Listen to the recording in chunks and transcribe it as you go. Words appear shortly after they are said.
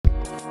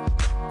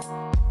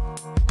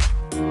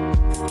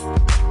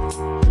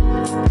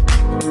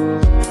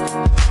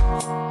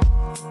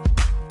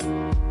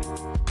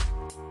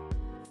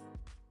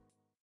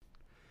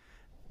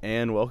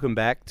welcome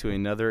back to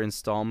another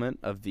installment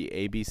of the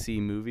ABC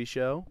Movie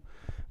Show.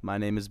 My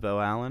name is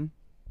Bo Allen,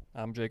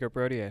 I'm Jacob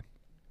Rodier.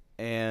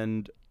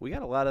 and we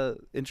got a lot of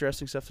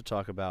interesting stuff to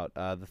talk about.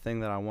 The thing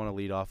that I want to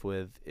lead off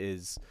with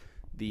is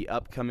the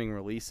upcoming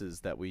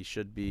releases that we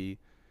should be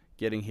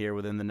getting here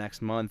within the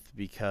next month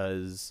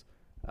because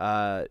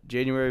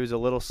January was a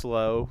little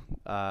slow.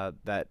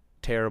 That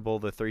terrible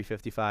The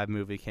 355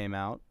 movie came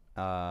out,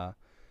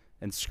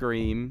 and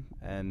Scream,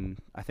 and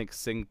I think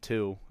Sing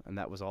 2, and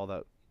that was all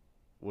that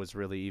was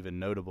really even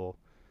notable.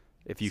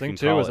 If you Sing can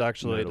 2 call was it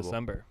actually notable.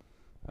 December.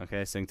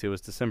 Okay, Sing 2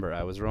 was December.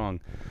 I was wrong.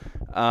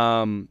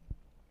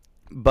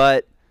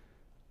 But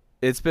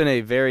it's been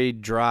a very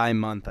dry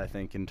month, I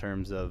think, in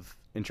terms of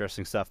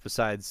interesting stuff,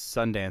 besides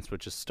Sundance,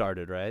 which has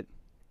started, right?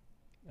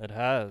 It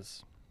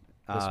has.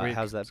 This week.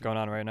 How's that? It's going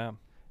on right now.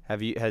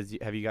 Have you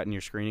gotten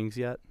your screenings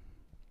yet?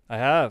 I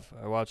have.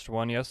 I watched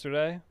one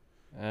yesterday,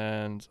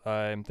 and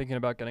I'm thinking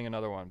about getting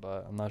another one,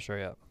 but I'm not sure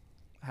yet.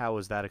 How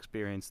was that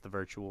experience, the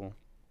virtual?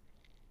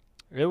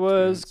 It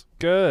was experience?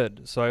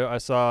 good. So I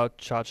saw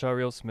Cha Cha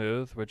Real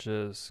Smooth, which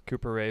is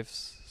Cooper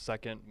Raif's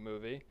second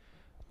movie.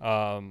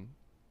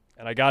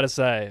 And I gotta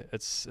say,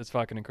 it's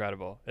fucking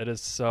incredible. It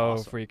is so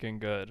Awesome. freaking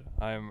good.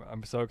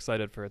 I'm so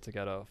excited for it to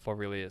get a full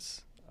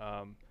release.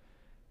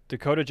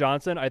 Dakota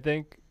Johnson, I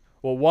think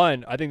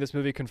this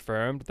movie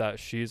confirmed that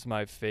she's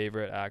my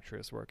favorite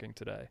actress working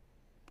today.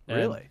 And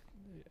Really?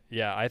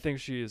 yeah, I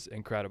think she's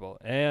incredible.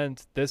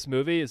 And this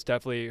movie is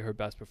definitely her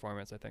best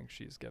performance I think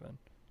she's given.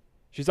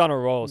 She's on a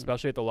roll,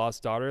 especially at The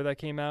Lost Daughter that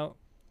came out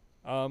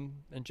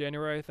in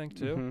January, I think,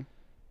 too.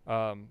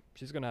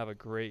 She's going to have a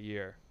great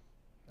year,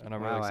 and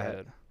I'm really Wow,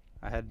 excited.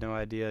 I had no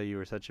idea you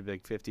were such a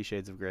big 50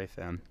 Shades of Grey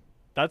fan.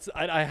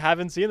 I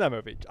haven't seen that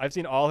movie. I've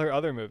seen all her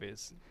other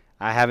movies.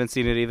 I haven't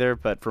seen it either,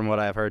 but from what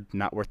I've heard,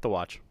 not worth the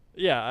watch.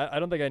 Yeah, I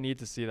don't think I need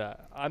to see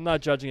that. I'm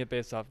not judging it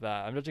based off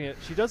that. I'm judging it.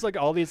 She does like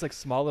all these like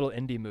small little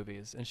indie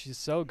movies, and she's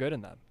so good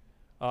in them.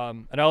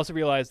 And I also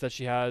realized that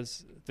she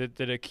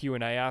did a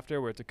Q&A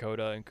after with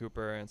Dakota and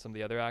Cooper and some of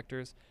the other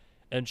actors,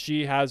 and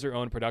she has her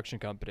own production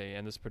company,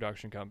 and this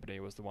production company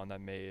was the one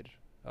that made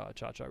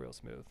Cha Cha Real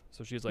Smooth.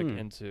 So she's like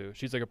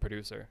she's like a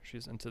producer.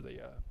 She's into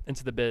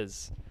the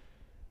biz.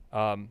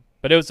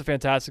 But it was a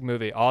fantastic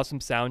movie. Awesome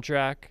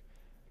soundtrack.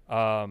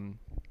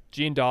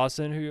 Gene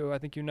Dawson, who I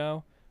think you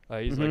know.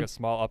 He's like a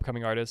small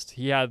upcoming artist.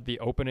 He had the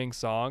opening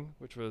song,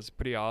 which was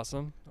pretty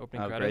awesome.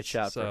 Opening credits. Great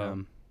shout for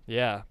him.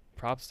 Yeah,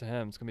 props to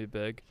him. It's going to be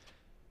big.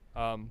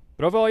 But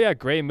overall, yeah,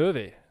 great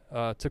movie.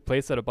 Took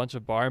place at a bunch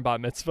of bar and bat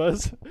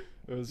mitzvahs.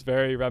 It was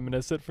very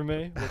reminiscent for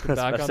me, looking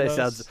back on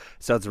those.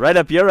 Sounds right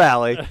up your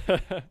alley.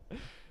 It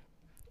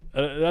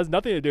has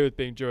nothing to do with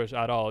being Jewish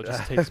at all. It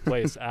just takes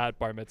place at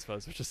bar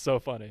mitzvahs, which is so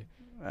funny.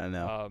 I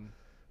know.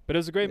 But it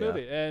was a great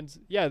movie, and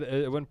yeah,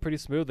 it went pretty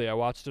smoothly. I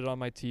watched it on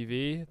my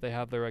TV. They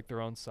have their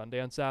own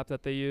Sundance app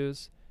that they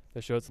use.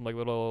 They showed some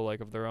little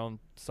of their own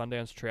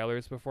Sundance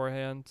trailers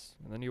beforehand,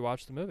 and then you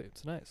watch the movie.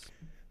 It's nice.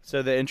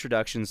 So the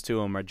introductions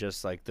to them are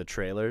just like the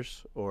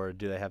trailers, or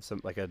do they have some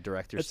like a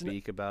director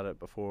speak about it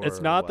before?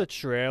 It's not the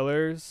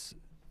trailers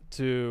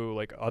to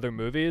like other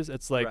movies.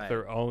 It's like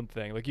their own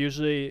thing. Like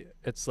usually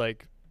it's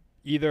like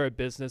either a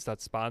business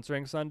that's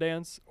sponsoring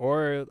Sundance,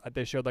 or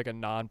they showed like a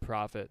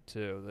nonprofit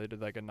too. They did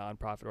like a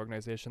nonprofit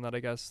organization that I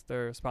guess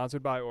they're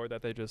sponsored by or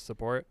that they just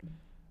support.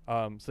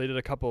 So they did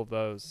a couple of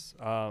those.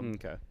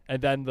 Okay. And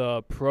then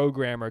the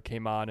programmer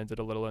came on and did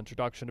a little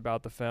introduction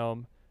about the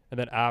film. And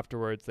then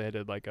afterwards they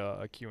did like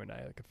a Q&A,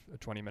 like a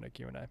 20-minute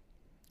Q&A.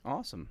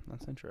 Awesome.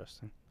 That's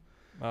interesting.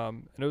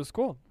 And it was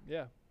cool.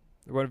 Yeah.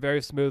 It went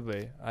very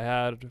smoothly. I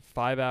had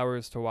 5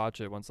 hours to watch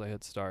it once I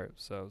hit start,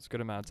 so it's a good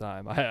amount of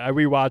time. I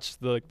rewatched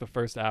the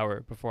first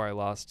hour before I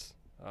lost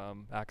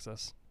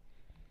access.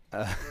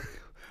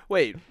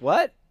 Wait,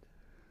 what?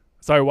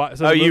 Sorry.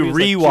 So you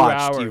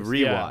rewatched. Like you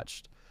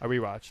rewatched. Yeah, I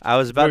rewatched. I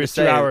was about to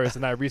say 2 hours,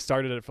 and I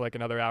restarted it for like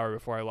another hour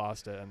before I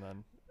lost it, and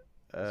then.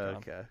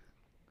 Okay.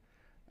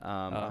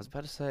 I was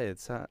about to say,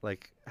 it's not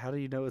like, how do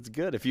you know it's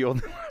good if you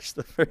only watched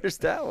the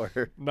first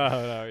hour?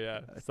 No, yeah.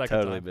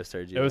 Totally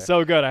misheard you. It was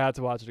so good, I had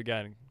to watch it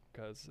again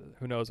because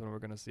who knows when we're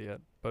going to see it.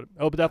 But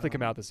it'll definitely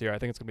come out this year. I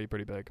think it's going to be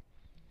pretty big.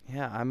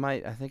 Yeah, I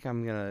think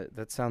I'm going to.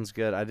 That sounds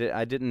good.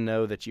 I didn't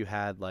know that you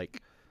had,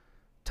 like,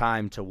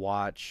 time to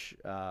watch.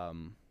 I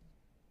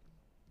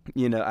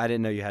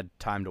didn't know you had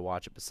time to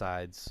watch it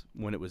besides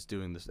when it was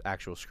doing this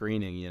actual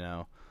screening,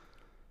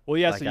 Well,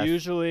 yeah, Like there's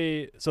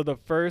usually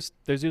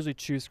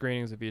 2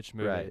 screenings of each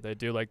movie. Right. They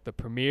do like the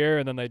premiere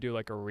and then they do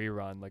like a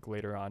rerun like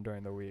later on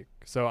during the week.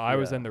 So I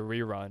was in the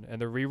rerun,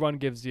 and the rerun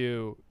gives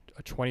you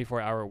a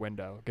 24-hour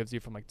window. It gives you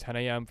from like 10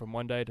 a.m. from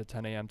one day to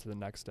 10 a.m. to the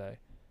next day.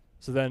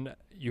 So then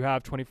you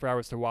have 24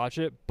 hours to watch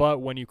it,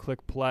 but when you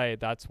click play,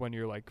 that's when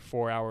your like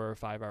 4-hour or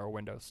 5-hour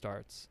window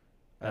starts.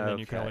 And then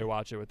you can only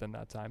watch it within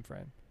that time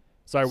frame.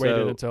 So I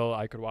waited until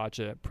I could watch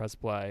it, press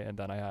play, and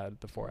then I had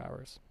the 4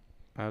 hours.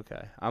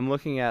 Okay. I'm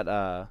looking at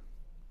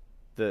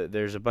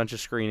there's a bunch of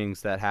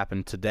screenings that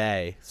happened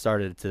today,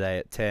 started today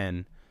at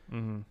 10,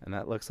 and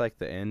that looks like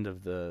the end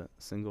of the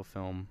single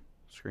film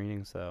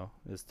screenings, though,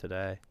 is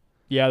today.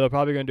 Yeah, they're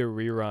probably going to do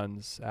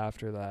reruns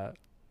after that.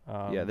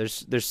 Yeah,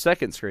 there's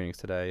second screenings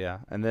today, yeah.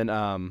 And then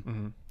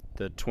Mhm.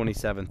 the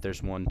 27th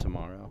there's one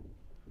tomorrow.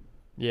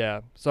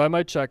 Yeah, so I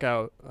might check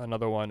out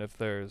another one if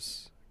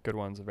there's good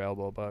ones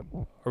available, but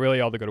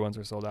really all the good ones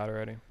are sold out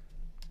already.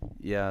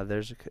 Yeah,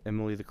 there's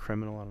Emily the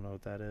Criminal. I don't know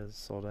what that is.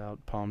 Sold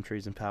out. Palm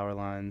Trees and Power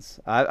Lines.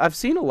 I've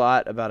seen a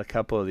lot about a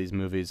couple of these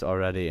movies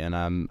already, and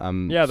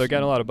I'm Yeah, they're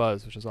getting a lot of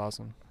buzz, which is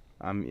awesome.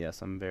 I'm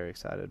very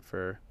excited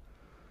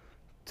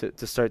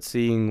to start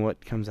seeing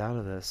what comes out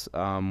of this.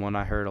 One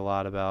I heard a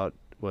lot about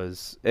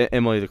was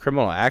Emily the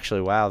Criminal.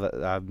 Actually, wow,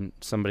 that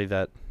somebody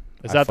that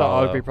Is I that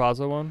follow. the Aubrey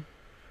Plaza one?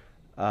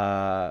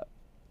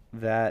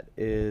 That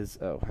is.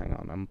 Oh, hang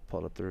on. I'm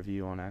pulled up the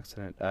review on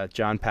accident.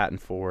 John Patton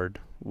Ford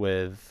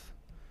with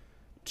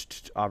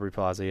Aubrey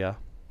Plaza. Yeah.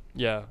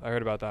 Yeah, I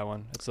heard about that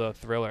one. It's a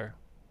thriller.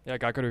 Yeah,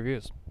 got good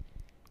reviews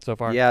so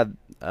far. Yeah.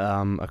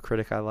 A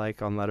critic I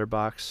like on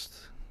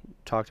Letterboxd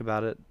talked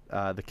about it.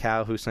 The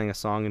Cow Who Sang a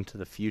Song into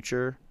the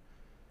Future.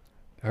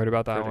 I heard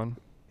about that Critic. one.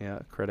 Yeah,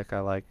 a critic I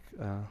like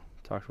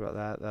talked about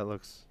that. That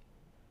looks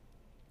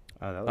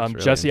really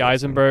Jesse interesting.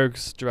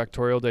 Eisenberg's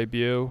directorial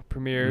debut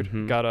premiered.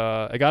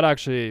 Mhm. It got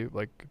actually,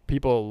 like,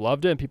 people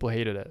loved it and people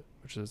hated it,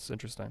 which is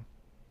interesting.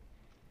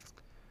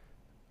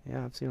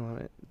 Yeah, I've seen a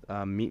lot of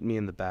it. Meet Me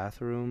in the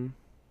Bathroom.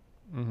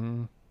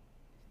 Mm-hmm.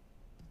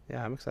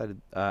 Yeah, I'm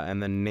excited.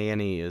 And then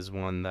Nanny is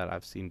one that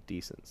I've seen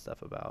decent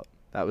stuff about.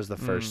 That was the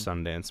first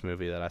Sundance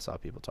movie that I saw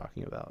people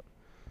talking about.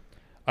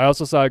 I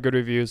also saw good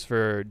reviews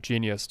for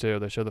Genius too.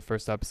 They showed the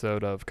first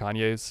episode of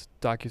Kanye's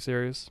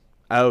docuseries.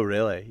 Oh,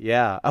 really?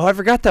 Yeah. Oh, I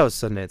forgot that was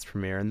Sundance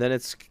premiere. And then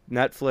it's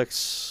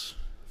Netflix.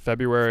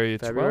 February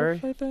February?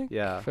 12th, I think.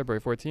 Yeah.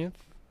 February 14th.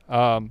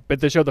 But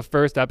they showed the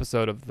first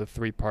episode of the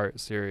 3-part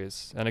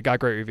series, and it got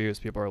great reviews.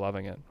 People are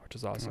loving it, which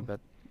is awesome.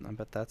 I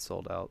bet that's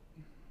sold out.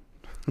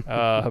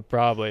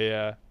 Probably,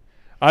 yeah.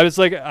 I was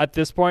like, at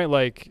this point,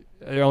 like,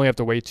 I only have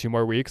to wait 2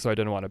 more weeks, so I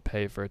didn't want to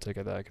pay for a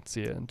ticket that I could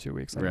see it in 2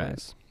 weeks. Right.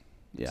 Anyways.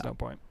 Yeah. There's no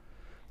point.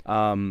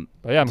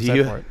 But yeah, I'm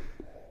excited for it.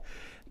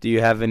 Do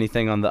you have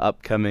anything on the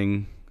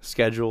upcoming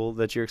schedule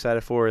that you're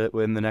excited for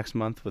in the next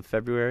month with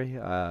February?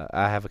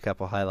 I have a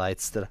couple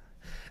highlights that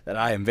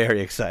I am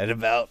very excited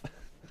about.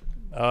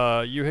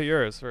 You hit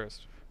yours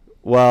first.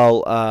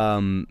 Well,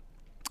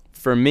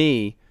 for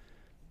me,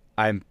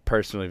 I'm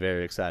personally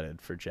very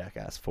excited for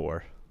Jackass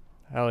 4.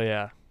 Hell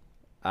yeah.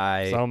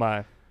 So am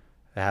I.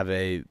 have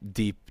a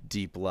deep,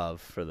 deep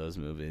love for those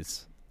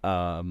movies.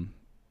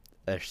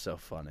 They're so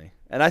funny,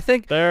 and I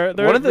think they're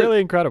really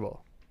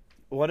incredible.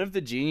 One of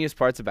the genius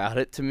parts about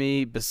it to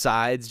me,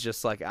 besides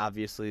just like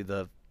obviously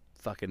the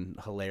fucking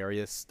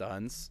hilarious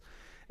stunts,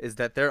 is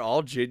that they're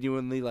all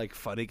genuinely like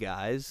funny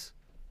guys.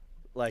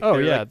 Like, oh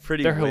they're, yeah, like,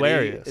 pretty they're witty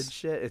hilarious and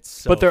shit. It's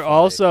so but they're funny.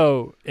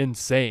 also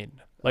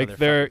insane. Like they're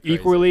they're fucking crazy.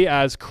 equally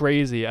as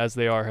crazy as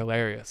they are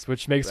hilarious,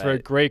 which makes for a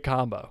Right. great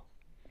combo.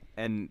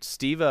 And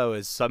Steve-O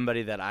is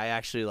somebody that I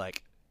actually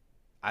like.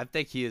 I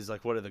think he is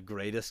like one of the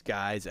greatest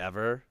guys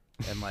ever.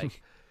 And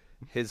like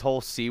his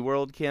whole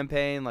SeaWorld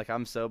campaign, like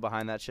I'm so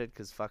behind that shit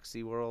because fuck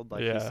SeaWorld,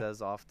 like Yeah. he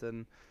says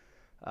often.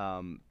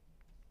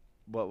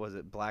 What was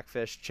it?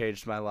 Blackfish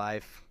changed my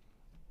life.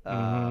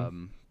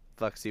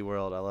 Fuck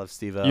SeaWorld. I love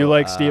Steve-O. You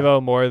like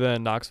Steve-O more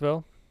than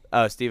Knoxville?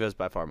 Oh, Steve-O's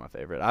by far my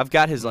favorite. I've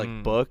got his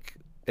like book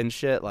and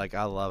shit. Like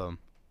I love him.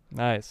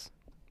 Nice.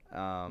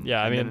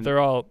 Yeah, I mean they're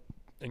all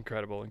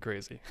incredible and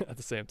crazy at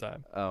the same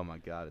time. Oh my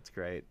god, it's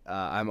great.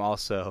 I'm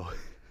also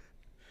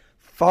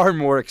far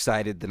more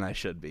excited than I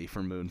should be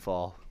for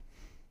Moonfall.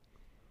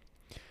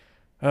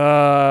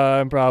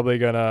 I'm probably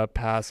gonna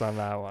pass on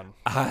that one.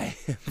 I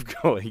am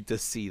going to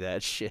see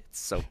that shit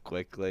so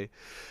quickly.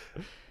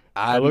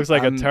 It looks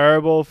like a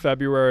terrible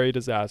February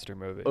disaster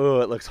movie.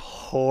 Oh, it looks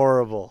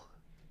horrible.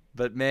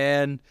 But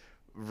man,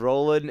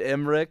 Roland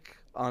Emmerich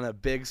on a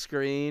big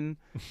screen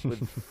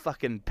with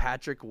fucking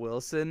Patrick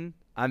Wilson,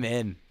 I'm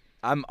in.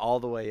 I'm all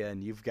the way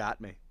in. You've got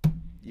me.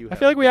 I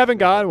feel like we haven't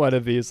gotten one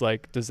of these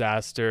like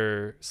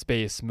disaster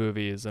space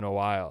movies in a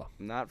while.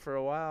 Not for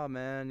a while,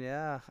 man.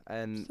 Yeah,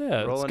 and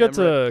Yeah, Roland it's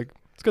Emmerich,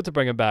 good to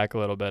bring it back a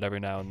little bit every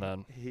now and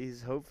then.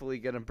 he's hopefully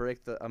gonna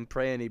break the. I'm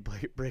praying he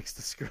breaks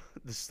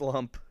the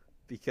slump,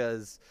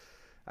 because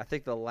I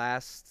think the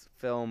last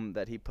film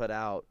that he put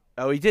out.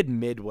 Oh, he did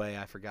Midway.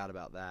 I forgot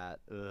about that.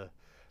 Ugh.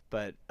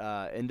 But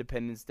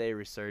Independence Day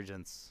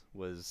Resurgence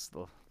was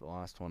the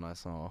last one I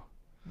saw,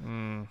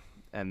 and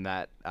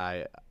that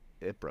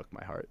it broke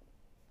my heart.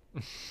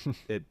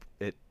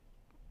 It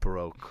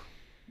broke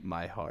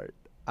my heart.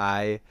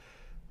 I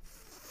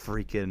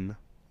freaking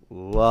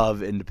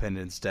love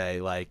Independence Day.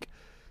 Like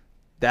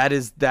that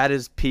is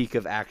peak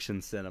of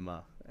action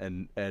cinema,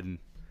 and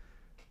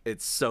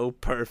it's so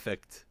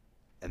perfect.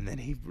 And then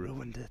he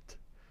ruined it.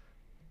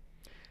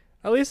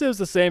 At least it was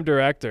the same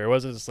director. It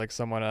wasn't just like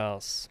someone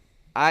else.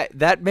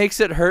 That makes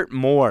it hurt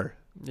more.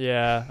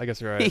 Yeah, I guess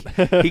you're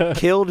right. He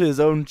killed his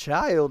own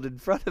child in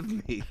front of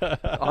me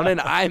on an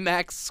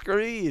IMAX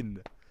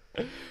screen.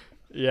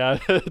 Yeah,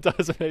 it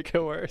does make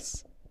it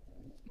worse.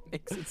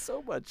 Makes it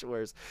so much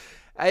worse.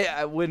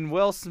 When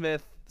Will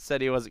Smith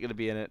said he wasn't going to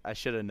be in it, I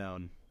should have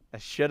known. I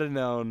should have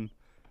known,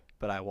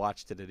 but I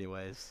watched it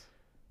anyways.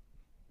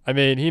 I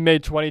mean, he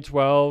made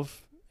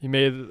 2012. He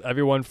made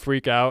everyone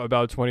freak out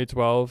about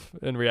 2012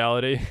 in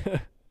reality.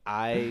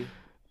 I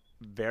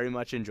very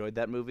much enjoyed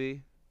that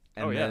movie.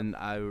 And Oh, yeah. then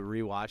I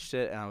rewatched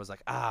it, and I was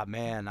like,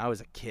 man, I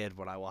was a kid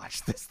when I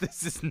watched this.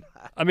 This is not.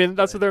 I mean,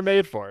 that's what they're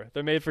made for.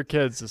 They're made for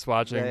kids just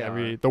watching They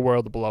are. the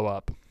world blow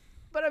up.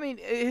 But I mean,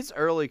 his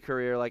early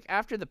career, like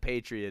after The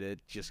Patriot, it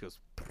just goes.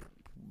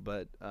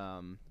 But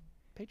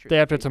Patriot. Day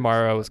After Patriot's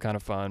Tomorrow good. was kind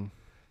of fun.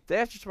 Day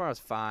After Tomorrow's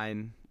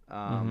fine.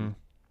 Mhm.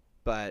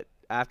 But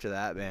after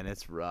that, man,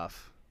 it's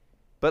rough.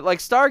 But like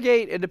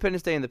Stargate,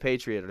 Independence Day, and The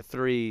Patriot are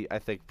three, I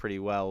think, pretty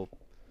well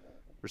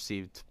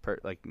received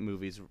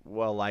movies,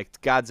 well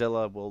liked.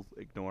 Godzilla we'll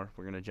ignore.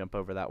 We're gonna jump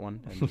over that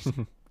one, and just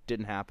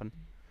didn't happen.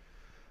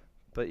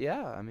 But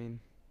yeah, I mean,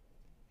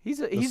 he's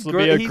This will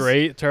great. be a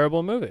great,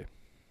 terrible movie.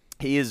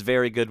 He is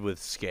very good with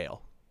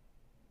scale.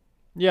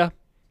 Yeah.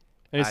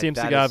 And he seems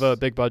to that have a is-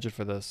 big budget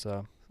for this,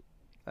 so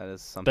That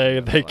is something. they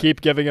that I they like.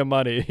 keep giving him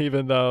money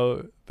even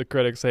though the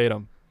critics hate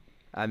him.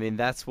 I mean,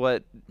 that's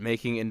what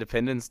making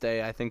Independence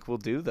Day, I think, will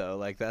do, though.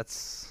 Like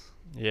that's.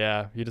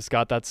 Yeah, you just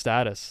got that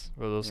status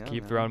where they'll just Yeah,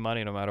 keep man. throwing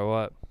money no matter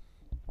what.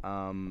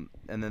 And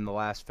then the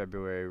last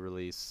February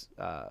release,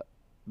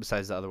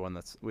 besides the other one,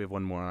 we have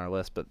one more on our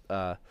list, but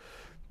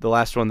the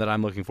last one that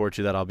I'm looking forward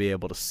to that I'll be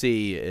able to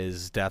see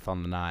is Death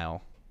on the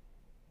Nile,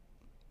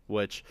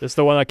 which It's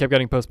the one that kept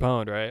getting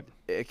postponed, right?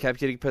 it kept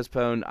getting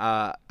postponed.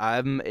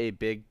 I'm a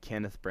big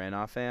Kenneth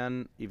Branagh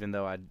fan, even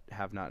though I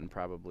have not and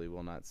probably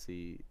will not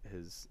see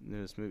his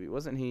newest movie.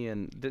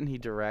 Didn't he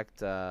direct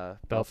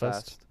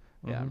Belfast?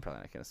 Yeah, I'm Mhm.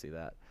 probably not going to see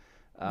that.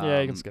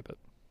 Yeah, you can skip it.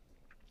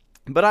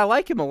 But I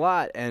like him a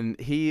lot, and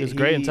He's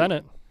great in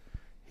Tenet.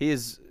 He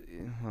is,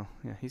 well,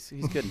 yeah, he's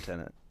good in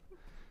Tenet.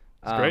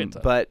 He's great in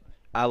Tenet. But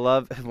I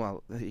love,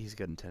 well, he's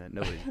good in Tenet.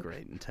 Nobody's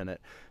great in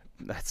Tenet.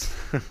 That's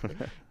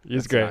He's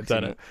that's great an in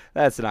Tenet.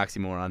 That's an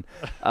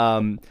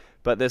oxymoron.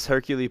 But this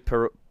Hercule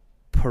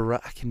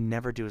Poirot, I can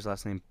never do his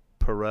last name.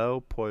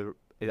 Poirot.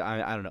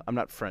 I don't know. I'm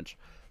not French.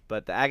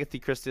 But the Agatha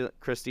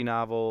Christie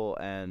novel,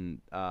 and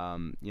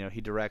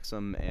he directs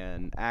them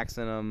and acts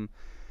in them,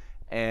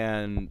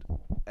 and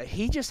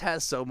he just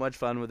has so much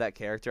fun with that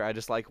character. I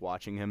just like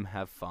watching him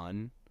have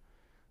fun,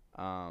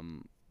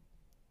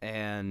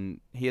 and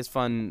he has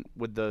fun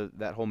with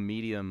that whole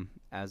medium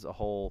as a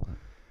whole.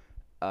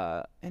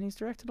 And he's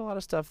directed a lot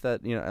of stuff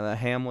that the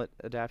Hamlet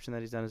adaptation that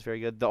he's done is very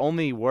good. The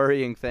only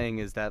worrying thing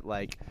is that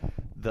like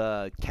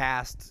the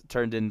cast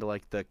turned into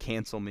like the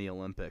Cancel Me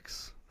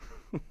Olympics.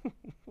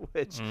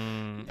 Which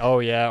Oh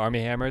yeah,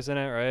 Army Hammer's in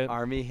it, right?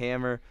 Army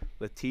Hammer,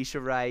 Letitia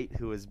Wright,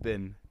 who has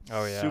been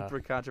Oh, yeah. super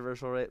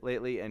controversial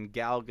lately, and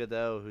Gal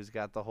Gadot, who's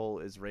got the whole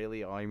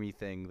Israeli army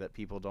thing that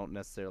people don't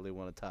necessarily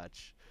want to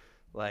touch.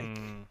 Like,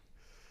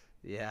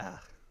 yeah,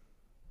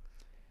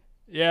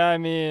 Yeah, I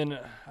mean,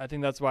 I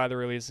think that's why they're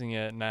releasing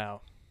it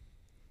now.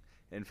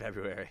 in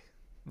February.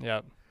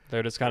 Yep.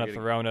 They're just kind of They're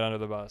gonna- throwing it under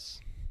the bus.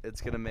 It's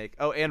gonna make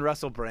and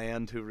Russell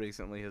Brand, who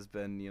recently has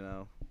been a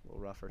little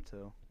rougher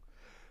too.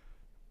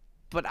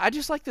 But I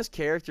just like this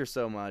character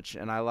so much,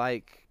 and I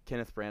like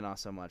Kenneth Branagh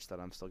so much that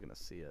I'm still gonna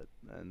see it.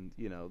 And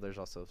there's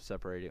also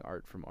separating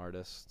art from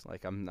artists.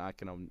 Like I'm not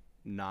gonna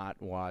not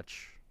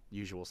watch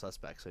Usual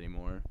Suspects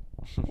anymore.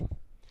 It's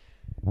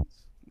one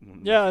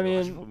of my Yeah, I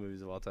favorite mean, watchable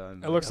movies of all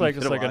time. It looks I'm like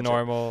it's gonna like a watch it.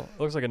 normal.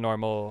 It looks like a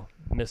normal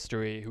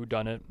mystery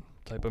whodunit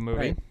type of movie.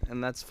 Right,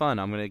 and that's fun.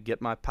 I'm gonna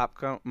get my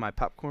popcorn,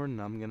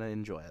 and I'm gonna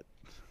enjoy it.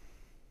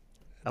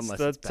 It's Unless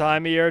the it's bad.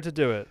 time of year to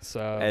do it.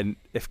 So And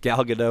if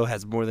Gal Gadot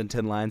has more than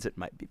 10 lines, it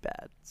might be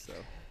bad. So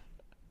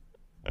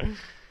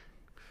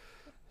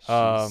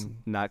she's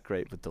not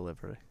great with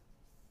delivery.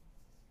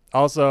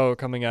 also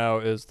coming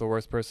out is The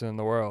Worst Person in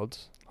the World.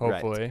 Right.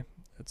 Hopefully,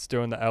 it's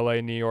doing the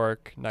L.A. New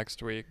York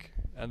next week,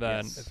 and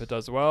then Yes. if it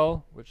does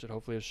well, which it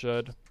hopefully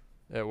should,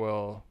 it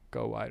will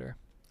go wider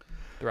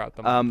throughout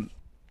the month.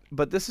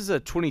 But this is a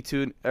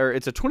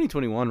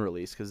 2021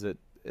 release because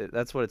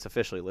that's what it's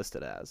officially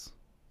listed as.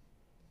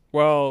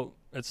 Well,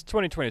 it's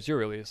 2022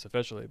 release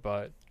officially,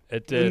 but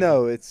it did.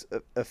 No, it's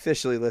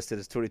officially listed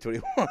as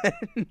 2021.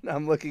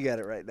 I'm looking at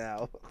it right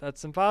now.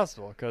 That's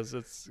impossible because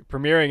it's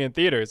premiering in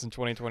theaters in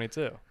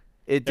 2022.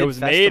 It It was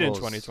made in festivals.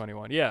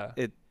 2021. Yeah.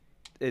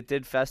 It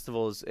did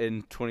festivals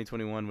in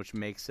 2021, which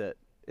makes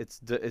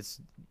its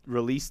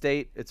release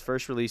date. Its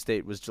first release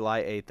date was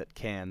July 8th at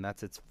Cannes.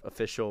 That's its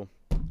official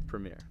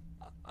premiere.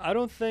 I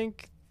don't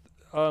think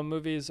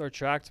movies are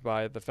tracked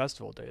by the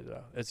festival day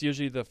though. It's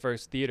usually the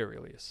first theater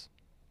release.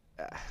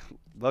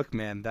 Look,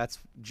 man, that's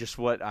just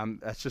what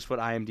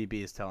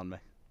IMDb is telling me.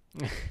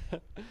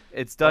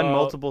 It's done Well-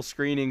 multiple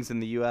screenings in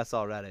the U.S.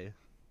 already.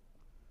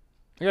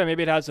 Yeah,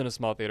 maybe it has in a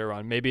small theater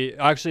run. Maybe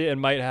actually it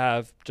might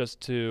have just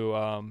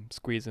to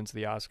squeeze into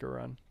the Oscar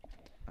run.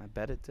 I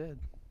bet it did.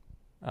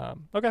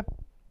 Okay.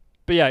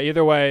 But yeah,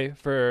 either way,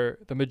 for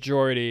the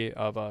majority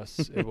of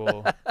us, it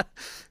will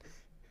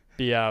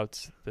be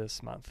out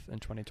this month in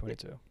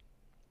 2022.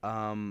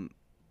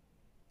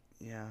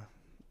 Yeah.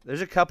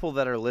 There's a couple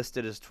that are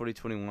listed as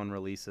 2021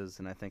 releases,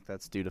 and I think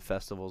that's due to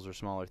festivals or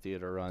smaller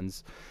theater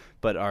runs,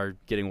 but are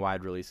getting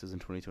wide releases in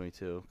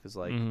 2022. Because,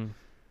 like,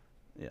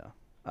 yeah.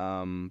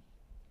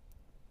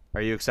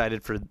 Are you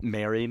excited for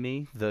Marry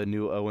Me, the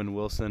new Owen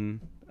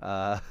Wilson,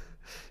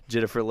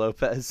 Jennifer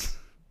Lopez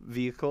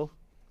vehicle?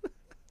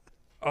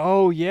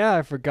 Oh yeah,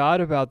 I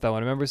forgot about that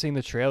one. I remember seeing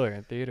the trailer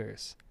in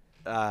theaters.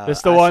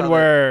 It's the I one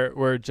saw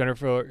where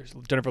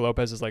Jennifer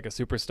Lopez is like a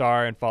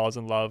superstar and falls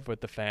in love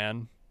with the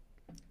fan,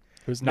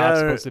 who's not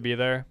supposed to be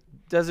there.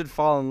 Doesn't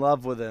fall in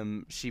love with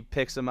him. She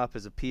picks him up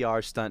as a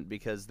PR stunt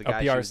because the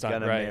guy she was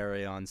gonna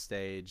marry on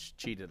stage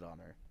cheated on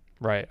her.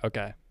 Right.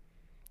 Okay.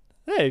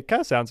 Hey, it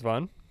kind of sounds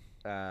fun.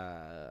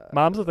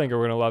 Moms will think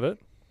we're gonna love it.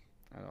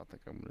 I don't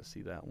think I'm gonna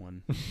see that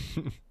one.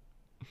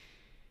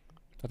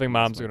 I think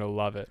moms are gonna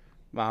love it.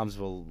 Moms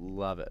will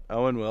love it.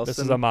 Owen Wilson. This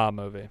is a mom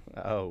movie.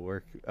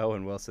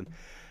 Owen Wilson.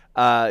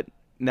 Now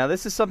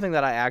this is something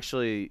that I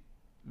actually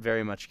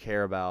very much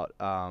care about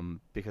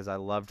because I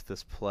loved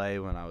this play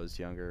when I was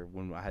younger,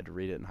 when I had to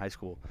read it in high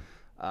school.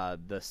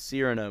 The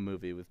Cyrano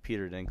movie with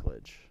Peter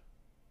Dinklage.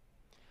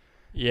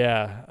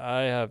 Yeah,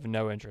 I have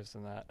no interest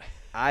in that.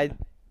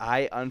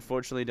 I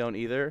unfortunately don't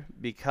either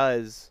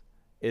because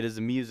it is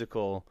a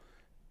musical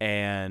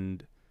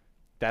and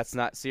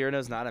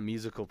Cyrano's not a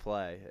musical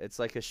play. It's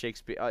like a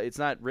Shakespeare. It's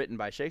not written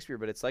by Shakespeare,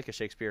 but it's like a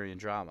Shakespearean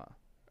drama.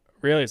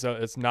 Really? So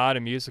it's not a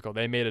musical.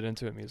 They made it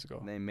into a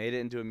musical. They made it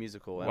into a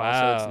musical. And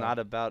wow. Also, it's not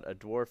about a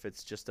dwarf.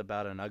 It's just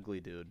about an ugly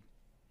dude.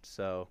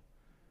 So.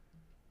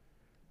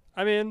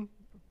 I mean,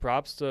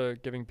 props to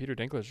giving Peter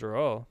Dinklage a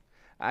role.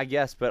 I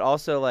guess, but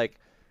also, like,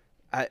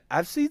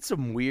 I've seen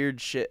some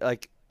weird shit.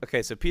 Like,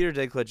 okay, so Peter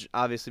Dinklage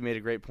obviously made a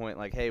great point.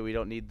 Like, hey, we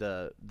don't need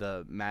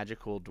the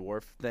magical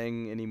dwarf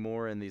thing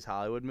anymore in these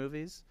Hollywood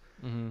movies.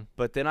 Mm-hmm.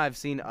 But then I've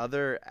seen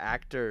other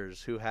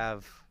actors who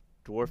have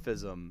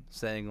dwarfism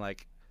saying,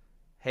 like,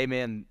 hey,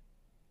 man,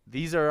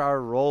 these are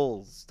our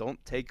roles. Don't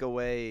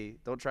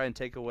try and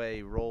take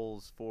away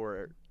roles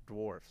for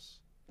dwarfs.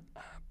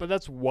 But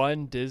that's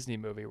one Disney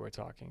movie we're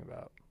talking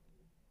about.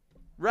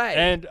 Right.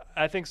 And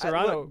I think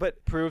Cyrano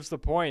proves the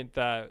point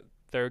that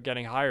they're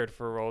getting hired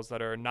for roles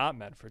that are not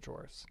meant for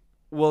dwarfs.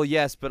 Well,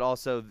 yes, but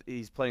also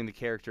he's playing the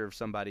character of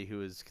somebody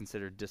who is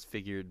considered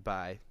disfigured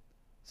by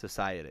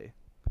society.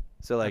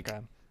 So, like,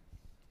 okay.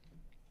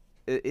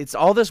 It's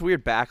all this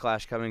weird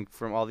backlash coming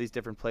from all these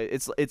different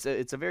places.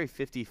 It's a very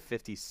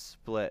 50-50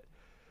 split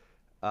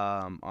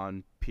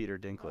on Peter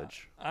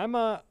Dinklage.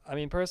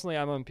 Personally,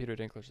 I'm on Peter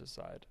Dinklage's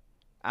side.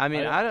 I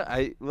mean,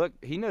 look,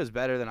 he knows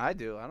better than I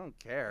do. I don't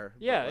care.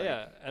 Yeah,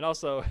 yeah. And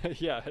also,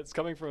 yeah, it's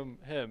coming from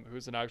him,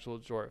 who's an actual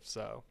dwarf,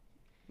 so.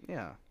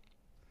 Yeah.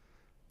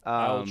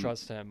 I'll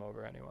trust him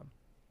over anyone.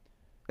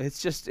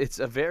 It's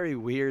a very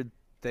weird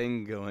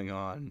thing going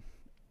on.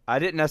 I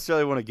didn't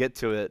necessarily want to get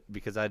to it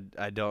because I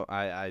don't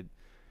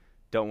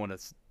want to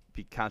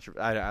be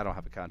I don't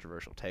have a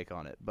controversial take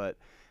on it, but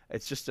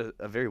it's just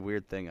a very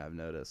weird thing I've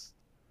noticed.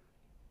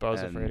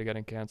 Bo's afraid of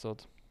getting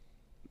canceled.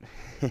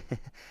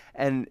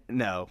 And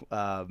no,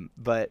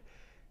 but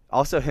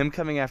also him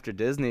coming after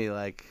Disney,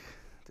 like,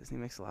 Disney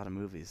makes a lot of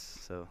movies,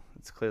 so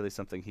it's clearly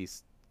something he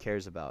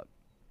cares about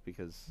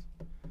because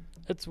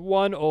it's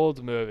one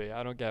old movie.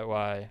 I don't get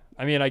why.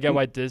 I mean, I get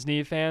why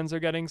Disney fans are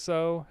getting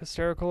so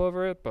hysterical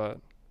over it, but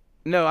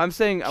no, I'm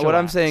saying what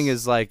I'm saying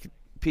is, like,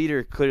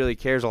 Peter clearly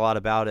cares a lot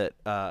about it,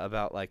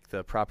 about, like,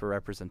 the proper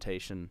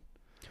representation.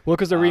 Well,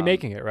 because they're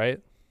remaking it, right?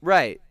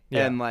 Right.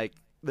 Yeah. And, like,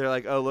 they're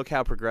like, oh, look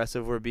how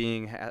progressive we're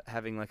being,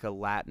 having, like, a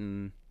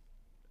Latin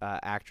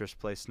actress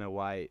play Snow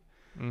White.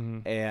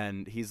 Mm-hmm.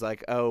 And he's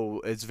like,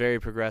 oh, it's very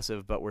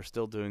progressive, but we're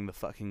still doing the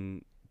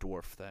fucking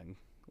dwarf thing.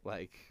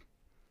 Like,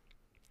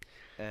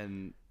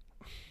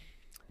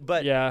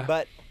 but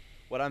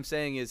what I'm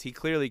saying is he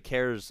clearly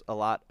cares a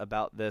lot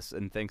about this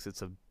and thinks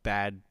it's a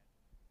bad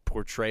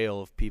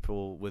portrayal of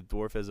people with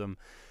dwarfism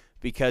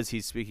because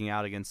he's speaking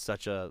out against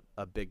such a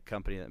big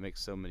company that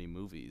makes so many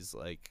movies.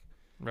 Like,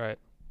 right.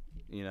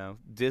 You know,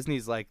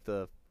 Disney's like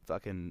the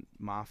fucking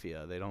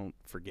mafia. They don't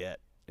forget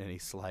any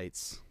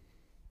slights.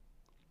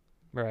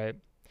 Right.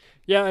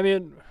 Yeah, I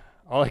mean,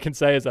 all I can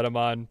say is that I'm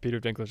on Peter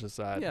Dinklage's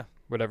side. Yeah.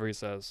 Whatever he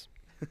says.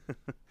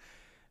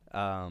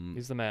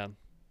 He's the man.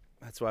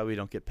 That's why we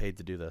don't get paid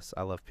to do this.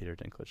 I love Peter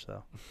Dinklage,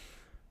 though.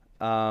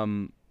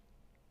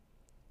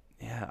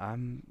 Yeah,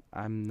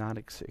 I'm not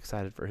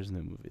excited for his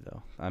new movie,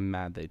 though. I'm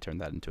mad they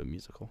turned that into a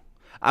musical.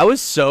 I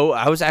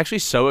was actually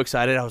so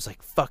excited. I was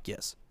like, fuck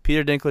yes.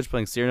 Peter Dinklage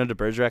playing Cyrano de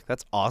Bergerac.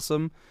 That's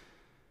awesome.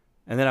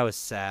 And then I was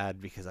sad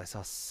because I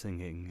saw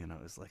singing, and I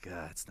was like,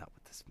 it's not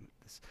what this.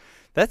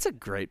 That's a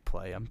great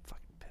play. I'm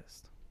fucking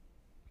pissed.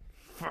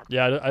 Fuck.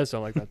 Yeah, I just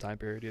don't like that time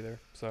period either.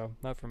 So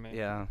not for me.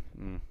 Yeah.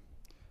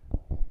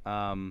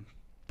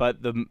 But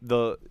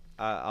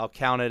I'll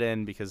count it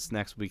in because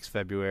next week's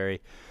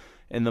February.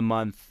 In the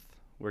month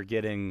we're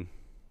getting,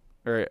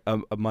 or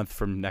a month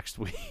from next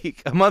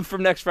week, a month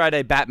from next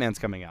Friday, Batman's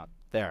coming out.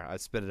 There, I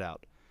spit it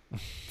out.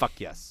 Fuck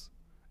yes.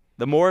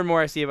 The more and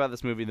more I see about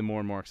this movie, the more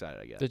and more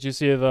excited I get. Did you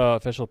see the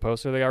official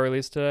poster that got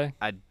released today?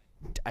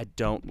 I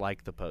don't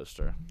like the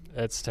poster.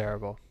 It's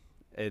terrible.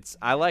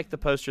 I like the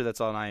poster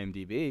that's on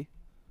IMDb.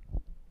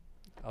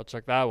 I'll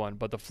check that one.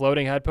 But the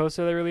floating head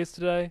poster they released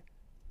today,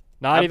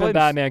 not I even blame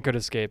Batman could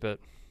escape it.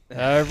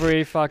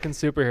 Every fucking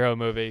superhero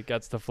movie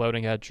gets the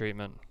floating head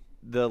treatment.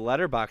 The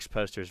Letterboxd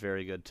poster is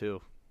very good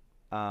too.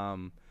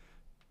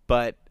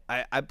 But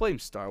I blame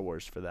Star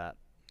Wars for that.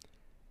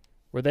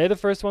 Were they the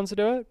first ones to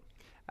do it?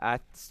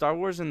 Star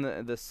Wars in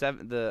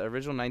the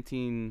original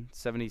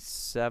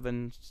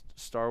 1977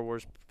 Star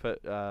Wars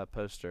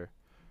poster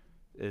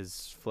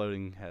is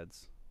floating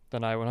heads.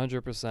 Then I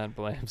 100%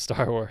 blame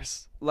Star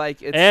Wars.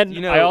 Like it's And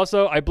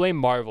I blame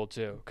Marvel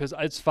too, because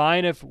it's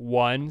fine if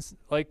one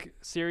like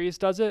series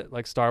does it,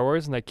 like Star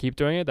Wars, and they keep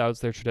doing it. That was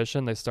their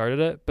tradition. They started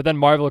it, but then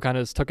Marvel kind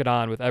of just took it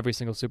on with every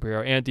single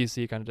superhero, and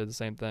DC kind of did the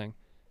same thing,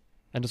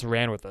 and just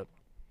ran with it.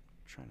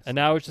 And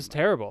now it's just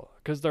terrible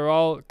because they're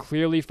all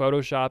clearly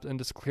photoshopped and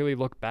just clearly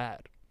look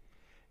bad.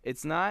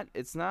 It's not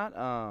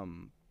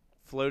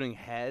floating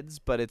heads,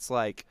 but it's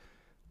like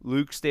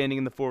Luke standing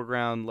in the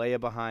foreground, Leia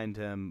behind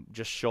him,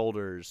 just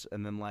shoulders,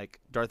 and then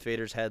like Darth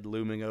Vader's head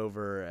looming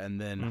over,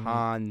 and then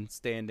Han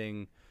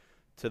standing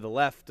to the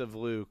left of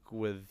Luke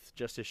with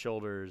just his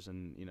shoulders,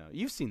 and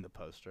you've seen the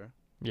poster.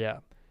 Yeah.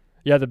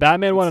 The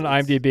Batman one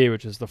on IMDb,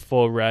 which is the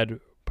full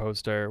red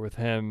poster with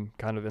him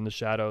kind of in the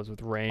shadows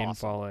with rain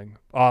falling.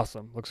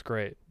 Awesome. Looks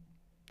great.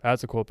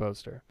 That's a cool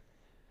poster.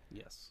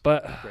 Yes.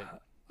 But great.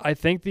 I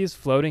think these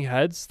floating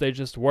heads, they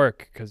just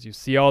work because you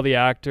see all the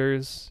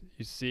actors,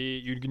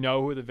 you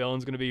know who the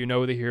villain's going to be, you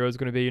know who the hero's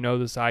going to be, you know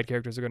who the side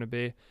characters are going to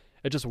be.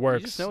 It just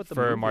works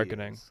for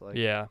marketing.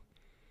 Yeah.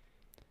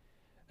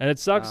 And it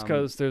sucks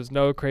because there's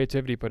no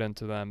creativity put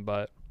into them,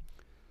 but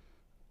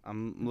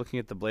I'm looking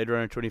at the Blade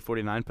Runner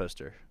 2049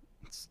 poster.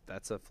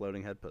 That's a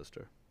floating head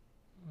poster.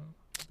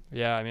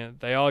 Yeah, I mean,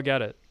 they all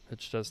get it.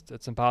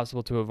 It's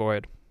impossible to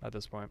avoid at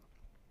this point.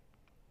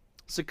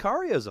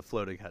 Sicario's a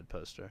floating head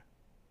poster.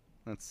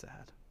 That's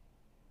sad.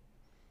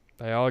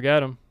 They all get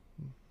them.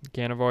 You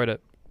can't avoid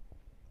it.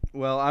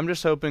 Well, I'm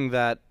just hoping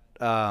that,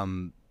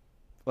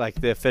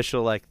 like the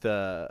official, like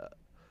the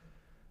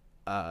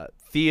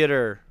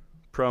theater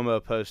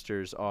promo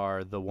posters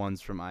are the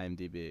ones from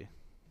IMDb.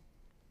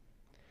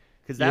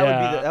 Because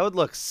that would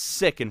look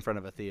sick in front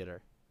of a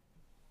theater.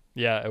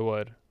 Yeah, it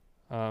would.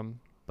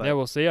 Yeah,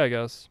 we'll see, I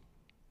guess.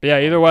 But yeah,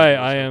 either way,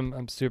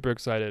 I'm super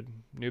excited.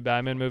 New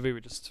Batman movie.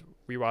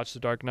 We watched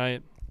The Dark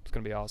Knight. It's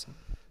gonna be awesome.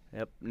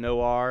 Yep,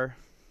 noir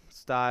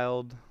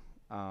styled.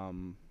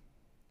 No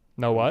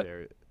what?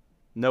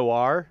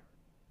 Noir.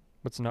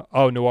 What's no?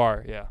 Oh,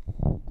 noir. Yeah.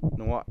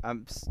 Noir. I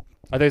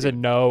thought you said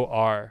no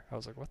R. I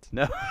was like, what?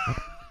 No.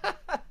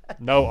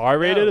 No R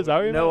rated? Is that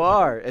what you meant? No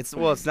R. It's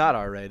not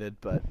R rated,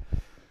 but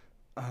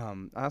I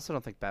also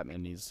don't think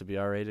Batman needs to be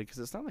R rated because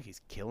it's not like he's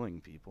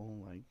killing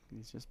people. Like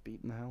he's just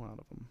beating the hell out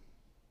of them.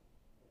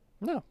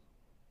 No,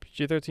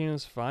 PG-13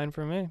 is fine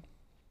for me.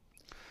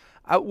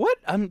 What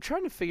I'm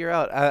trying to figure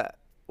out.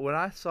 When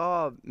I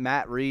saw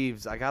Matt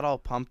Reeves, I got all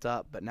pumped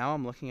up, but now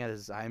I'm looking at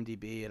his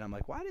IMDb and I'm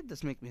like, why did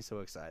this make me so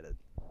excited?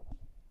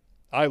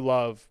 I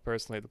love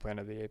personally the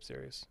Planet of the Apes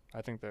series.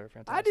 I think they're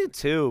fantastic. I do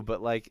too,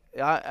 but like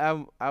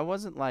I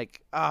wasn't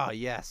like, oh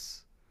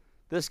yes,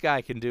 this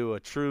guy can do a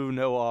true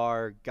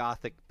noir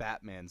gothic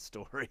Batman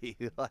story.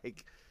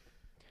 Like,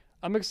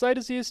 I'm excited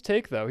to see his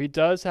take though. He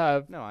does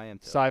have I am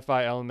too.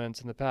 Sci-fi elements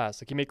in the past.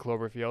 Like he made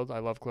Cloverfield. I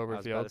love Cloverfield. I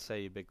was about to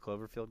say, you big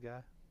Cloverfield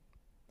guy.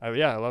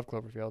 Yeah, I love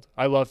Cloverfield.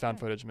 I love found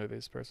footage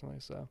movies personally.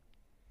 So,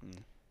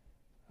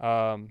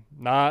 I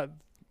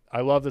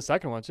love the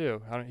second one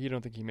too. You don't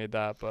think he made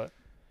that, but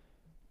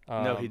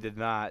no, he did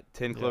not.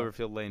 10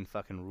 Cloverfield Lane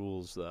fucking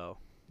rules though.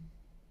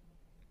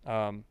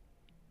 But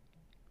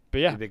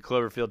yeah, you big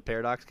Cloverfield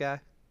Paradox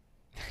guy.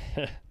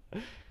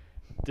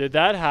 Dude,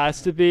 that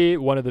has to be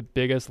one of the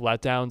biggest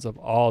letdowns of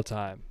all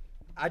time.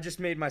 I just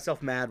made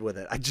myself mad with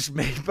it. I just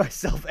made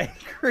myself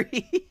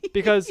angry.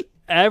 Because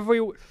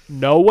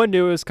no one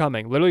knew it was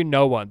coming. Literally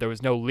no one. There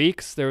was no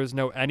leaks. There was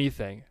no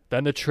anything.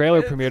 Then the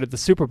trailer premiered at the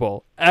Super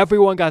Bowl.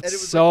 Everyone got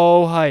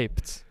so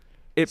hyped.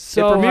 It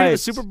premiered at the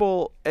Super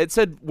Bowl. It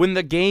said when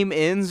the game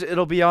ends,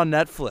 it'll be on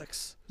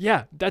Netflix.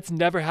 Yeah, that's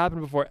never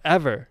happened before,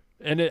 ever.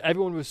 And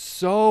everyone was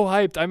so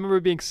hyped. I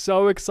remember being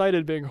so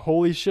excited, being,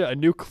 holy shit, a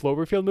new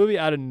Cloverfield movie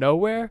out of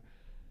nowhere?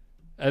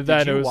 And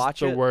then it was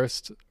the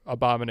worst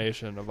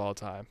abomination of all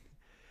time.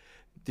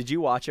 Did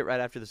you watch it right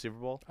after the Super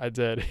Bowl? I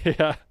did,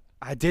 yeah.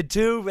 I did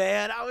too,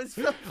 man.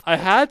 I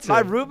had to. My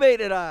roommate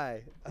and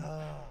I.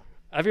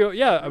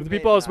 The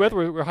people I was with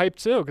were hyped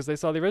too because they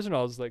saw the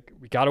original. I was like,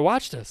 we got to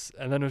watch this.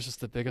 And then it was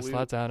just the biggest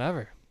letdown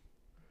ever.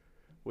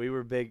 We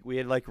were big. We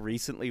had like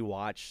recently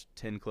watched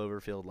 10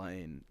 Cloverfield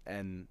Lane,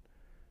 and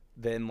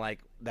then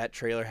like that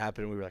trailer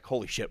happened and we were like,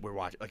 holy shit, we're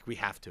watching. Like we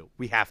have to.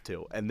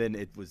 And then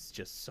it was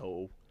just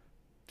so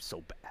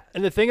bad.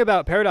 And the thing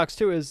about Paradox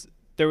too is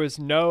there was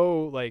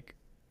no like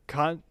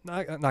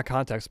not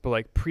context, but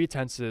like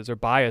pretenses or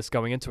bias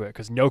going into it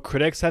because no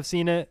critics have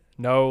seen it,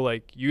 no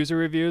like user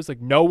reviews,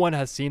 like no one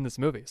has seen this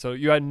movie, so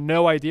you had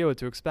no idea what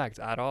to expect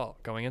at all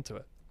going into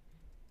it.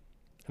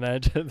 And then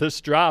it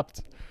just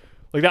dropped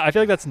Like that, I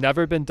feel like that's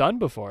never been done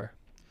before.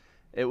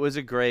 It was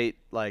a great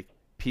like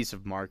piece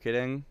of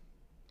marketing,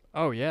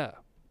 Oh yeah.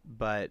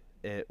 but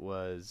it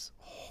was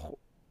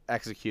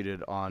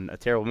executed on a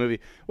terrible movie,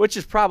 which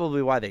is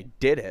probably why they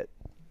did it.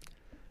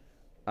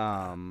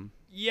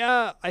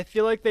 Yeah, I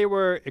feel like they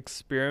were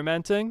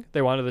experimenting.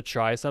 They wanted to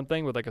try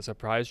something with like a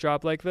surprise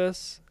drop like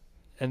this,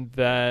 and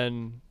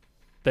then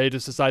they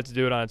just decided to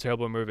do it on a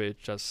terrible movie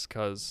just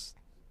because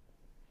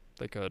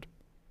they could.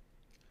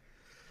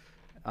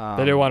 They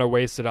didn't want to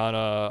waste it on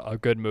a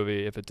good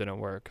movie if it didn't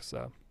work.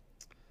 So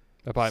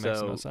that probably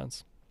makes no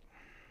sense.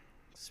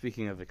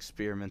 Speaking of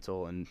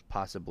experimental and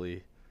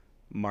possibly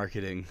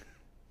marketing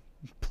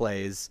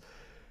plays,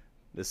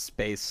 the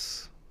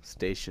Space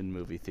Station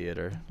movie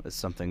theater is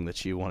something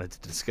that you wanted to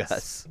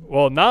discuss.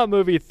 Well, not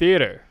movie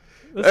theater.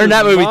 Or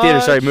not movie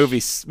theater, sorry,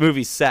 movie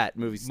set,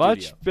 movie studio.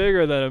 Much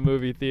bigger than a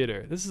movie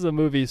theater. This is a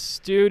movie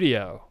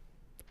studio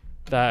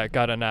that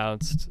got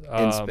announced.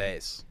 In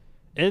space.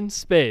 In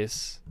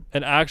space.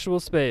 An actual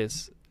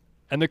space.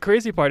 And the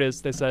crazy part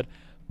is they said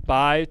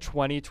by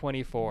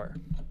 2024.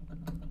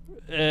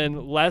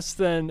 In less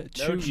than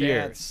 2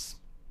 years.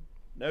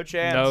 No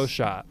chance. No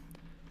shot.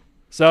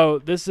 So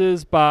this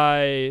is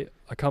by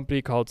a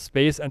company called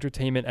Space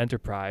Entertainment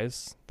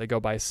Enterprise. They go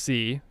by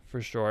C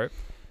for short.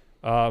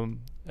 And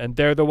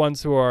they're the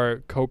ones who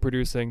are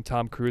co-producing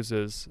Tom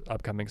Cruise's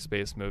upcoming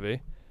space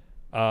movie.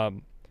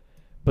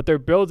 But they're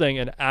building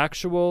an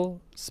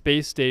actual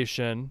space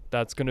station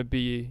that's going to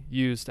be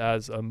used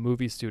as a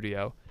movie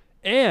studio.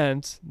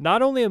 And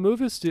not only a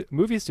movie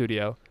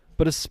studio,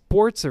 but a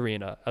sports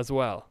arena as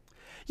well.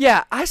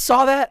 Yeah, I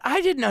saw that.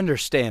 I didn't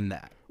understand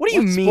that. What do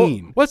you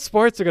mean? What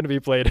sports are going to be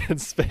played in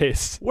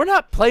space? We're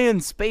not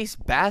playing space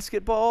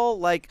basketball.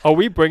 Like, are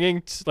we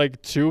bringing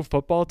like 2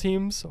 football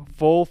teams,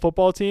 full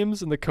football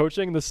teams, and the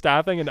coaching, the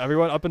staffing, and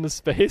everyone up into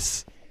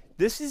space?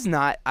 This is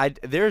not.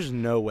 There's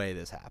no way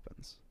this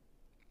happens.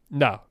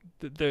 No,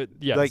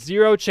 like,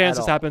 zero chance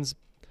this happens.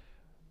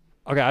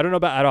 Okay, I don't know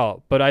about at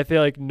all, but I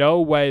feel like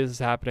no way this is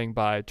happening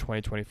by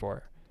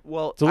 2024.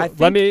 Well, so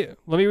let me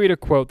read a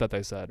quote that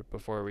they said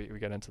before we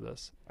get into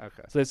this.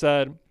 Okay. So they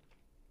said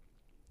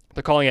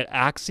they're calling it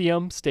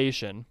Axiom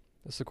Station.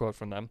 This is a quote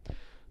from them.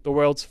 The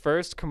world's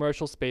first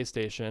commercial space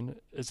station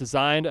is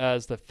designed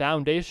as the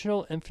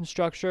foundational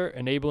infrastructure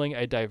enabling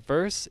a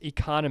diverse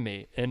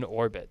economy in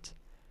orbit.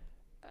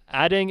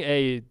 Adding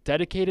a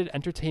dedicated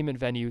entertainment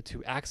venue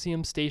to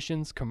Axiom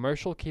Station's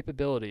commercial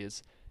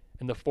capabilities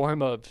in the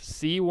form of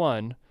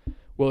C1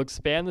 will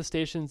expand the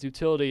station's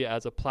utility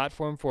as a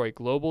platform for a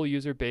global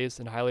user base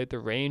and highlight the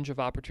range of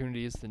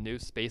opportunities the new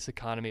space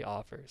economy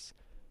offers.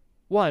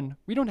 One,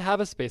 we don't have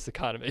a space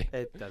economy.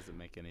 It doesn't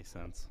make any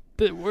sense.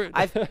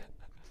 I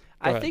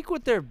think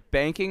what they're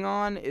banking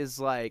on is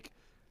like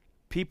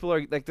people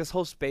are like this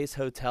whole space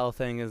hotel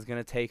thing is going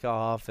to take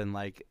off and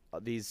like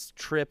these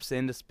trips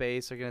into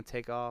space are going to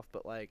take off,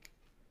 but like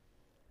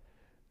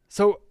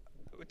so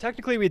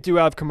technically we do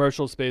have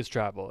commercial space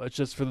travel. It's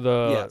just for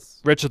the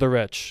rich of the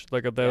rich.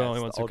 Like they're the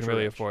only ones who can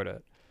really afford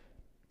it.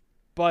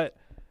 But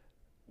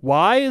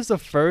why is the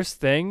first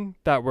thing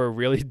that we're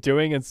really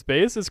doing in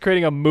space is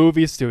creating a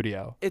movie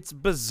studio? It's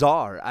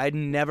bizarre. I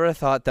never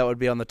thought that would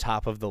be on the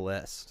top of the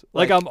list.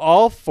 Like I'm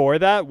all for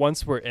that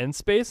once we're in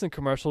space and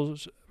commercial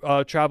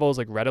travel is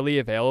like readily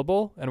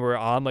available and we're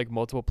on like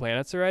multiple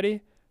planets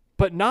already.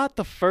 But not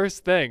the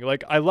first thing.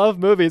 Like, I love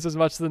movies as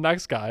much as the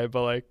next guy,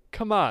 but like,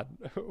 come on.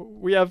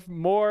 We have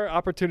more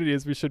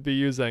opportunities we should be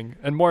using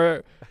and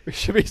we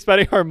should be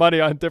spending our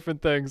money on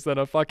different things than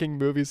a fucking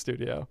movie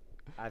studio.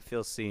 I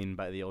feel seen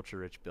by the ultra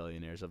rich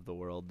billionaires of the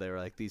world. They were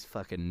like, these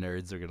fucking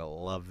nerds are going to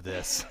love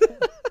this.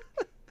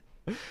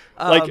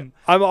 Like,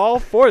 I'm all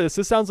for this.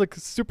 This sounds like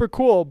super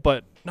cool,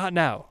 but not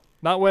now.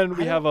 Not when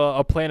we have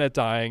a planet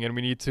dying and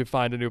we need to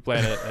find a new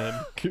planet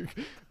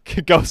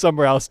and go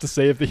somewhere else to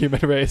save the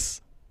human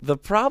race. The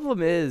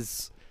problem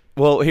is,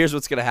 well, here's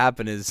what's going to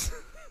happen is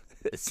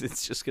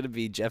it's just going to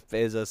be Jeff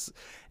Bezos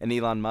and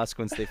Elon Musk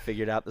once they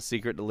figured out the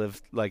secret to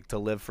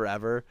live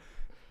forever,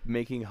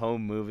 making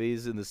home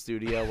movies in the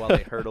studio while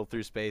they hurtle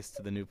through space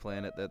to the new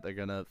planet that they're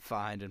going to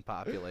find and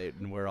populate,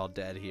 and we're all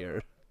dead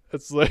here.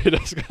 It's literally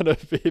just going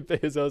to be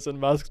Bezos and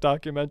Musk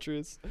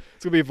documentaries.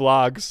 It's going to be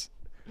vlogs.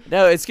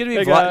 No, it's going to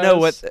be vlogs. No,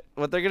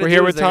 what they're going to do We're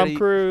here with Tom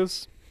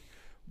Cruise.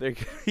 They're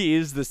gonna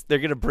use this. They're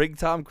gonna bring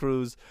Tom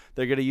Cruise.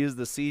 They're gonna use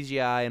the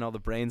CGI and all the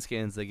brain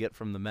scans they get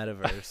from the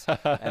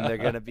metaverse, and they're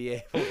gonna be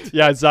able to.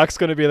 Yeah, Zuck's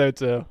gonna be there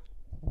too.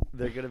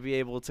 They're gonna be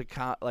able to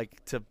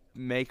to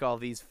make all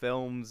these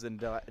films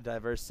in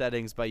diverse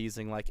settings by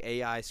using like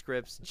AI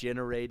scripts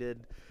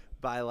generated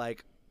by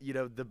like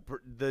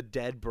the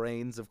dead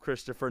brains of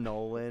Christopher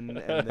Nolan,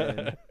 and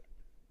then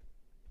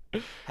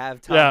have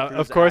Tom Cruise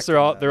of course they're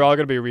all them.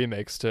 Gonna be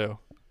remakes too.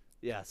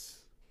 Yes.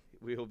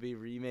 We will be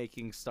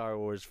remaking Star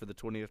Wars for the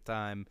 20th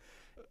time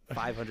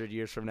 500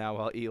 years from now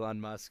while Elon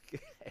Musk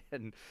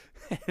and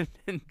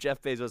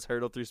Jeff Bezos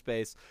hurtle through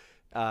space.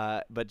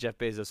 But Jeff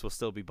Bezos will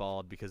still be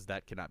bald because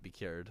that cannot be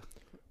cured.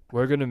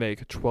 We're going to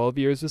make 12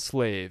 Years a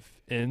Slave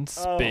in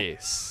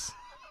space.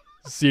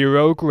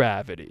 Zero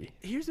gravity.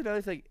 Here's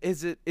another thing.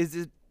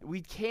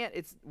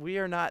 We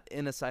are not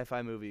in a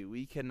sci-fi movie.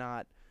 We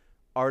cannot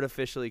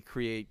artificially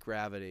create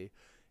gravity.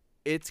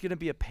 It's going to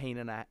be a pain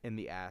in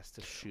the ass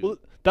to shoot. Well,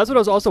 that's what I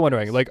was also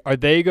wondering. Like, are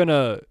they going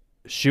to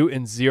shoot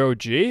in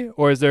 0G,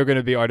 or is there going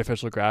to be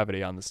artificial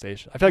gravity on the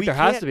station? I feel like there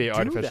has to be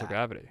artificial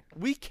gravity.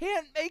 We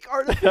can't make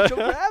artificial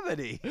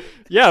gravity.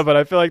 Yeah, but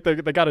I feel like they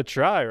got to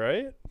try,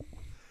 right?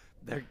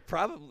 They're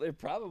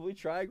probably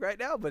trying right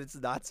now, but it's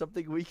not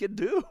something we can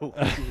do.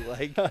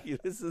 Like,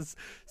 this is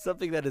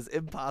something that is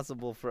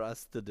impossible for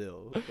us to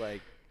do.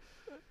 Like,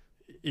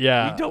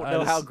 yeah, we don't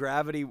know how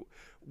gravity.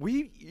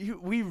 We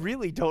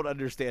really don't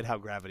understand how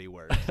gravity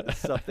works. It's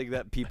something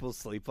that people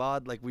sleep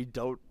on. Like, we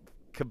don't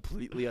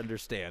completely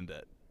understand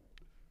it.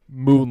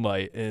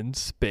 Moonlight in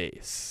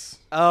space.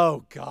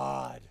 Oh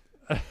God,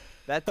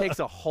 that takes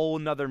a whole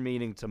nother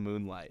meaning to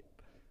moonlight.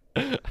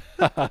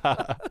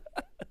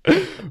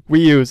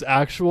 We use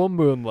actual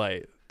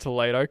moonlight to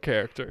light our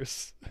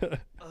characters.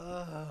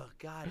 Oh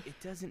God, it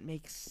doesn't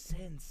make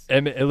sense.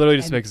 It literally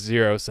just makes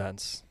zero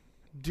sense.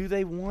 Do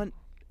they want?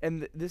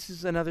 And this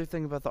is another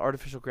thing about the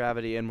artificial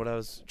gravity, and what I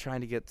was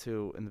trying to get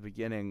to in the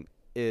beginning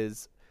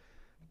is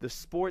the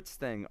sports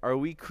thing. Are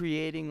we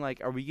creating,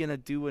 like, are we gonna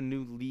do a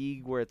new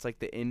league where it's like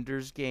the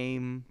Ender's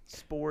Game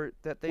sport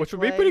that they Which play?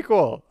 would be pretty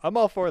cool. I'm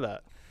all for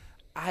that.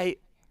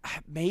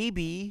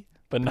 Maybe.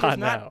 But There's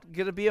now. not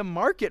going to be a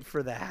market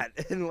for that.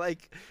 And,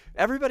 like,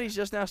 everybody's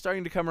just now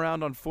starting to come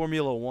around on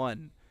Formula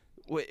One.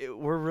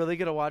 We're really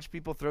going to watch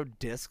people throw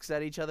discs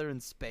at each other in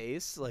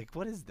space? Like,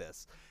 what is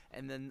this?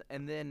 And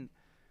then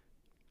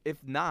if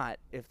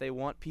they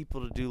want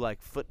people to do, like,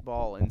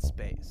 football in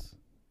space,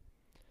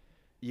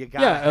 you got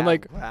to have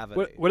like,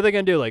 gravity. what are they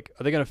going to do? Like,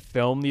 are they going to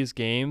film these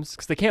games?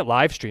 Because they can't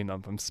live stream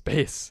them from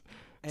space.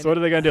 So what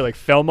are they going to do? Like,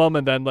 film them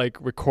and then, like,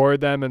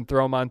 record them and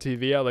throw them on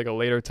TV at, like, a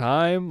later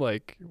time?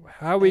 Like,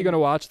 how are we going to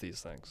watch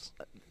these things?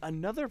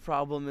 Another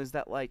problem is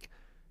that, like,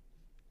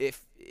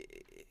 if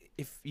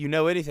you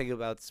know anything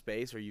about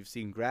space or you've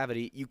seen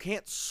gravity, you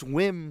can't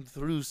swim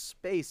through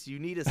space. You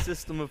need a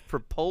system of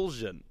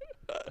propulsion.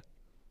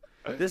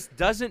 This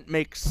doesn't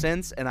make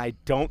sense, and I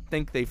don't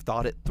think they've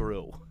thought it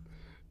through.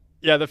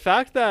 Yeah, the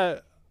fact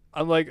that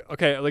I'm like,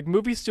 okay, like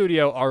movie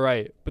studio, all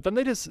right, but then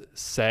they just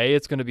say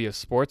it's going to be a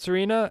sports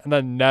arena and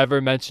then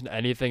never mention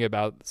anything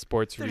about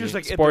sports They're just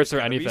like, sports or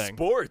 "There's gonna be anything.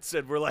 sports,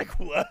 and we're like,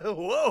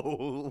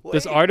 whoa.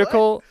 This wait,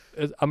 article,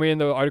 I'm reading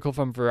the article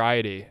from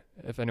Variety,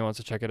 if anyone wants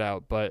to check it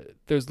out, but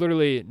there's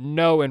literally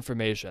no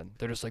information.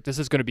 They're just like, this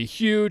is going to be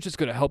huge. It's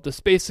going to help the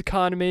space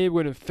economy.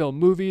 We're going to film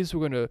movies.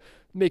 We're going to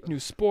make new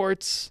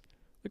sports.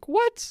 Like,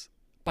 what?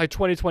 By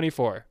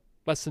 2024,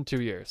 less than 2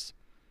 years.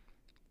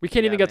 We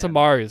can't even get to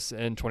Mars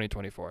in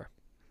 2024.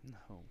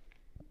 No.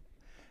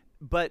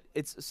 But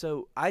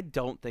I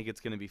don't think it's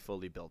going to be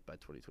fully built by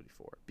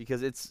 2024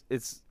 because it's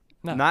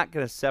not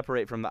going to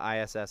separate from the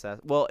ISS.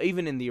 Well,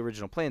 even in the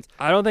original plans.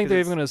 I don't think they're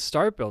even going to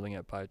start building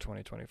it by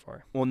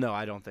 2024. Well, no,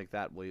 I don't think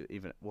that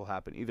will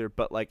happen either.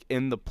 But, like,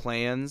 in the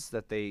plans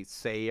that they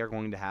say are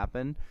going to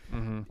happen,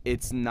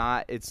 it's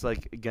not. It's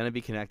like going to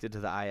be connected to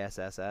the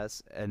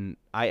ISS and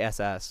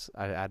ISS.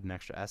 I add an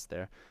extra S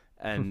there.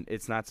 And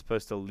it's not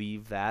supposed to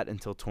leave that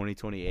until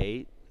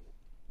 2028.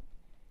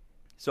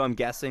 So I'm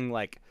guessing,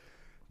 like,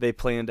 they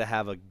plan to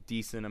have a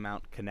decent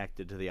amount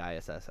connected to the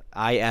ISS.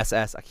 I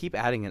keep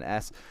adding an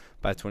S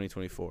by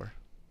 2024.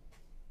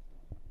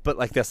 But,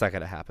 like, that's not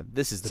going to happen.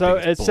 This is the So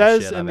biggest it says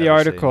bullshit in I've the ever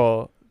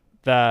article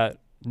that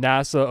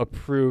NASA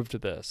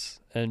approved this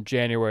in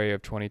January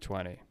of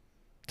 2020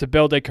 to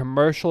build a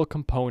commercial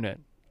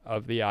component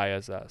of the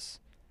ISS.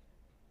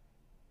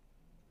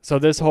 So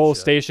this whole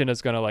station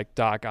is going to, like,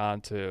 dock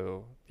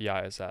onto the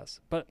ISS.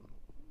 But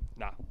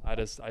no,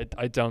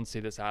 I don't see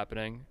this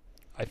happening.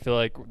 I feel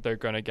like they're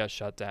going to get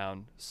shut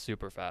down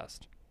super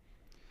fast.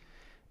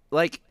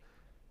 Like,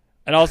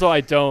 and also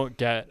I don't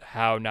get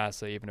how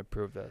NASA even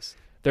approved this.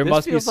 There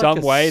must be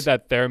some way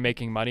that they're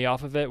making money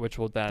off of it, which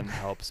will then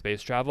help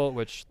space travel,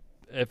 which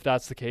if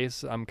that's the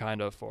case, I'm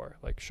kind of for.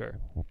 Like, sure.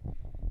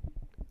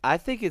 I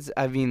think it's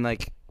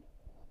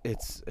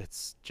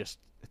just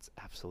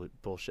absolute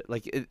bullshit.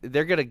 Like,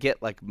 they're going to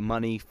get, like,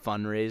 money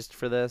fundraised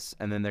for this,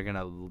 and then they're going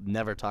to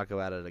never talk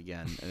about it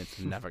again, and it's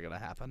never going to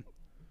happen.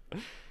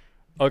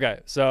 Okay,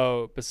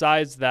 so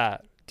besides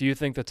that, do you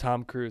think the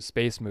Tom Cruise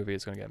space movie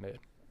is going to get made?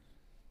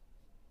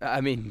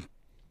 I mean,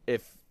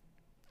 if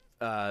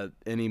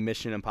any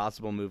Mission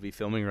Impossible movie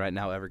filming right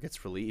now ever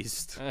gets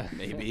released,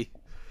 maybe.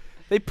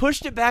 They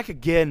pushed it back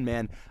again,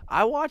 man.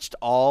 I watched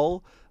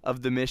all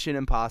of the Mission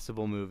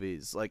Impossible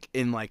movies, like,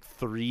 in, like,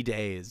 3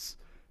 days.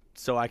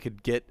 So I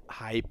could get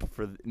hype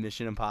for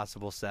Mission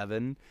Impossible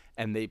 7,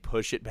 and they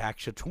push it back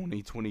to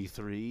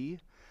 2023.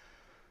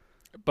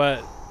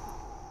 But,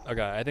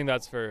 okay, I think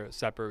that's for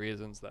separate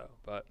reasons, though.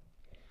 But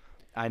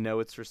I know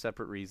it's for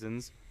separate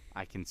reasons.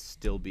 I can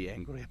still be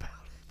angry about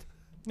it.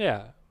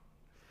 Yeah.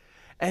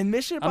 And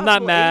Mission Impossible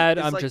I'm not mad.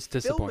 8 is, I'm like, just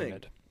disappointed.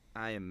 filming.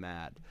 I am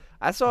mad.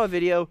 I saw a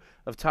video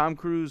of Tom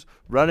Cruise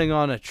running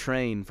on a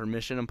train for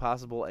Mission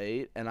Impossible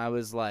 8, and I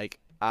was like,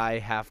 I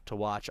have to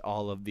watch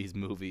all of these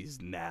movies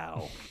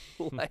now.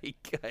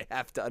 Like, I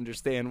have to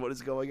understand what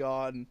is going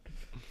on.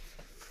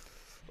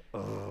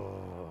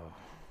 Oh.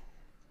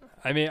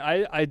 I mean,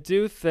 I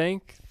do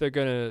think they're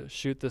gonna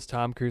shoot this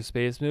Tom Cruise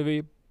space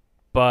movie,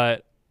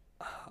 but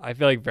I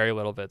feel like very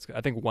little of it's.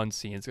 I think one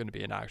scene is gonna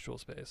be in actual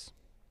space.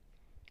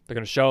 They're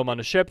gonna show him on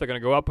a ship. They're gonna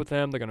go up with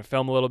him. They're gonna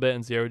film a little bit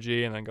in zero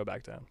G and then go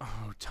back down.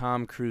 Oh,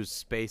 Tom Cruise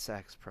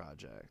SpaceX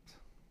project.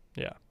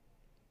 Yeah.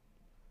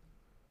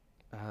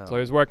 Oh. So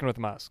he was working with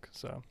Musk.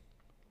 So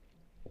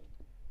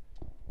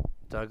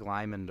Doug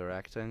Liman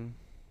directing.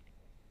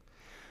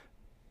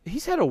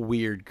 He's had a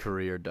weird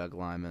career, Doug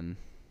Liman.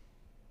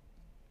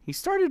 He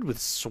started with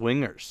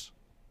Swingers.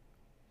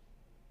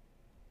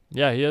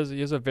 yeah, he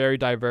has a very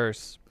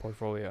diverse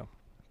portfolio.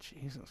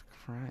 Jesus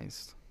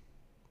Christ.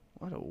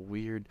 What a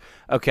weird...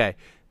 Okay,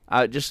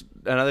 just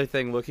another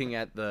thing, looking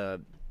at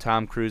the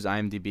Tom Cruise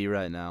IMDb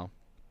right now.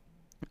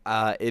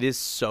 It is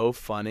so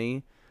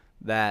funny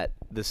that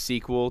the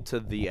sequel to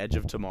The Edge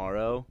of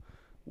Tomorrow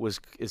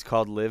is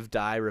called Live,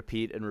 Die,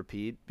 Repeat, and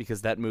Repeat,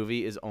 because that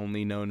movie is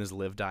only known as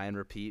Live, Die, and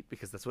Repeat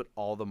because that's what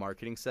all the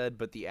marketing said,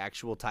 but the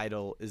actual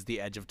title is The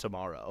Edge of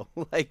Tomorrow.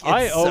 Like,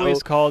 I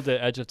always called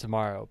it Edge of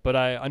Tomorrow, but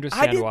I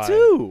understand I did why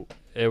too.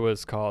 it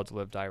was called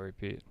Live, Die,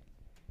 Repeat.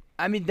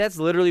 I mean, that's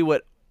literally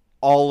what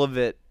all of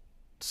it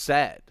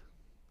said.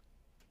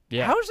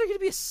 Yeah. How is there going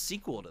to be a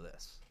sequel to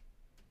this?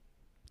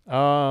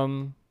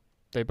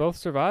 They both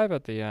survive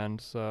at the end,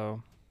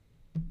 so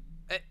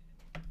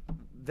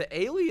The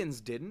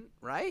aliens didn't,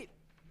 right?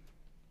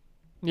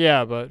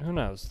 yeah, but who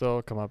knows?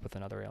 They'll come up with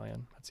another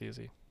alien. That's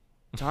easy.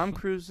 Tom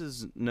Cruise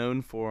is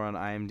known for on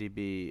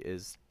IMDb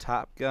is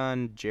Top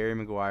Gun, Jerry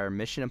Maguire,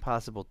 Mission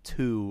Impossible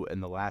 2,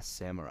 and The Last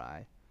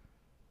Samurai.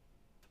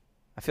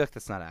 I feel like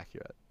that's not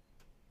accurate.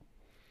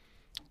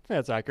 I think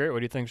that's accurate. What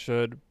do you think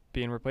should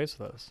be in replace of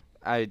those?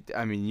 I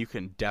mean, you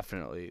can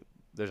definitely...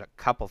 There's a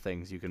couple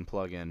things you can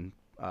plug in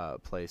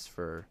place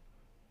for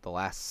The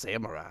Last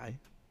Samurai.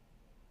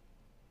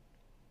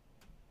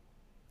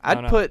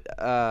 I'd put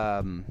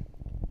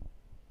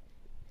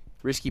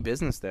Risky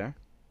Business there.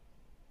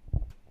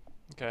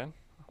 Okay.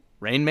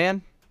 Rain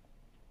Man.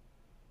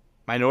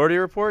 Minority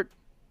Report.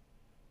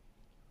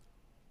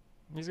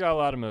 He's got a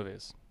lot of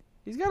movies.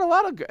 He's got a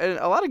lot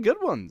of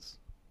good ones.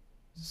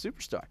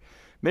 Superstar.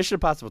 Mission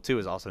Impossible 2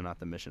 is also not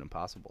the Mission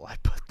Impossible I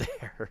put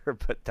there,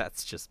 but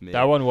that's just me.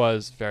 That one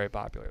was very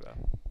popular,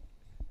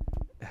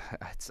 though.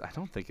 I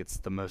don't think it's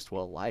the most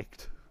well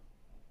liked.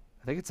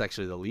 I think it's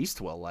actually the least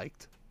well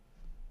liked.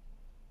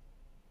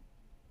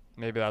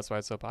 Maybe that's why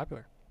it's so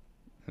popular.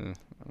 I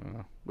don't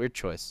know. Weird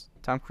choice.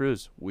 Tom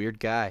Cruise, weird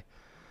guy.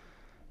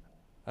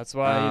 That's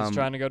why he's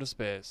trying to go to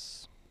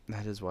space.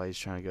 That is why he's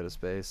trying to go to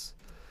space.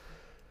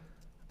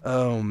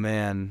 Oh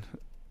man.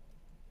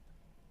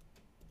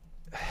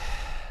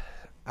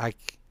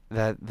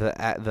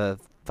 The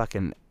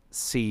fucking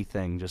C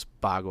thing just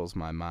boggles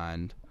my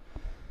mind.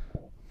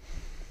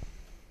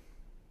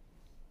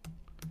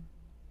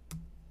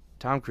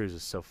 Tom Cruise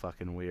is so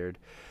fucking weird.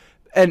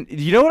 And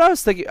you know what I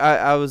was thinking?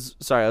 I was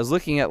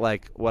looking at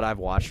like what I've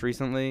watched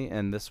recently,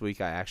 and this week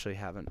I actually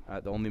haven't.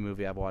 The only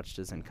movie I've watched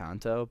is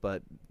Encanto,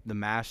 but The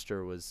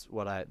Master was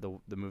the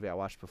movie I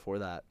watched before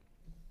that.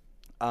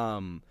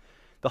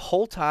 The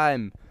whole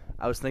time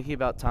I was thinking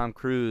about Tom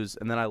Cruise,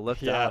 and then I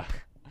looked up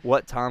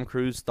what Tom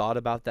Cruise thought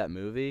about that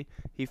movie.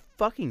 He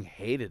fucking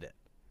hated it.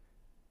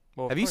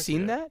 Well, have you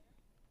seen that?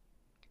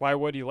 Why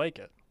would you like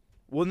it?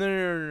 Well,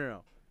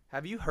 no.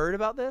 Have you heard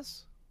about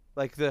this?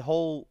 Like the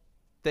whole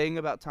thing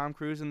about Tom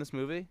Cruise in this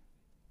movie?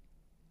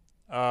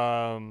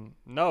 No,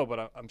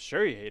 but I'm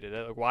sure he hated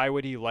it. Like, why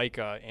would he like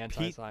a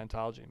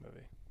anti-Scientology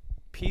movie?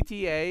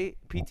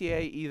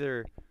 PTA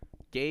either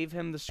gave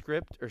him the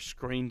script or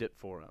screened it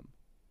for him.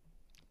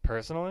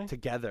 Personally?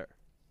 Together.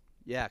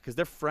 Yeah, because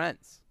they're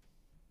friends.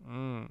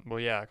 Well,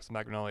 yeah, because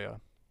Magnolia.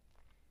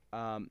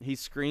 He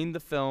screened the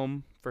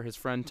film for his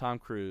friend Tom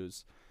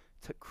Cruise.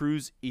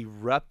 Cruise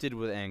erupted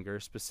with anger,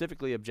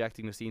 specifically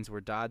objecting to scenes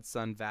where Dodd's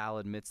son Val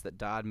admits that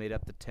Dodd made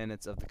up the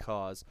tenets of the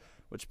cause,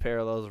 which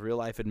parallels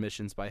real-life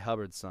admissions by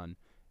Hubbard's son.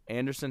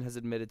 Anderson has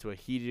admitted to a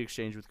heated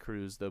exchange with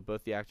Cruise, though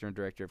both the actor and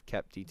director have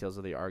kept details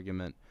of the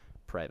argument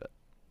private.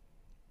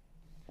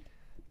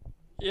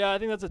 Yeah, I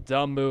think that's a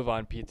dumb move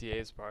on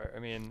PTA's part. I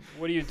mean,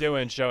 what are you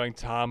doing showing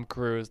Tom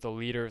Cruise, the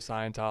leader of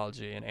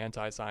Scientology, an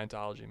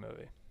anti-Scientology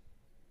movie?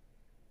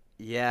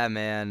 Yeah,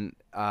 man.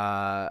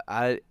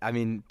 I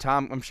mean,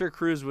 Tom, I'm sure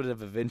Cruise would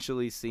have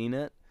eventually seen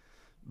it,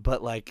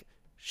 but like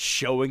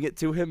showing it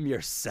to him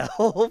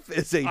yourself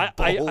is a bold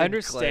I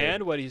understand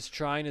claim. what he's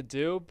trying to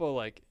do, but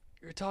like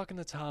you're talking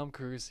to Tom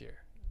Cruise here.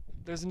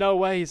 There's no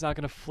way he's not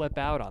going to flip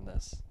out on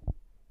this.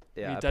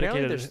 Yeah, he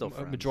dedicated they're still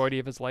a majority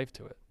of his life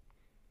to it.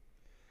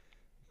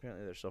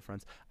 Apparently they're still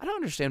friends. I don't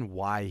understand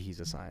why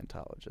he's a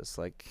Scientologist.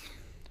 Like,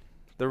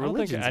 the I don't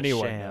think religion's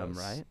anyone a sham, knows.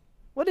 right?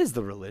 What is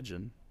the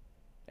religion?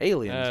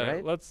 Aliens,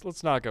 right?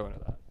 Let's not go into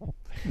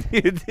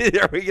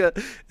that. Are we gonna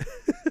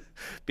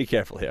be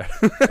careful here?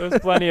 There's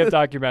plenty of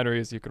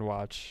documentaries you can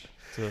watch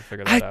to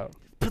figure that out.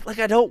 But like,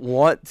 I don't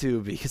want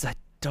to because I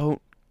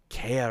don't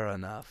care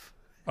enough.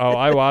 Oh,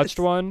 I watched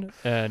one,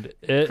 and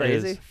it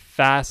Crazy? is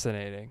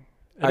fascinating.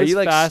 Are It is you,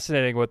 like,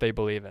 fascinating what they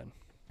believe in.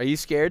 Are you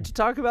scared to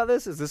talk about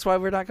this? Is this why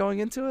we're not going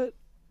into it?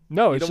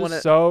 No, You it's don't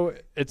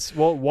just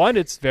wanna- one,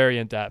 it's very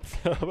in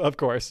depth, of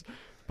course,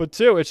 but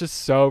two, it's just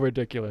so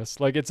ridiculous.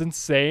 Like, it's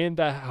insane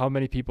that how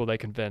many people they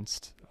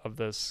convinced of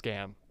this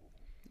scam.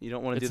 You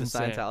don't want to do the It's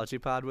insane.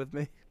 Scientology pod with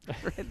me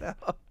right now?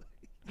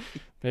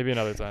 Maybe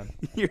another time.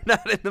 You're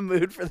not in the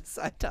mood for the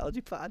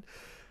Scientology pod?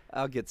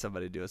 I'll get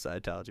somebody to do a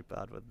Scientology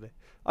pod with me.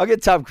 I'll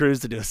get Tom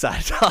Cruise to do a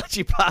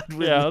Scientology pod with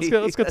me. Yeah,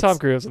 let's get Tom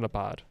Cruise in the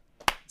pod,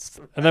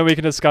 and then we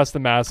can discuss The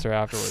Master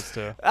afterwards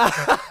too.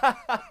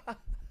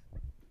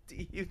 Do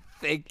you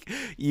think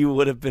you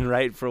would have been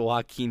right for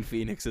Joaquin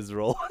Phoenix's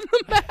role in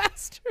The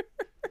Master?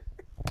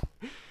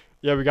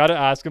 Yeah, we got to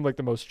ask him like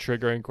the most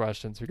triggering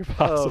questions we could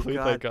possibly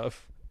God. think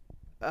of.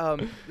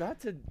 Not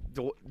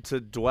to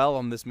dwell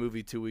on this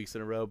movie 2 weeks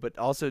in a row, but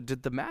also,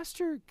 did The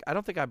Master? I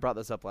don't think I brought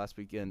this up last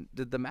weekend.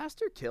 Did The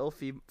Master kill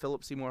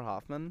Philip Seymour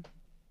Hoffman?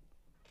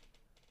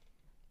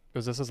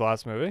 Was this his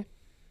last movie?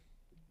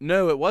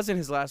 No, it wasn't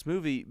his last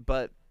movie,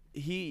 but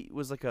he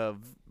was like a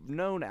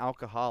known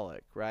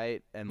alcoholic,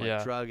 right? And like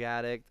Yeah. drug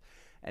addict,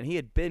 and he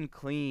had been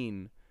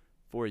clean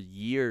for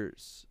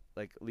years,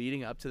 like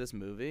leading up to this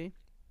movie.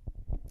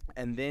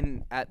 And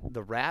then at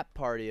the rap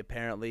party,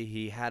 apparently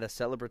he had a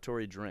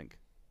celebratory drink.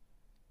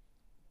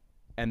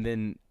 And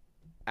then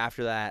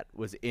after that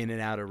was in and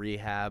out of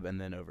rehab and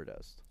then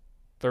overdosed.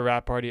 The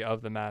rap party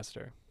of The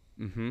Master.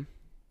 Mm-hmm.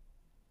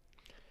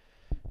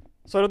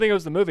 So I don't think it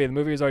was the movie. The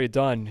movie was already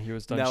done. He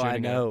was done No, shooting I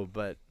it. know,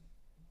 but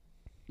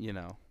you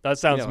know, That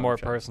sounds know what more I'm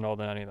trying- personal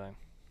than anything.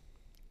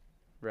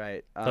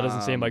 right? That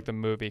doesn't seem like the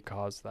movie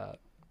caused that.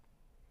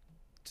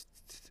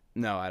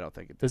 No, I don't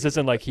think it. This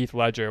isn't like Heath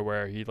Ledger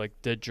where he like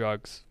did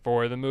drugs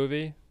for the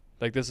movie.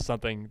 Like, this is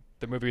something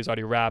the movie was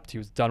already wrapped. He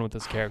was done with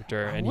this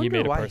character, I and he wonder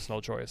made a why-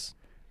 personal choice.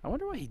 I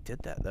wonder why he did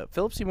that, though.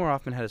 Philip Seymour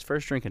Hoffman had his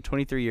first drink in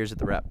 23 years at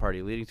the rap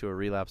party, leading to a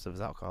relapse of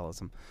his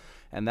alcoholism.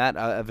 And that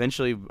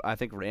eventually, I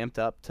think, ramped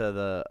up to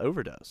the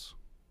overdose.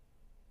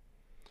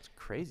 It's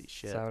crazy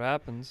shit. That's how it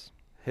happens.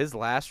 His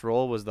last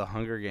role was The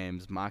Hunger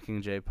Games,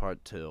 Mockingjay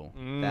Part 2.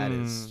 That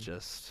is Mm.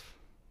 just...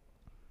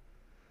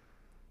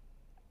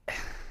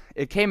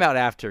 It came out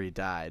after he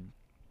died.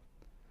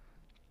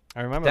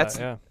 I remember That's-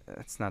 that, yeah.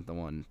 That's not the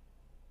one.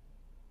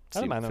 I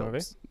don't mind that movie.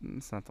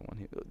 It's not the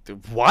one.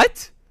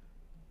 What?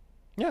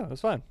 Yeah, it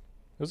was fine.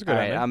 It was a good All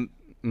right,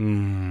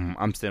 ending.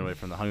 I'm staying away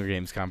from the Hunger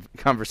Games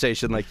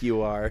conversation like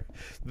you are.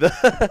 The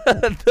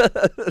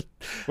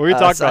Well, we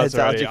talked about this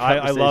already. Scientology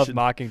I love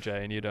conversation.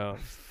 Mockingjay, and you don't.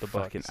 The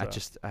book. Fucking, So.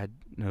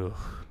 no.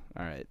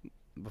 All right.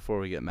 Before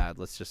we get mad,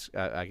 let's just,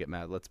 I get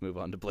mad. Let's move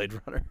on to Blade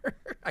Runner.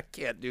 I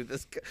can't do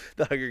this,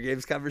 the Hunger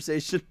Games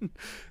conversation.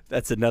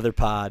 That's another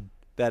pod.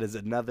 That is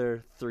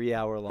another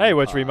 3-hour long Hey,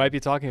 which we pod. might be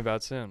talking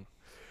about soon.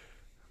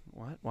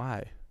 What?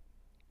 Why?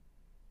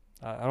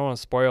 I don't want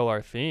to spoil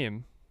our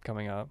theme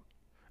coming up.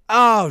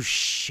 Oh,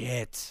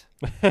 shit.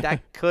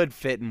 That could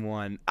fit in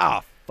one.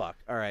 Oh, fuck.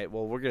 All right.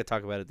 Well, we're going to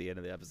talk about it at the end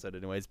of the episode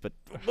anyways. But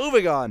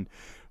moving on.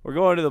 We're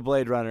going to the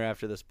Blade Runner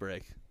after this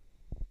break.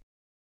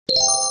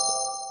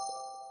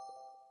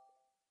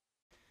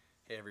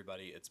 Hey,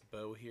 everybody. It's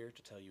Bo here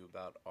to tell you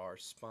about our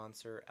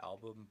sponsor,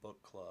 Album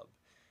Book Club.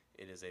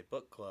 It is a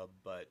book club,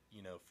 but,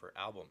 for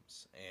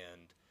albums.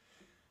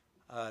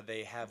 And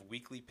they have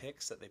weekly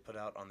picks that they put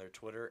out on their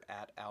Twitter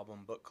at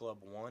Album Book Club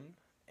 1.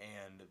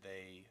 And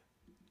they...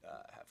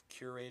 have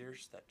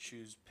curators that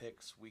choose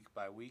picks week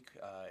by week.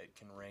 It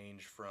can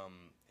range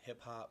from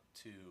hip-hop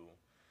to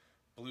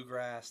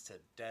bluegrass to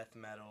death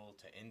metal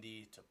to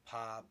indie to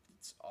pop.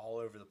 It's all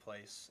over the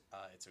place.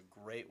 It's a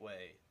great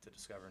way to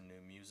discover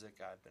new music.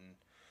 I've been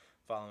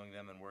following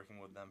them and working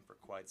with them for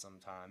quite some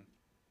time.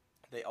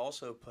 They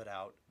also put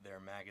out their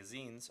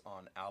magazines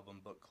on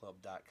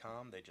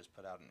albumbookclub.com. They just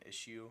put out an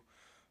issue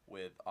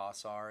with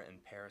Osar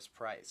and Paris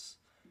Price.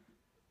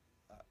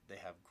 They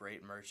have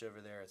great merch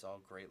over there. It's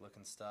all great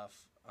looking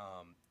stuff.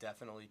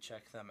 Definitely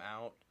check them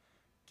out.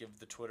 Give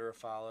the Twitter a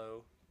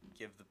follow.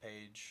 Give the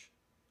page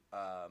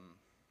a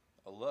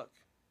look.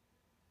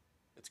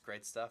 It's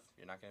great stuff.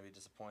 You're not going to be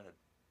disappointed.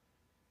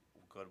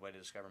 Good way to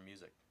discover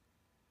music.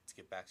 Let's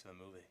get back to the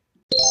movie.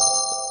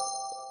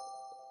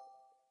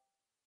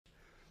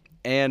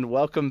 And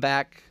welcome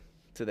back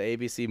to the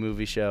ABC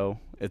Movie Show.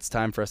 It's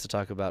time for us to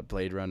talk about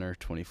Blade Runner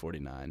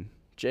 2049.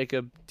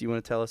 Jacob, do you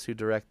want to tell us who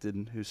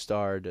directed, who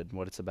starred, and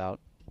what it's about?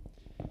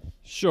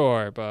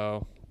 Sure,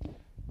 Bo.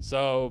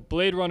 So,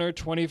 Blade Runner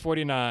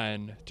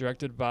 2049,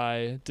 directed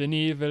by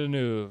Denis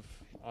Villeneuve,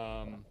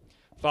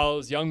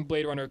 follows young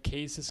Blade Runner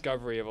Kay's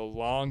discovery of a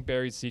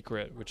long-buried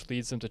secret, which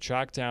leads him to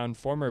track down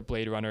former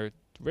Blade Runner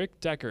Rick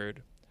Deckard,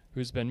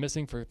 who's been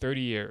missing for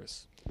 30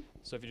 years.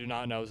 So if you do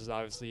not know, this is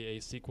obviously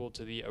a sequel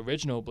to the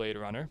original Blade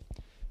Runner.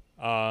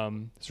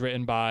 It's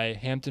written by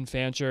Hampton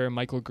Fancher,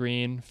 Michael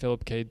Green,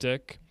 Philip K.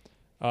 Dick.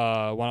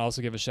 Want to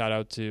also give a shout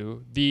out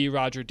to the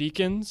Roger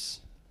Deakins,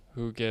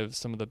 who gives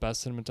some of the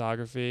best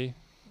cinematography,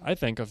 I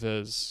think, of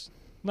his,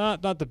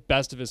 not the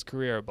best of his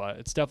career, but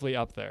it's definitely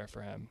up there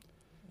for him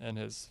and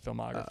his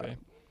filmography.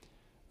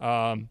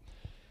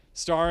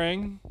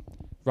 Starring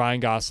Ryan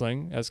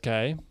Gosling as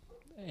Kay,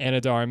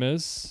 Anna de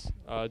Armas,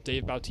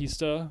 Dave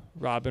Bautista,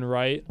 Robin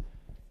Wright,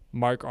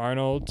 Mark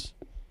Arnold,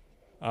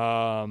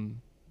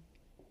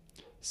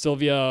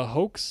 Sylvia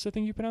Hoeks, I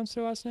think you pronounced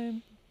her last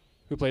name,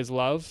 who plays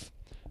Love,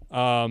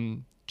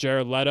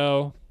 Jared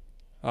Leto.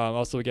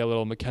 Also, we get a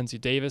little Mackenzie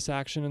Davis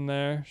action in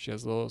there. She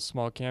has a little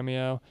small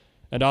cameo.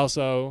 And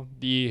also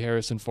the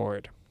Harrison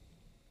Ford.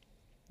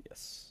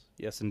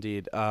 Yes,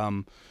 indeed.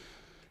 And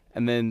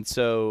then,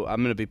 so I'm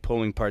going to be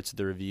pulling parts of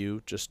the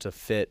review just to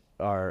fit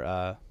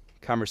our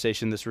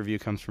conversation. This review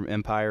comes from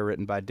Empire,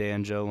 written by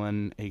Dan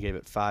Jolin. He gave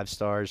it 5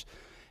 stars.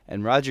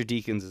 And Roger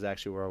Deakins is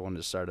actually where I wanted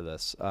to start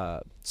this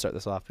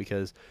off,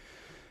 because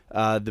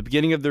the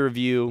beginning of the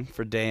review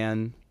for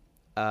Dan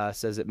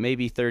says it may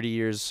be 30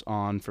 years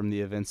on from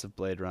the events of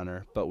Blade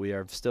Runner, but we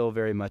are still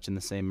very much in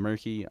the same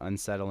murky,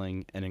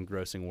 unsettling, and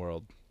engrossing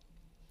world.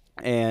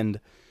 And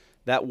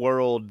that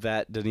world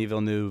that Denis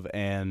Villeneuve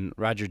and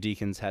Roger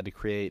Deakins had to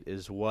create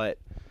is what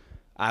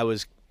I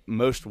was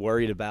most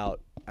worried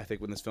about, I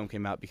think, when this film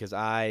came out, because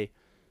I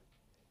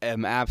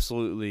am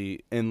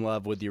absolutely in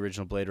love with the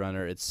original Blade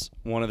Runner. It's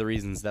one of the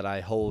reasons that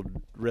I hold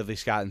Ridley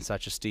Scott in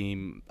such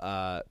esteem,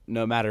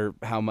 no matter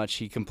how much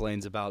he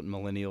complains about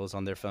millennials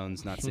on their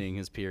phones not seeing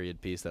his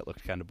period piece that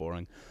looked kind of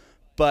boring.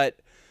 But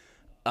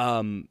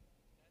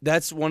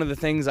that's one of the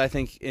things I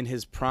think in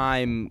his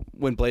prime,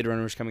 when Blade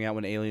Runner was coming out,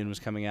 when Alien was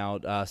coming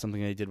out, something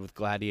they did with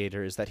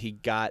Gladiator, is that he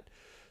got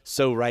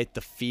so right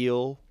the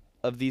feel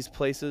of these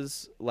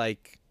places,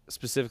 like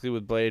specifically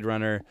with Blade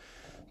Runner,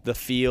 the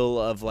feel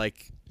of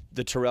like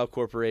the Tyrell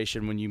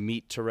Corporation when you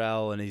meet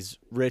Tyrell, and he's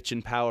rich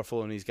and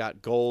powerful and he's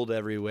got gold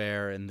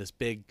everywhere and this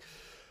big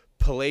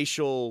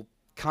palatial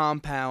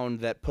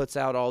compound that puts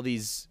out all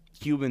these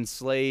human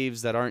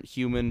slaves that aren't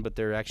human, but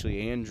they're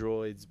actually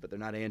androids, but they're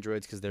not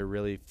androids because they're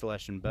really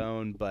flesh and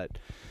bone. But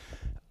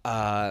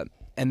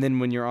and then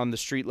when you're on the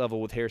street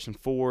level with Harrison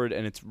Ford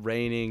and it's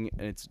raining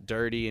and it's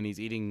dirty and he's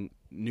eating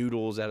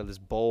noodles out of this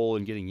bowl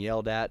and getting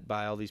yelled at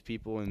by all these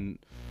people in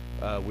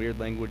weird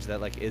language that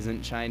like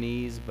isn't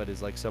Chinese, but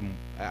is like some,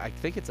 I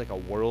think it's like a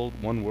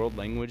one world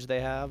language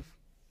they have.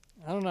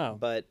 I don't know,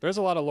 but there's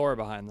a lot of lore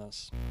behind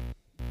this.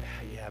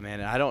 Yeah,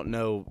 man, I don't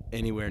know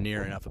anywhere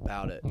near enough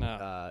about it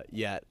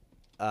yet.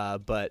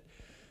 But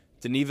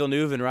Denis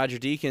Villeneuve and Roger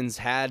Deakins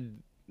had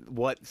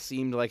what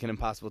seemed like an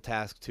impossible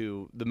task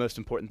to, the most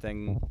important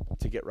thing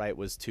to get right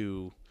was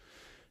to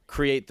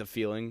create the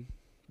feeling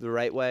the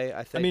right way,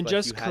 I think. I mean, like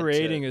just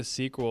creating a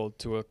sequel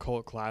to a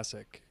cult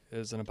classic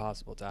is an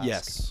impossible task.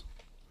 Yes.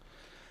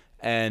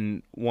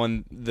 And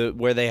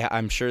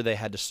I'm sure they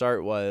had to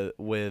start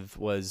with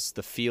was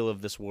the feel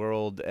of this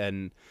world,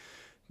 and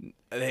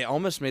they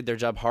almost made their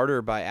job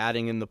harder by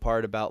adding in the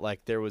part about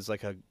like there was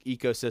like a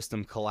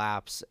ecosystem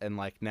collapse and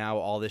like now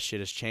all this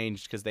shit has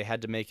changed, because they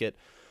had to make it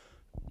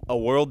a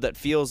world that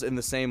feels in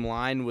the same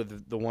line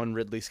with the one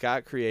Ridley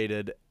Scott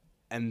created,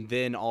 and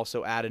then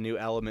also add a new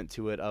element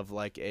to it of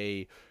like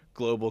a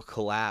global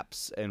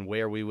collapse and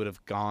where we would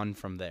have gone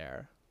from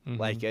there. Mm-hmm.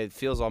 Like it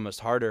feels almost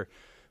harder,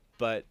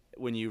 but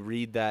when you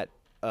read that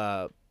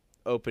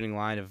opening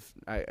line of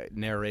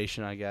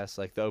narration, I guess,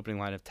 like the opening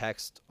line of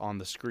text on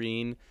the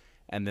screen,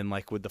 and then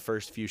like with the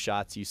first few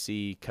shots you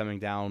see coming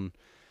down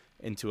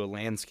into a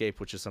landscape,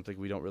 which is something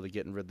we don't really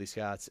get in Ridley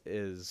Scott's,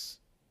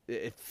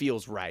 it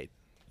feels right,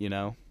 you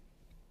know?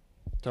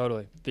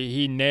 Totally.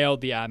 He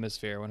nailed the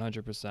atmosphere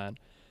 100%.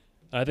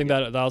 I think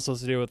that also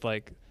has to do with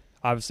like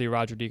obviously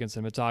Roger Deakins'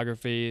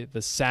 cinematography,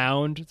 the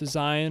sound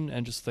design,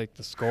 and just like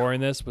the score in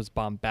this was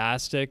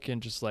bombastic,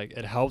 and just like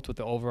it helped with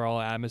the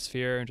overall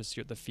atmosphere and just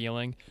the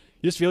feeling.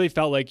 You just really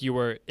felt like you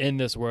were in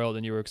this world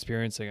and you were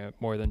experiencing it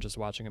more than just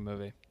watching a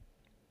movie.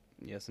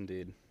 Yes,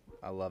 indeed.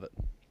 I love it.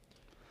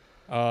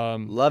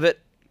 Love it.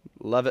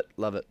 Love it.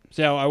 Love it.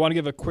 So I want to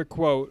give a quick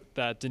quote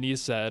that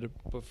Denise said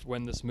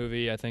when this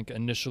movie, I think,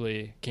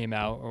 initially came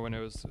out, or when it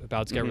was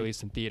about to get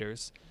released in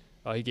theaters.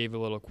 He gave a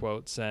little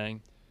quote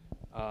saying,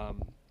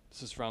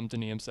 this is from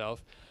Denis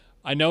himself,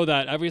 "I know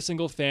that every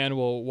single fan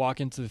will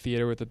walk into the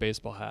theater with a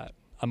baseball hat.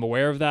 I'm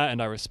aware of that,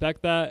 and I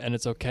respect that, and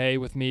it's okay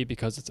with me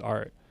because it's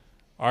art.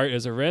 Art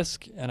is a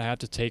risk, and I have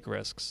to take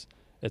risks.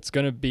 It's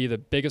going to be the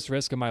biggest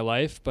risk of my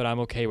life, but I'm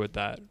okay with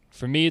that.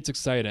 For me, it's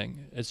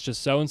exciting. It's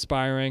just so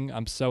inspiring.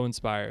 I'm so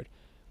inspired.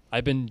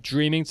 I've been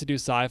dreaming to do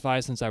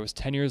sci-fi since I was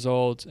 10 years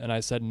old, and I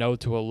said no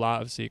to a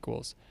lot of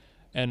sequels.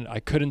 And I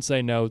couldn't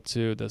say no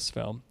to this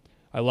film.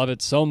 I love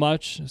it so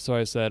much, so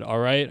I said, all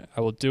right,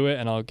 I will do it,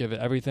 and I'll give it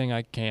everything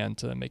I can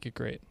to make it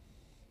great."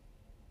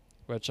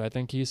 Which I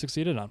think he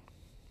succeeded on.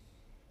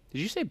 Did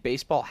you say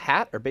baseball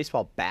hat or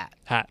baseball bat?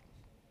 Hat.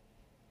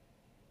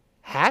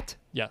 Hat?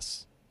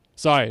 Yes.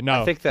 Sorry,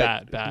 no. I think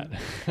that bat.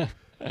 I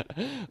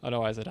don't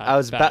know why I said hat. I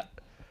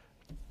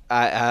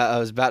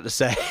was about to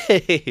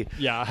say.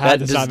 Yeah, hat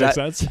does not make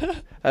sense.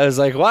 I was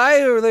like,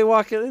 why are they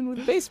walking in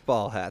with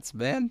baseball hats,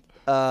 man?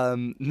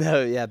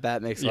 No, yeah,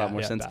 bat makes a lot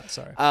more sense. Bat,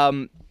 sorry.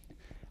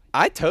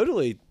 I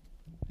totally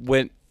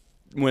went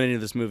into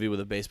this movie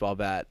with a baseball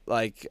bat.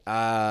 Like,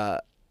 Go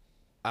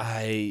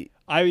ahead.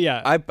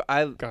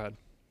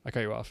 I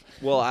cut you off.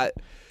 Well,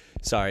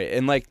 sorry.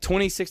 In like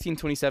 2016,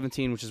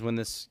 2017, which is when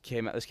this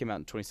came out. This came out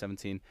in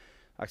 2017,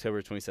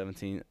 October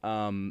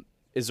 2017.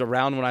 Is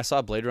around when I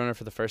saw Blade Runner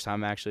for the first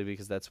time, actually,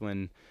 because that's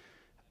when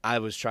I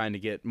was trying to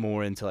get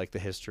more into like the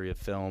history of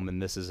film,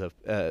 and this is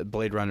a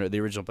Blade Runner.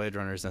 The original Blade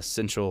Runner is an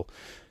essential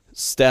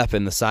step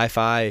in the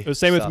sci-fi. It was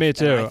the same with me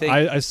too.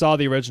 I saw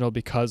the original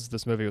because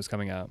this movie was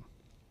coming out.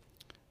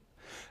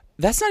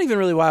 That's not even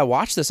really why I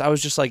watched this. I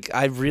was just like,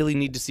 I really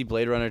need to see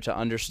Blade Runner to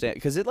understand,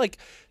 because it like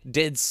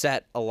did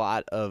set a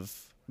lot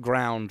of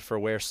ground for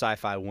where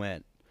sci-fi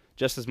went,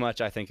 just as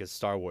much I think as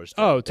Star Wars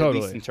did, Oh, totally.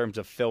 at least in terms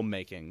of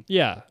filmmaking.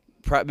 Yeah.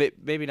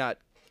 Maybe not.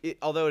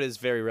 Although it is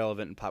very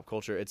relevant in pop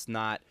culture, it's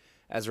not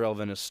as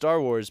relevant as Star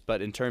Wars.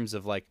 But in terms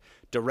of like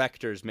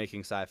directors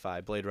making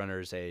sci-fi, Blade Runner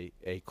is a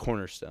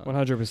cornerstone.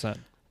 100%.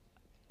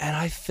 And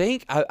I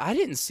think I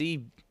didn't see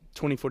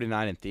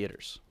 2049 in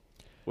theaters,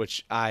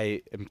 which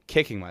I am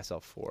kicking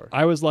myself for.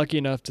 I was lucky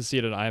enough to see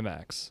it in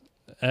IMAX.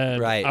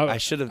 And Right. I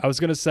should have. I was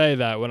going to say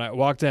that when I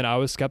walked in, I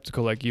was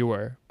skeptical like you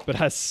were.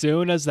 But as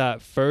soon as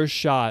that first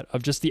shot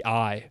of just the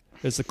eye,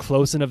 it's the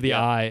close-in of the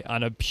eye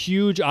on a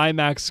huge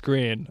IMAX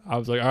screen, I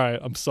was like, all right,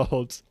 I'm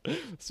sold.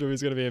 This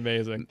movie's going to be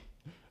amazing.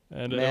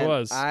 And Man, it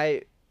was.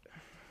 I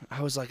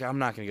was like, I'm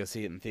not going to go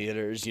see it in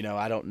theaters. You know,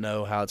 I don't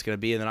know how it's going to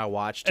be. And then I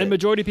watched it. And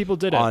majority of people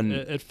did on-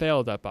 it. It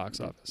failed at box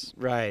office.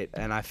 Right,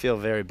 and I feel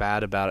very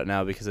bad about it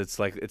now because it's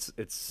like it's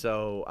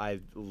so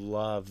I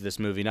love this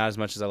movie not as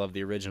much as I love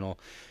the original.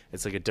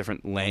 It's like a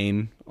different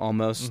lane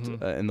almost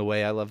in the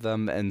way I love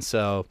them, and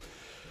so.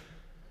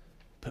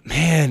 But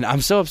man,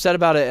 I'm so upset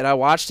about it, and I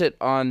watched it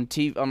on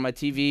my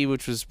TV,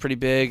 which was pretty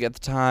big at the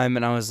time,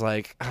 and I was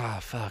like,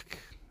 fuck,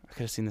 I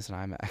could have seen this in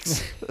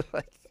IMAX.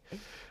 Like,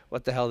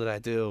 what the hell did I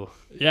do?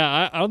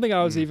 Yeah, I don't think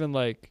I was even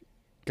like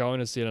going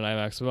to see it in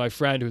IMAX. But my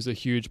friend, who's a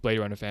huge Blade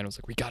Runner fan, was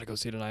like, "We got to go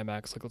see it in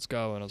IMAX. Like, let's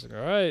go." And I was like,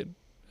 "All right."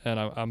 And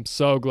I'm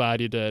so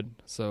glad you did.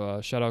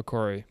 So shout out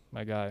Corey,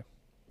 my guy.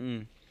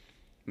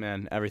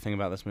 Man, everything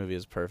about this movie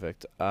is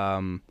perfect.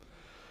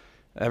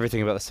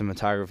 Everything about the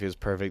cinematography is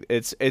perfect.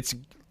 It's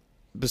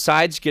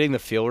besides getting the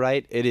feel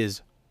right, it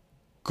is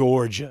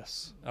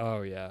gorgeous.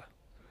 Oh yeah,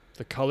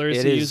 the colors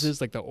It he is.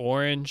 uses, like the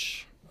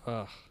orange.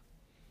 Ugh.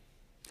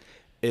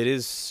 It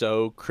is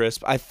so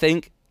crisp. I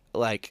think,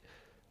 like,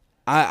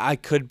 I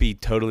could be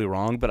totally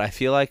wrong, but I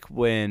feel like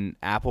when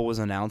Apple was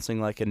announcing,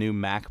 like, a new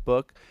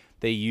MacBook,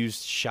 they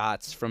used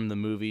shots from the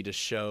movie to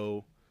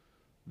show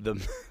the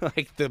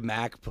the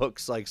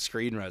MacBook's, like,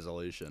 screen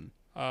resolution.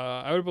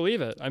 I would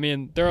believe it. I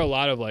mean, there are a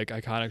lot of like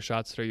iconic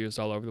shots that are used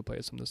all over the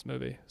place in this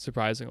movie.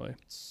 Surprisingly,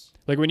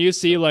 like when you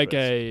see so like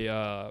crisp.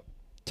 a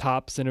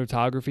top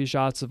cinematography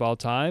shots of all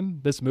time,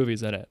 this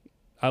movie's in it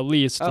at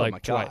least Oh my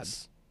like God.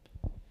 twice.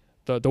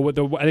 The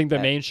I think the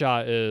Eh. main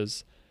shot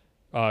is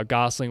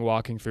Gosling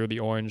walking through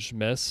the orange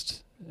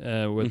mist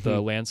with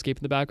the landscape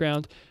in the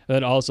background, and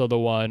then also the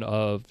one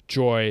of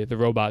Joy, the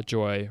robot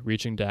Joy,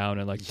 reaching down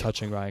and like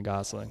touching Ryan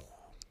Gosling.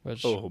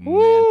 Which, Oh, man.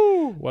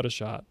 woo, what a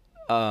shot!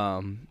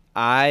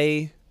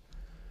 I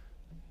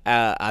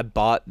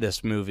bought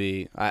this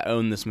movie. I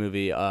own this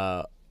movie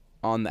on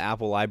the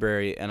Apple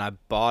Library, and I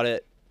bought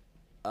it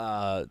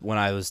when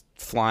I was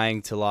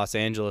flying to Los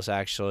Angeles,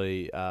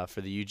 actually,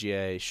 for the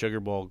UGA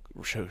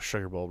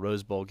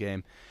Rose Bowl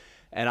game.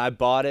 And I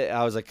bought it.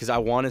 I was like, because I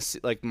want to see,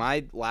 like,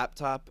 my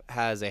laptop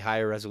has a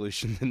higher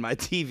resolution than my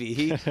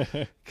TV,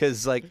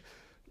 because, like,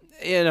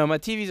 you know, my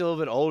TV's a little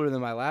bit older than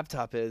my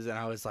laptop is, and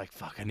I was like,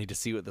 fuck, I need to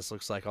see what this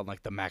looks like on,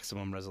 like, the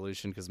maximum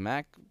resolution, because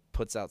Mac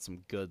puts out some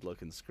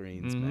good-looking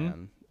screens,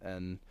 man.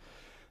 And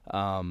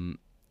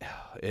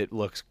it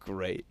looks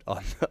great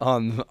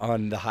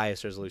on the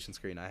highest resolution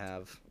screen I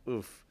have.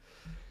 Oof.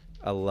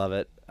 I love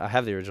it. I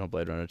have the original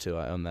Blade Runner, too.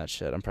 I own that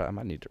shit. I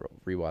might need to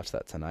rewatch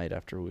that tonight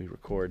after we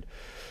record.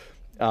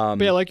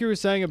 But yeah, like you were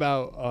saying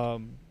about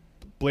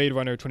Blade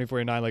Runner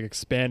 2049, like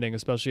expanding,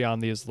 especially on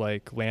these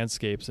like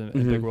landscapes and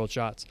big world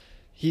shots.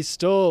 He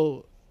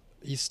still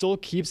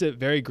keeps it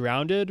very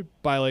grounded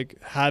by like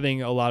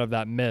having a lot of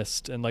that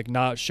mist and like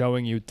not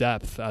showing you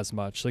depth as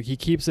much. Like he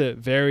keeps it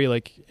very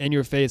like in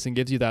your face and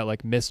gives you that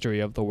like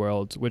mystery of the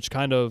world, which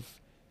kind of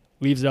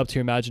leaves it up to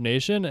your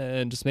imagination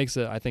and just makes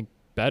it, I think,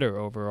 better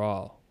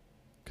overall.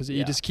 Because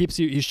he just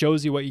he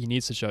shows you what he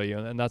needs to show you,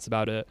 and that's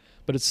about it.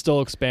 But it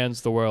still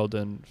expands the world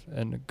in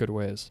good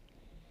ways.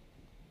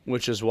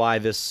 Which is why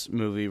this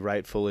movie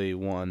rightfully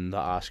won the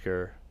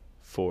Oscar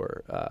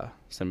for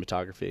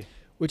cinematography.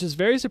 Which is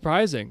very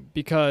surprising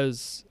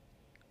because,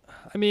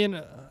 I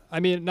mean,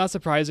 not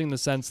surprising in the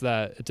sense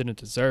that it didn't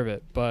deserve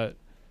it, but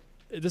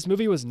this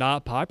movie was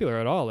not popular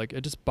at all. Like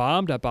it just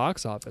bombed at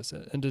box office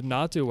and did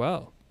not do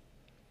well.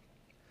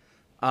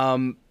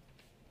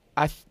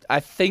 I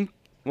think.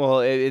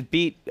 Well, it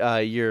beat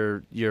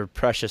your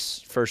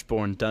precious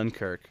firstborn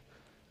Dunkirk.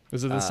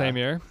 Was it the same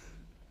year?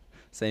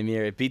 Same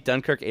year. It beat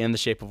Dunkirk and The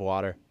Shape of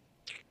Water.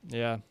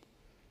 Yeah.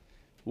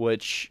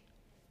 Which,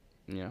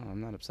 you know,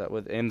 I'm not upset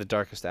with. And The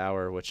Darkest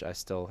Hour, which I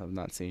still have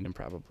not seen and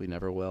probably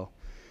never will.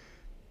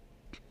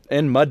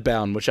 And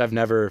Mudbound, which I've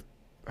never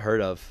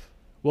heard of.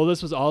 Well,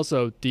 this was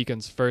also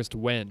Deacon's first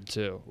win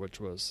too, which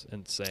was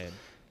insane.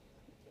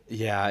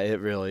 Yeah, it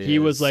really He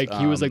is. was like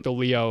the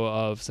Leo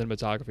of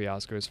cinematography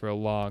Oscars for a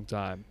long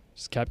time.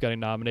 Just kept getting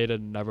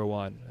nominated and never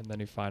won, and then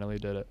he finally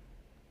did it.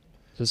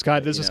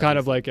 This was kind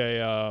of like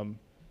a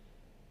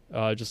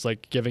just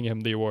like giving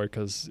him the award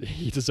because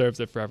he deserves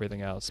it for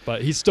everything else.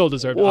 But he still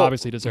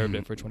obviously deserved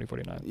it for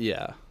 2049.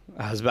 Yeah,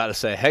 I was about to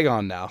say, hang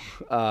on now.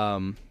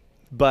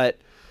 But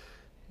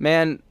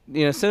man,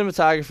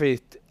 cinematography.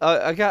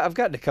 I've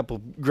gotten a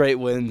couple great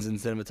wins in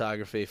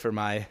cinematography for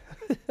my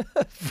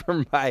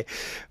for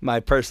my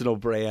personal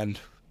brand.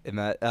 In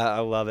that, I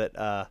love it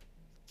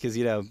because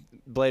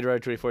Blade Runner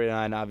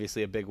 2049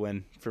 obviously a big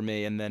win for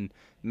me, and then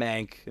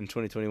Mank in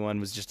 2021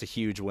 was just a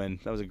huge win.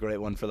 That was a great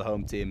one for the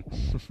home team.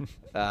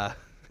 I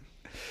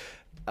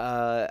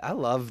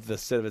love the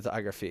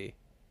cinematography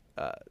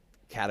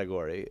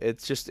category.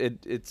 It's just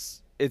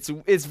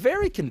it's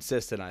very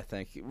consistent. I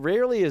think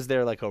rarely is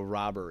there like a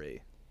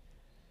robbery.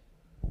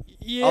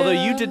 Yeah. Although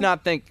you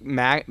didn't think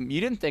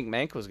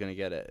Mank was gonna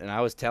get it, and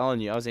I was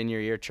telling you, I was in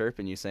your ear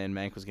chirping you saying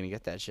Mank was gonna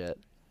get that shit.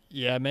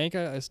 Yeah, Mank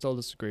I still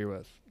disagree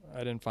with.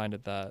 I didn't find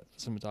it that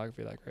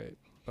cinematography that great,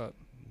 but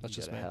that's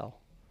just me. Hell.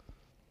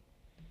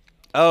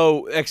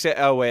 Oh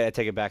wait, I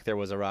take it back. There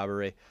was a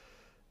robbery.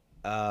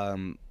 La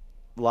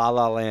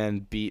La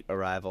Land beat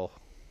Arrival.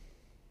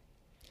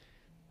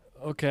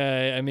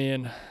 Okay, I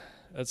mean,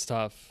 that's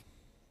tough.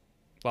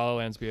 La La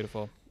Land's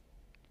beautiful,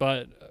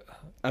 but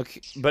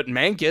okay, but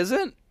Mank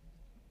isn't.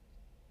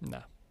 No.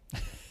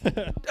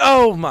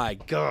 Oh my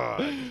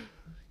god.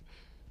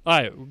 All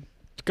right,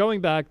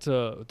 going back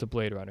to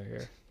Blade Runner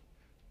here.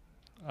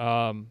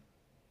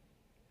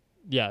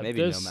 Yeah, maybe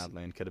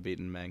Nomadland could have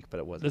beaten Mank, but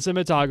it wasn't. The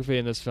cinematography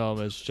in this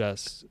film is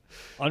just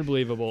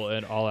unbelievable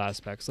in all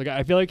aspects. Like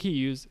I feel like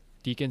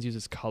Deakins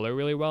uses color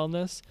really well in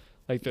this.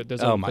 Like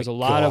there's a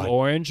lot of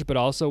orange, but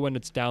also when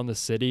it's down the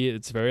city,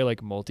 it's very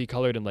like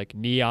multicolored and like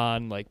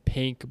neon, like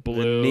pink,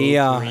 blue,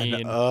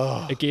 green.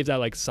 It gave that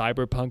like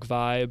cyberpunk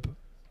vibe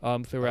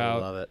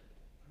throughout. I love it.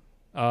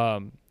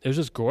 It was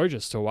just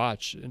gorgeous to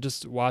watch, and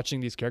just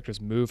watching these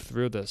characters move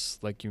through this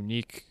like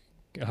unique,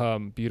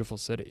 beautiful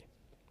city.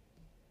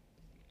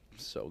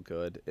 So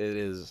good. It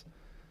is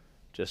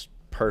just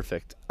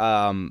perfect.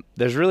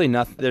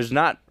 There's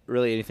not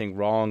really anything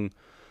wrong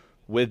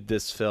with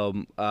this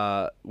film.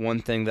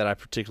 One thing that I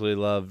particularly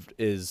loved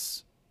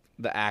is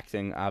the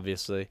acting,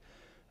 obviously.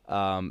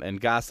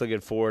 And Gosling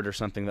and Ford are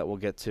something that we'll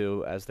get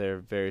to as they're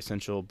very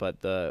essential. But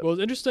it's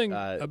interesting.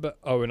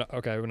 We're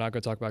not going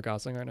to talk about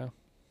Gosling right now.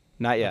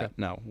 Not yet. Okay.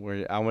 No,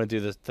 I want to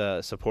do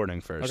the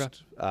supporting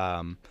first.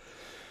 Okay.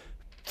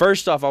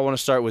 First off, I want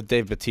to start with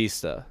Dave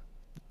Bautista.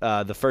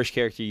 The first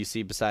character you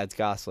see besides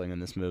Gosling in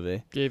this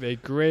movie. Gave a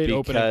great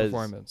opening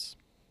performance.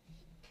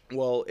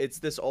 Well, it's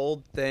this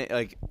old thing.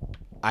 Like,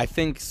 I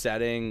think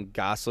setting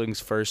Gosling's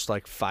first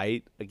like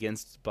fight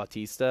against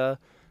Bautista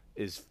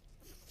is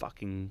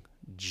fucking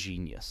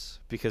genius.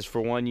 Because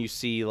for one, you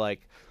see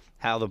like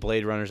how the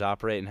Blade Runners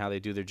operate and how they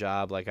do their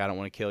job. Like, I don't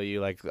want to kill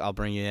you. Like, I'll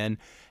bring you in.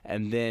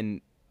 And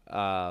then,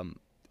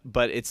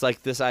 but it's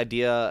like this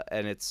idea,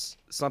 and it's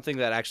something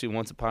that actually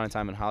Once Upon a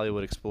Time in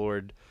Hollywood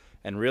explored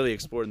and really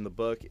explored in the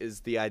book,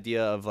 is the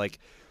idea of like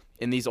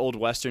in these old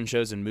Western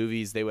shows and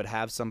movies, they would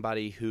have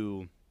somebody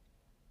who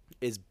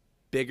is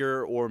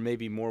bigger or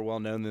maybe more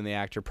well-known than the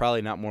actor,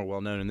 probably not more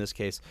well-known in this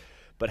case,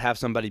 but have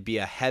somebody be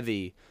a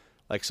heavy,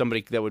 like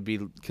somebody that would be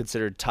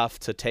considered tough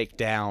to take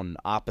down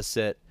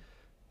opposite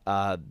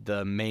our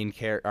main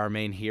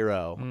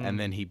hero, and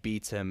then he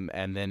beats him,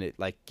 and then it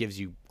like gives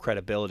you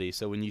credibility.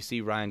 So when you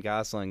see Ryan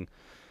Gosling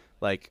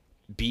like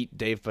beat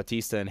Dave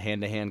Bautista in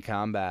hand-to-hand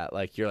combat,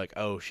 like you're like,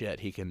 oh shit,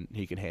 he can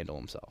handle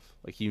himself.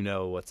 Like,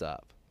 what's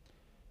up.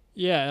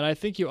 Yeah, and I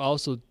think you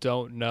also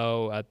don't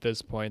know at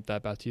this point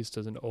that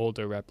Bautista's an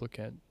older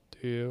replicant.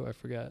 Do you? I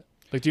forget.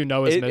 Like, do you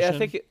know his mission? I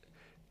think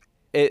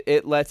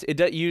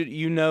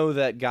you know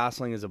that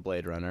Gosling is a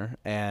Blade Runner,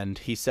 and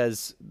he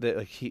says that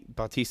like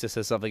Bautista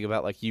says something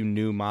about like you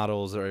new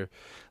models or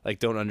like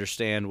don't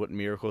understand what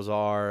miracles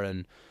are,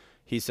 and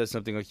he says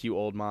something like you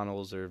old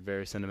models are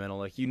very sentimental.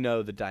 Like,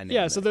 the dynamic.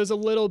 Yeah, so there's a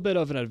little bit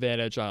of an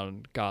advantage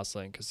on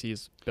Gosling because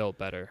he's built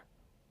better,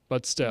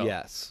 but still.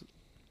 Yes.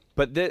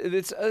 But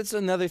it's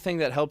another thing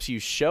that helps you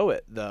show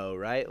it, though,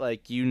 right?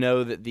 Like,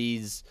 that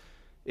Dave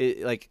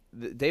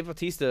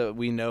Bautista,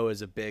 we know,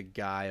 is a big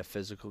guy, a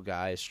physical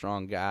guy, a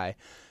strong guy.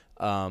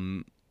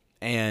 And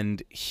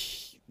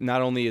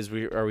not only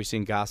are we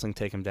seeing Gosling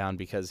take him down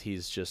because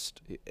he's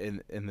just,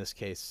 in this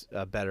case,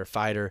 a better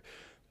fighter,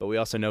 but we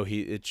also know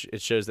it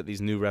shows that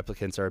these new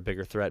replicants are a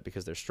bigger threat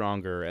because they're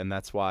stronger, and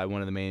that's why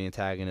one of the main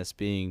antagonists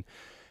being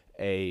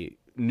a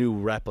new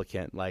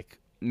replicant, like,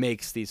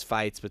 makes these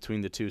fights between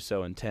the two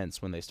so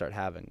intense when they start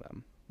having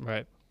them.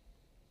 Right.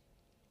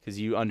 Because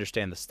you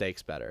understand the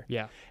stakes better.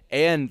 Yeah.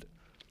 And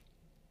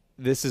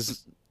this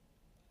is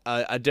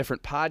a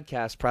different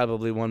podcast,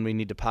 probably one we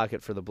need to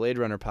pocket for the Blade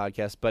Runner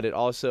podcast, but it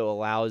also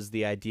allows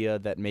the idea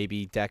that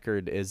maybe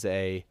Deckard is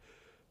a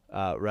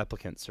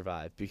replicant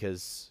survive,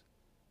 because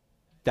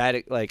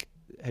that, like,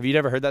 have you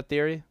ever heard that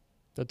theory?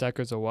 That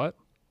Deckard's a what?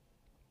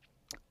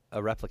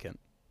 a replicant.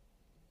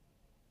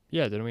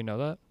 Yeah, didn't we know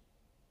that?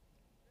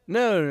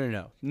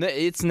 No.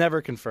 It's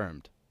never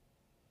confirmed.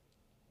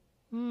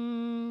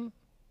 I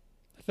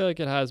feel like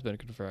it has been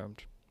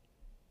confirmed.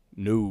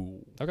 No.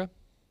 Okay.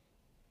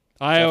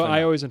 Definitely I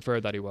not. always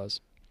inferred that he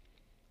was.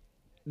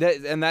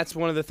 And that's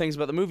one of the things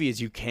about the movie is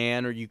you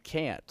can or you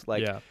can't.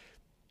 Like, yeah.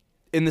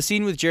 in the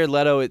scene with Jared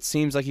Leto, it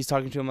seems like he's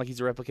talking to him like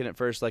he's a replicant at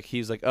first. Like,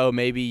 he's like, oh,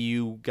 maybe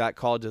you got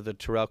called to the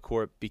Terrell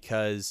Corp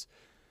because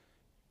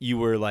you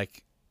were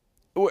like,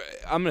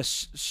 I'm going to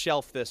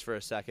shelf this for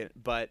a second,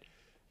 but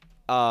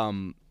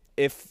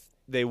if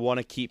they want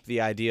to keep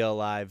the idea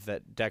alive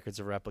that Deckard's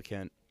a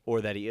replicant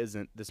or that he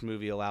isn't, this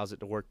movie allows it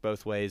to work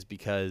both ways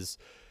because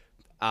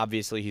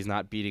obviously he's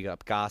not beating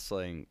up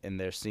Gosling in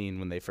their scene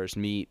when they first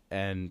meet,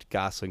 and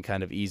Gosling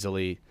kind of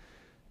easily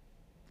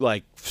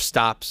like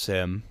stops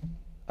him,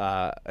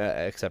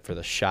 except for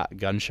the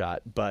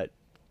gunshot, but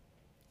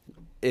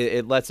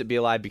it lets it be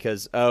alive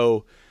because,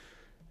 oh,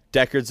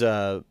 Deckard's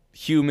a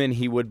human,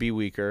 he would be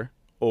weaker,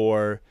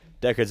 or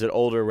Deckard's an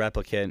older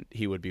replicant,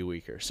 he would be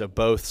weaker. So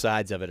both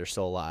sides of it are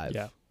still alive.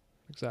 Yeah,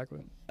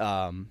 exactly.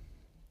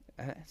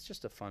 It's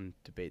just a fun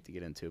debate to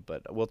get into,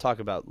 but we'll talk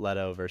about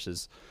Leto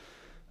versus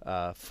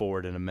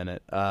Ford in a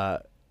minute.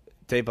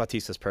 Dave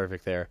Bautista's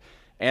perfect there.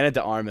 Ana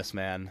de Armas,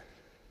 man.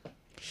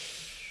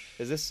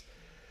 Is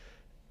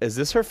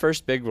this her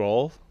first big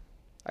role?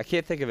 I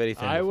can't think of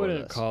anything. I before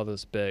wouldn't this. call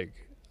this big.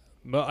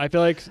 I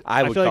feel like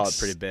I would feel call like it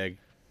pretty big.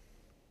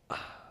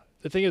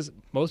 The thing is,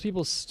 most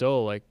people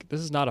still like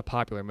this is not a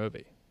popular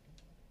movie.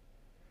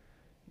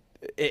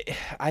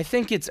 I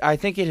think it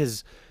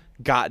has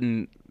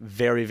gotten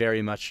very,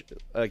 very much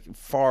like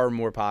far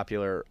more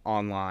popular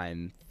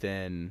online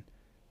than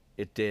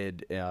it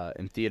did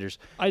in theaters.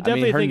 I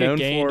definitely think it known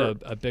gained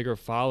for- a bigger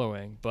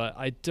following, but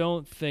I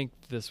don't think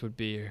this would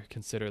be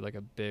considered like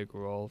a big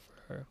role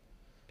for her,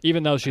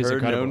 even though she's her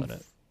incredible known in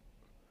it.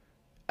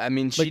 I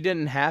mean, she Like-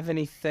 didn't have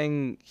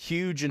anything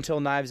huge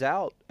until Knives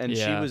Out, and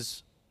Yeah.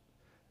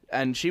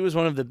 she was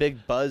one of the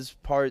big buzz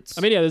parts.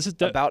 I mean, yeah, this is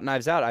about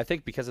Knives Out, I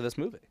think, because of this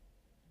movie.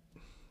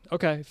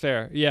 okay,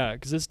 fair, yeah,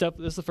 because this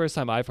is the first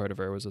time I've heard of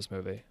her was this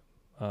movie.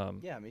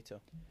 Yeah, me too.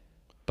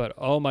 But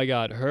oh my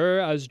God, her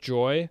as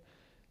Joy,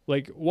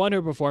 like one,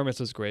 her performance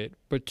was great,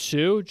 but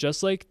two,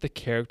 just like the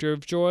character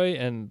of Joy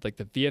and like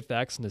the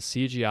VFX and the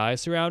CGI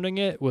surrounding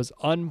it was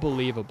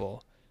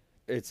unbelievable.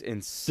 It's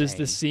insane.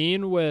 The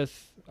scene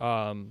with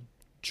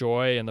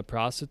Joy and the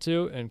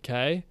prostitute and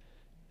Kay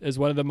is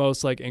one of the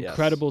most like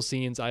incredible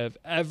scenes I have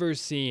ever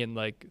seen,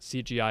 like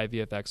CGI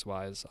VFX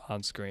wise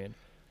on screen.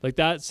 Like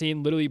that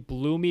scene literally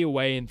blew me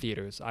away in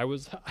theaters. I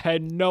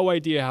had no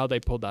idea how they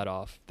pulled that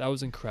off. That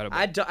was incredible.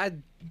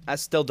 I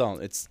still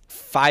don't. It's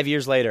 5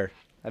 years later.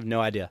 I have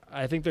no idea.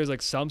 I think there's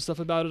like some stuff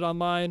about it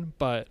online,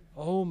 but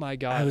oh my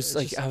God. I was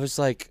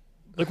like,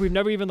 we've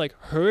never even like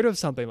heard of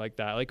something like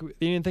that. Like we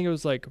didn't think it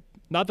was like,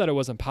 not that it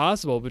wasn't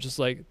possible, but just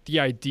like the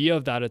idea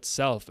of that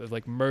itself, of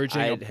like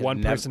merging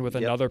one person with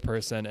another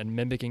person and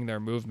mimicking their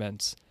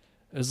movements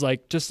is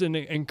like just an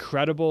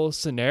incredible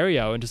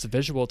scenario and just a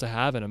visual to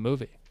have in a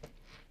movie.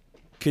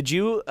 could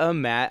you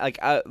imagine, like,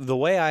 the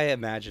way I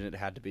imagine it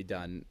had to be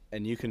done,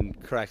 and you can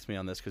correct me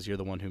on this because you're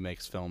the one who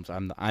makes films.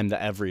 I'm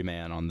the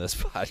everyman on this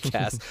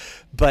podcast.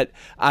 But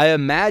I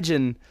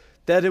imagine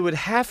that it would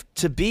have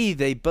to be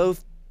they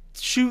both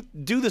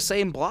do the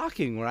same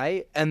blocking,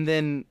 right? And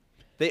then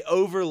they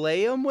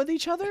overlay them with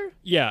each other?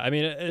 Yeah, I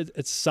mean,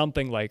 it's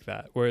something like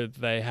that, where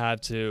they have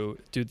to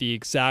do the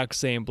exact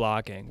same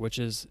blocking, which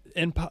is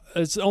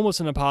it's almost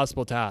an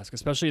impossible task,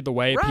 especially the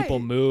way people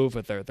move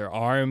with their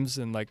arms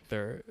and like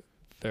their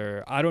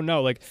I don't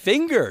know, like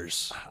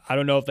fingers. I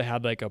don't know if they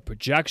had like a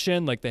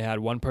projection, like they had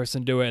one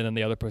person do it and then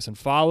the other person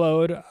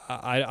followed.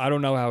 I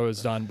don't know how it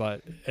was done,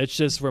 but it's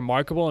just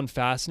remarkable and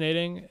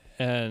fascinating.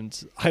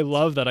 And I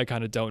love that I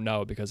kind of don't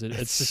know because it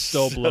just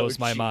still blows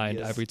my mind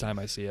every time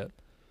I see it.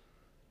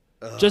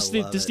 Just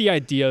the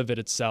idea of it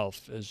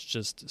itself is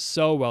just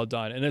so well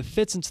done, and it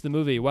fits into the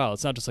movie well.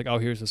 It's not just like, oh,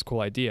 here's this cool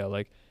idea.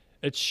 Like,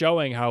 it's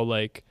showing how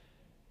like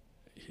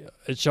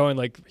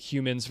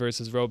humans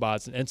versus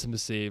robots and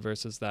intimacy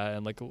versus that,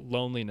 and like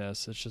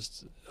loneliness. It's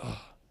just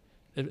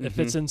it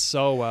fits in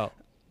so well.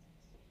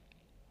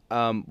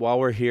 While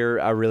we're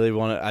here, I really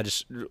want to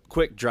just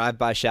quick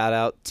drive-by shout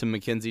out to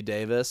Mackenzie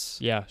Davis.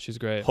 Yeah, she's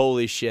great.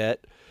 Holy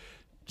shit,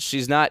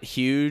 she's not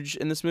huge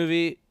in this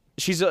movie.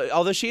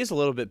 Although she is a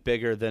little bit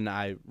bigger than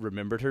I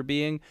remembered her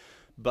being,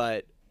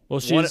 but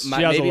she has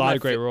a lot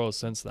of great roles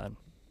since then.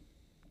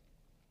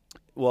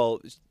 Well,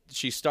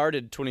 she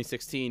started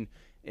 2016,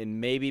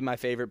 and maybe my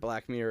favorite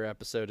Black Mirror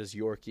episode is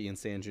Yorkie and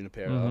San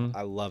Junipero. Mm-hmm.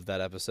 I love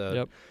that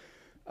episode.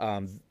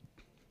 Yep.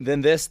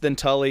 Then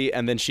Tully,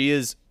 and then she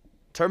is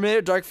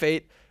Terminator: Dark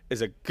Fate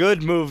is a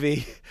good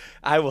movie.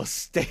 I will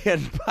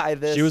stand by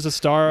this. She was a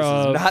star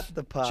of not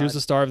the pod. She was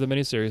a star of the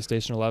miniseries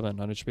Station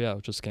 11 on HBO,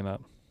 which just came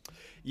out.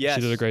 Yes,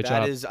 she did a great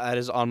job. That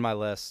is on my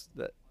list.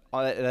 That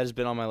has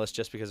been on my list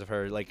just because of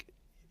her. Like,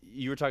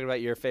 you were talking about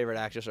your favorite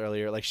actress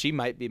earlier. Like, she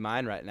might be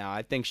mine right now.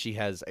 I think she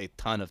has a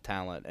ton of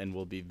talent and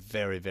will be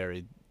very,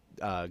 very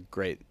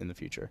great in the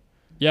future.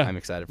 Yeah. I'm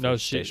excited for No,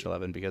 Station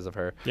 11 because of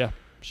her. Yeah,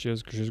 she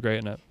was great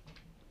in it,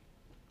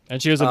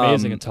 and she was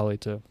amazing in Tully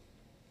too.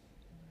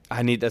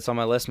 That's on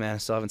my list, man. I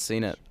still haven't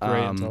seen it.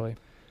 Great in Tully.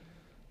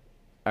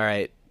 All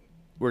right,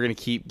 we're gonna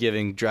keep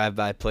giving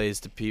drive-by praise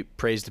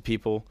to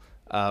people.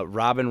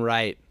 Robin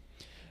Wright.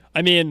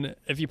 I mean,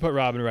 if you put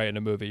Robin Wright in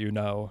a movie, you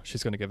know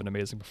she's going to give an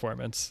amazing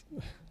performance.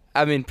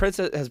 I mean,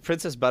 has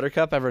Princess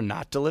Buttercup ever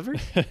not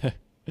delivered?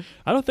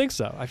 I don't think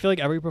so. I feel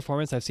like every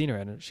performance I've seen her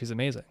in, she's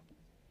amazing.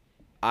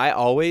 I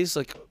always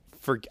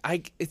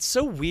it's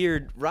so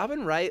weird.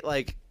 Robin Wright,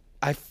 like,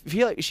 I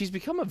feel like she's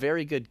become a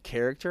very good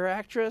character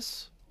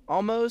actress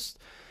almost,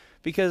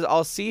 because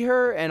I'll see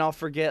her and I'll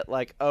forget,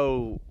 like,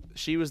 oh,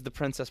 she was the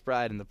Princess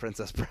Bride in The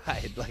Princess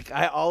Bride. Like,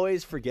 I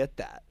always forget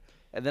that.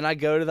 And then I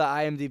go to the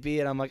IMDb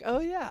and I'm like, oh,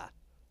 yeah.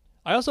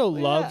 I also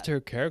loved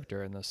her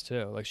character in this,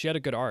 too. Like, she had a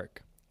good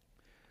arc.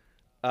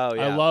 Oh,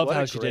 yeah. I love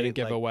how she didn't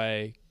give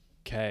away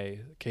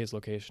Kay's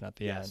location at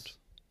the end.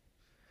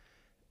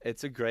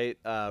 It's a great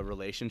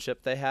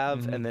relationship they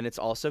have. And then it's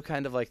also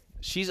kind of like,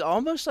 she's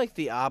almost like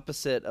the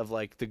opposite of,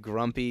 like, the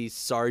grumpy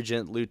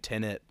sergeant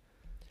lieutenant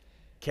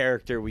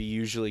character we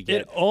usually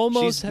get. It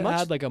almost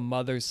had like a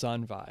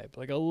mother-son vibe,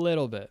 like a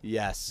little bit.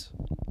 Yes.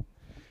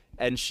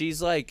 And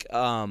she's like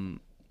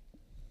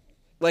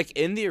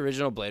in the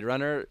original Blade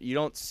Runner, you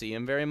don't see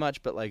him very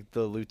much, but like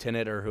the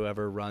lieutenant or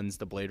whoever runs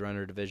the Blade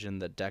Runner division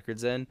that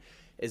Deckard's in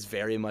is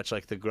very much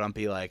like the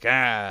grumpy, like,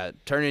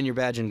 turn in your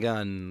badge and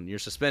gun, you're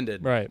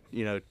suspended, right?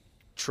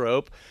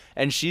 Trope.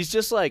 And she's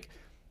just like,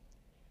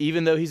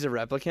 even though he's a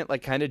replicant,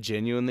 like, kind of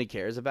genuinely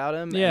cares about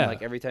him. Yeah. And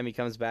like every time he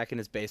comes back and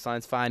his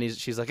baseline's fine,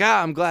 she's like,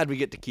 I'm glad we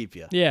get to keep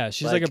you. Yeah,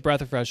 she's like a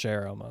breath of fresh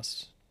air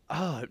almost.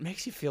 Oh, it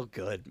makes you feel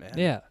good, man.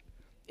 Yeah.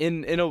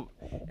 In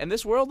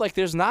this world, like,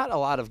 there's not a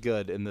lot of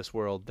good in this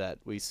world that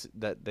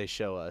they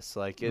show us.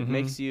 Like, it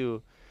makes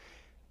you.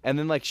 And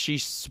then, like,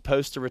 she's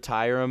supposed to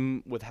retire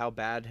him with how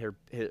bad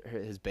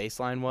his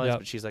baseline was,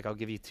 but she's like, I'll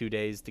give you 2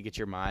 days to get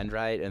your mind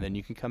right, and then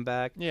you can come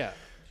back. Yeah,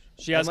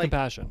 she has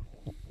compassion.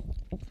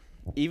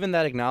 Even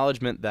that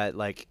acknowledgement that,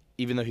 like,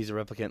 even though he's a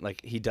replicant,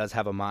 like, he does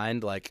have a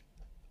mind. Like,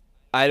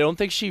 I don't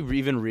think she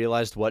even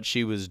realized what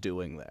she was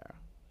doing there.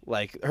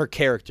 Like, her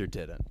character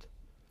didn't.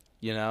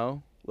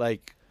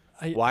 Like.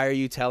 Why are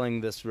you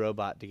telling this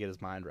robot to get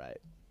his mind right?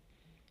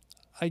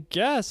 I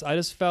guess I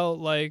just felt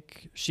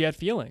like she had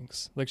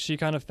feelings. Like, she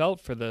kind of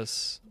felt for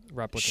this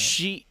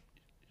replicant.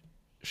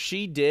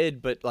 She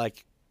did, but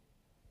like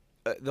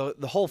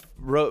the whole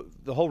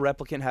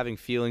replicant having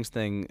feelings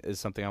thing is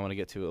something I want to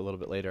get to a little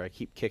bit later. I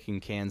keep kicking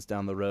cans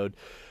down the road,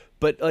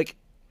 but like,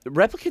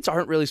 replicants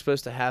aren't really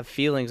supposed to have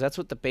feelings. That's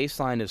what the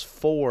baseline is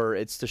for.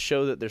 It's to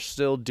show that they're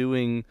still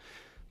doing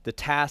the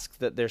task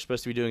that they're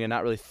supposed to be doing and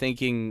not really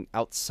thinking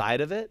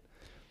outside of it.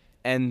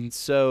 And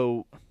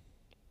so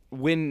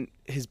when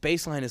his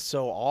baseline is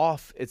so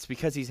off, it's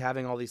because he's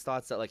having all these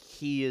thoughts that, like,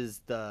 he is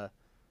the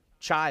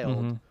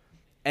child,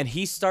 and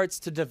he starts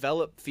to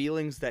develop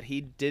feelings that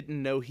he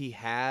didn't know he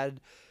had,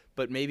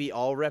 but maybe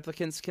all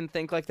replicants can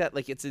think like that.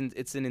 Like, it's an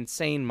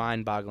insane,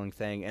 mind-boggling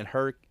thing, and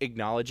her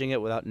acknowledging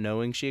it without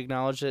knowing she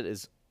acknowledged it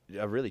is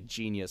a really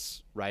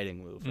genius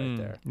writing move right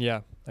there.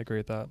 Yeah, I agree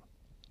with that.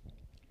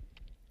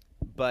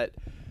 But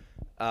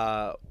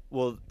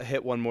we'll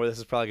hit one more. This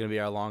is probably going to be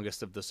our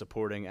longest of the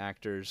supporting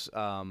actors.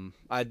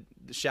 I'd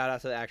shout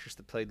out to the actress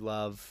that played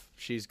Love.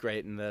 She's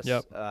great in this.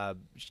 Yep.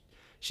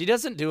 She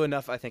doesn't do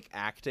enough, I think,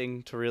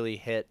 acting to really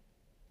hit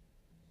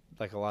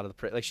like a lot of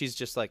the like. She's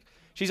just like,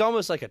 she's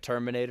almost like a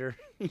Terminator,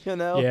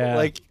 Yeah.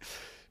 Like,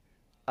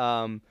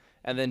 and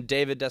then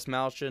David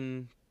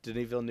Desmalchian,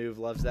 Denis Villeneuve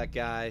loves that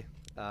guy.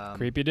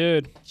 Creepy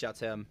dude. Shouts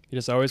him. He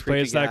just always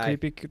plays that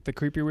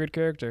creepy weird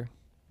character.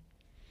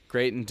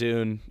 Great in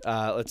Dune.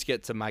 Let's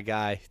get to my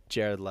guy,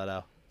 Jared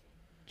Leto.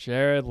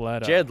 Jared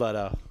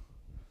Leto.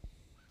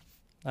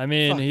 I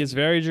mean, he's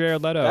very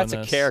Jared Leto. That's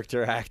a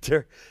character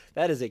actor.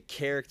 That is a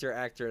character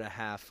actor and a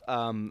half.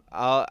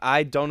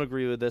 I don't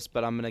agree with this,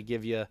 but I'm going to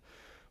give you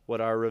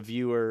what our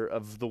reviewer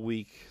of the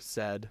week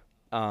said.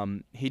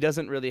 He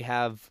doesn't really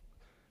have...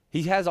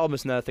 He has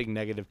almost nothing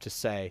negative to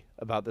say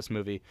about this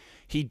movie.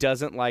 He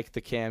doesn't like the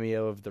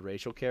cameo of the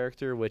racial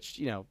character,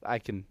 which, I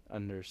can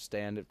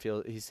understand.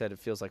 He said it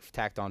feels like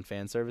tacked on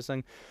fan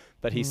servicing.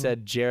 But he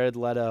said Jared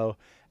Leto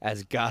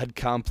as God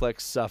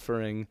complex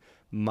suffering,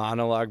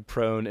 monologue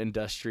prone,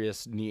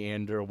 industrious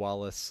Neander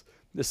Wallace.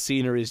 The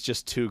scenery is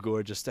just too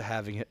gorgeous to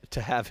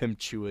have him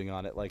chewing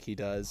on it like he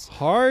does.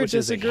 Hard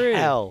disagree.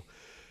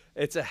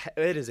 It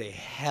is a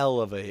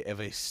hell of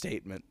a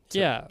statement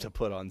to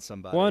put on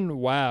somebody.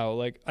 Wow.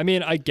 Like, I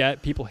mean, I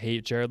get people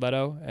hate Jared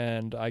Leto,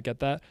 and I get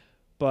that,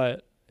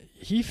 but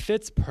he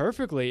fits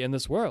perfectly in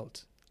this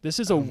world. This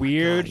is a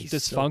weird,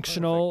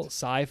 dysfunctional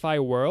sci-fi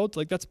world.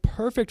 Like, that's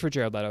perfect for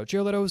Jared Leto.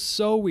 Jared Leto is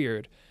so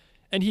weird,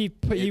 and he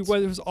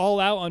was all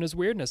out on his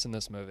weirdness in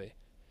this movie.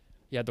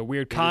 He had the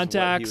weird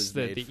contacts,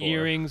 the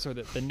earrings, or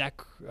the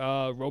neck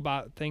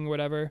robot thing,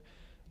 whatever.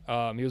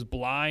 He was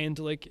blind.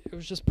 Like, it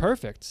was just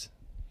perfect.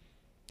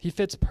 He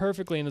fits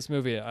perfectly in this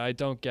movie. I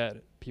don't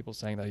get people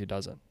saying that he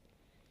doesn't.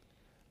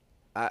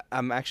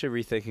 I'm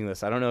actually rethinking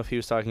this. I don't know if he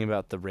was talking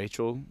about the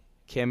Rachel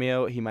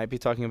cameo. He might be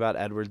talking about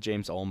Edward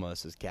James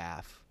Olmos as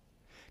Gaff.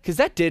 Because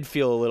that did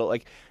feel a little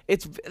like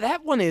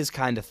that one is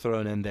kind of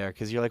thrown in there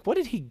because you're like, what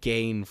did he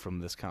gain from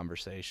this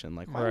conversation?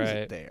 Like, why was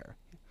it there?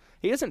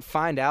 He doesn't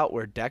find out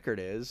where Deckard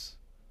is.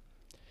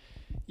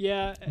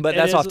 Yeah, but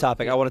that's off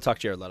topic. I want to talk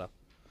Jared Leto.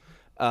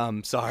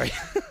 Sorry,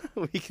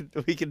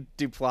 we could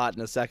do plot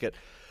in a second,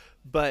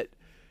 but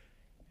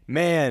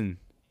man,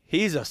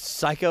 he's a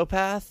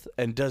psychopath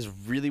and does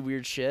really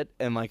weird shit.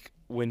 And like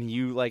when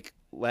you like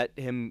let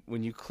him,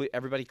 when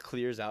everybody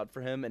clears out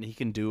for him, and he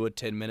can do a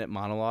 10-minute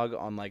monologue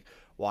on like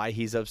why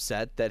he's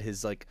upset that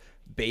his like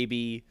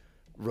baby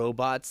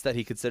robots that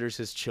he considers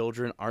his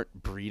children aren't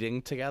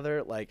breeding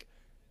together, like.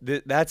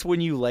 That's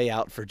when you lay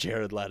out for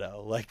Jared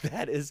Leto. Like,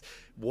 that is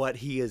what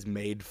he is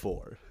made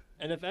for.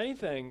 And if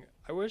anything,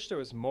 I wish there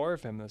was more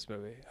of him in this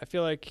movie. I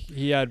feel like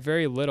he had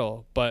very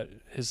little, but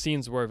his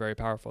scenes were very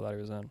powerful that he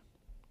was in.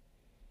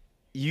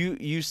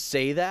 You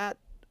say that,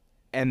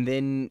 and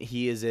then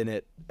he is in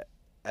it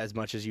as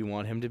much as you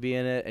want him to be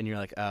in it, and you're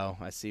like, oh,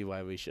 I see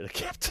why we should have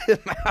kept him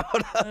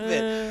out of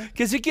it.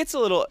 Because it gets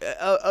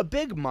a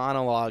big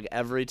monologue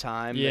every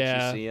time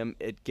that you see him.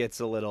 It gets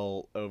a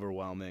little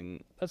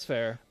overwhelming. That's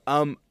fair.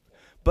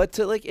 But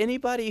to like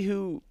anybody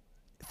who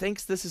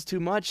thinks this is too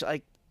much,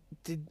 like,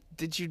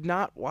 did you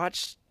not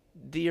watch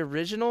the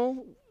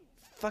original?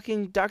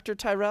 Fucking Dr.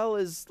 Tyrell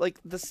is like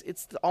this.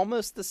 It's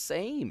almost the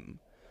same.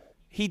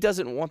 He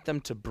doesn't want them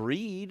to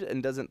breed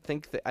and doesn't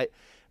think that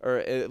or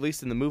at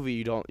least in the movie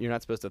you're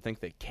not supposed to think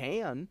they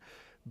can,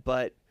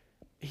 but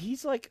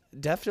he's like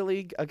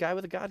definitely a guy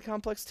with a god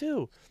complex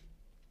too.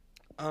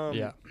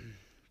 The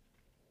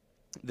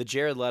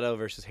Jared Leto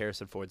versus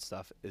Harrison Ford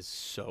stuff is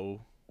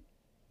so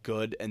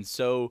good and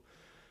so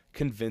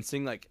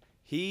convincing. Like,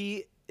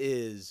 he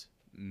is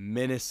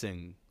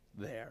menacing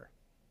there.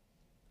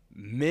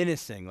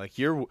 Menacing.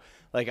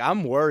 Like,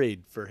 I'm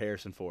worried for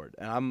Harrison Ford,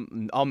 and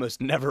I'm almost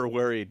never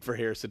worried for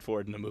Harrison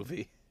Ford in a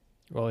movie.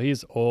 Well,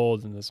 he's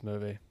old in this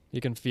movie.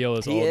 You can feel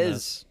his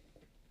oldness.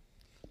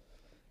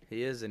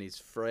 He is, and he's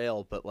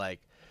frail, but like,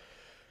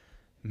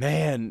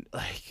 man,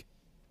 like,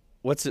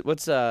 what's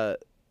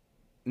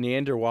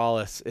Neander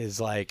Wallace is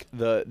like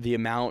the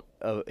amount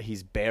of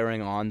he's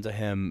bearing on to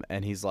him,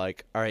 and he's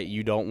like, all right,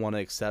 you don't want to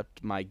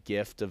accept my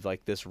gift of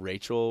like this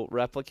Rachel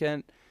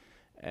replicant,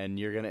 and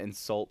you're gonna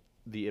insult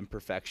the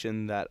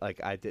imperfection that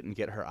like I didn't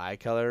get her eye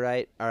color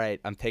right. All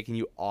right, I'm taking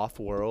you off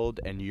world,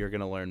 and you're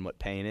gonna learn what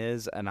pain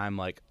is. And I'm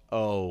like,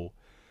 oh,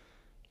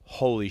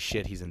 holy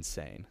shit, he's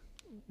insane.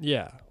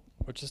 Yeah,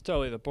 which is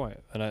totally the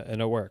point,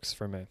 and it works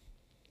for me.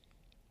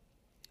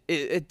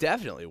 It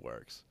definitely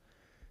works.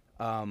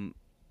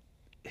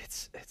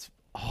 It's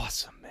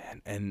awesome,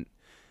 man. And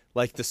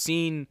like the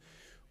scene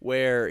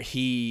where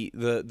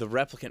the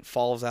replicant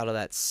falls out of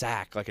that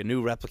sack, like a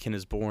new replicant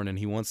is born, and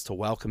he wants to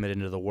welcome it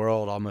into the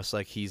world, almost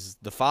like he's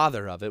the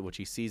father of it, which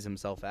he sees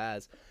himself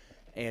as.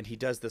 And he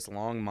does this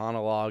long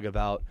monologue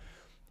about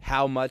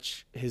how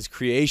much his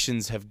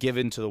creations have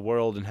given to the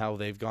world and how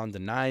they've gone to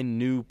 9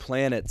 new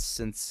planets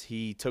since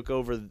he took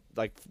over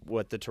like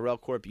what the Tyrell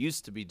Corp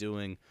used to be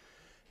doing.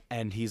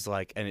 And he's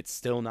like, and it's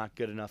still not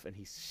good enough, and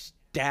he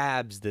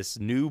stabs this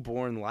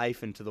newborn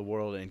life into the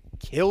world and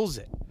kills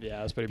it.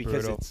 Yeah, that's pretty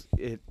brutal. Because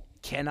it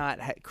cannot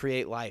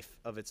create life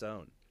of its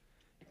own.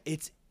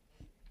 It's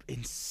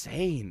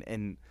insane.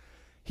 And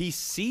he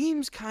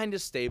seems kind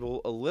of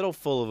stable, a little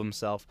full of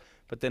himself,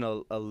 but then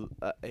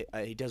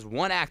he does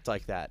one act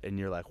like that, and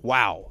you're like,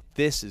 wow,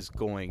 this is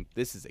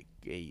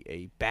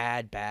a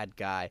bad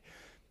guy.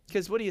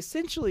 Because what he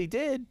essentially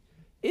did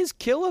is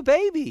kill a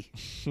baby.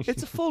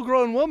 It's a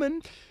full-grown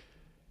woman.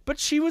 But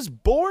she was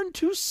born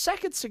 2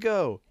 seconds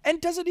ago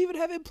and doesn't even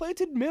have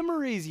implanted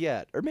memories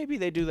yet. Or maybe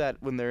they do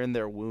that when they're in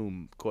their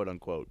womb, quote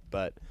unquote.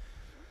 But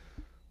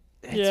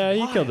yeah,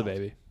 he killed a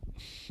baby.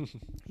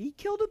 He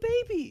killed a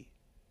baby.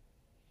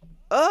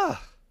 Ugh.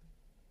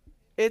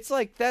 It's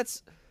like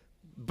that's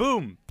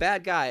boom,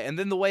 bad guy. And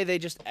then the way they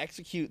just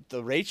execute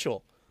the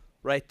Rachel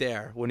right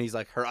there when he's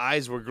like, her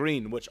eyes were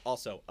green, which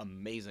also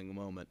amazing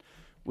moment.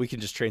 We can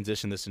just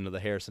transition this into the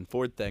Harrison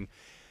Ford thing.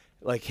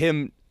 Like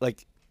him,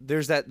 like,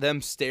 there's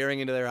them staring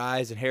into their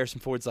eyes, and Harrison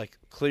Ford's like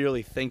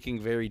clearly thinking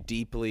very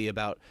deeply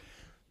about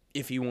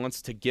if he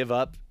wants to give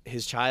up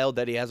his child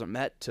that he hasn't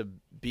met to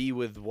be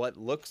with what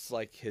looks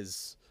like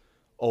his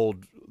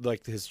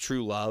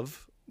true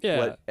love.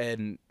 Yeah.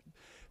 And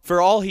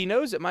for all he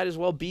knows, it might as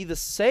well be the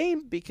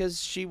same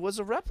because she was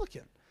a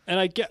replicant. And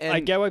I get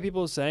why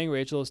people are saying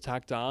Rachel is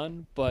tacked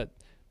on, but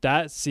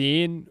that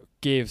scene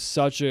gave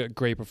such a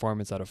great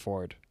performance out of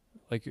Ford.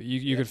 Like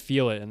you could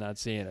feel it in that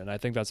scene, and I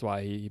think that's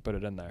why he put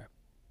it in there.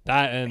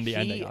 That and the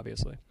ending,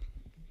 obviously.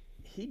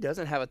 He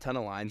doesn't have a ton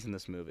of lines in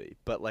this movie,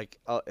 but like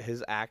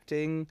his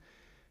acting,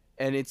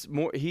 and it's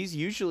more. He's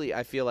usually,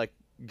 I feel like,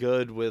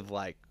 good with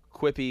like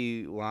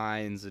quippy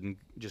lines and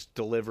just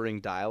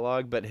delivering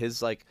dialogue, but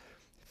his like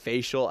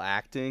facial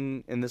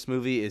acting in this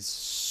movie is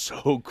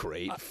so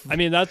great. I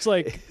mean, that's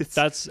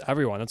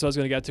everyone. That's what I was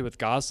going to get to with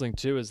Gosling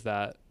too, is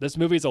that this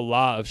movie's a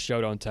lot of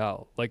show don't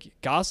tell. Like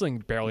Gosling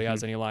barely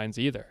has any lines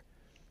either.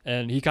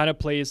 And he kind of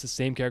plays the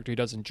same character he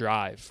does in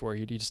Drive, where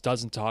he just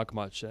doesn't talk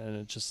much, and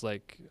it's just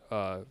like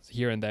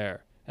here and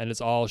there. And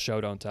it's all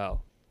show don't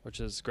tell, which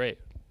is great.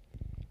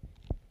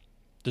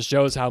 Just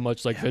shows how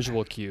much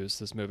visual cues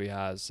this movie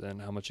has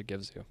and how much it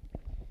gives you.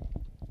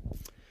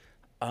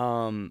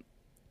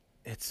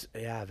 It's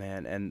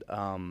man, and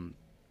God,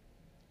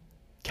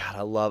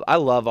 I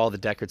love all the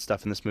Deckard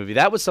stuff in this movie.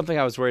 That was something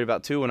I was worried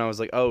about too when I was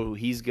like, oh,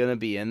 he's gonna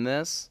be in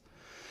this.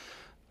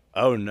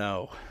 Oh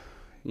no,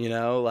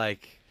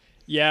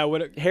 Yeah,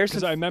 Harrison.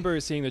 Because I remember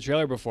seeing the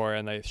trailer before,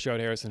 and they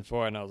showed Harrison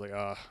Ford, and I was like,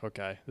 oh,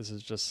 okay, this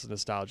is just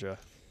nostalgia.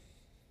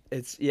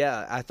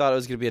 I thought it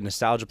was gonna be a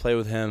nostalgia play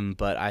with him,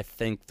 but I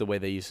think the way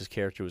they used his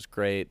character was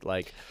great.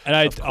 And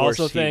I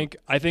also think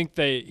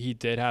he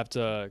did have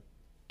to.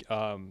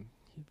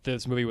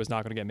 This movie was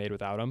not going to get made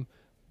without him,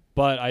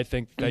 but I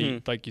think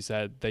they, like you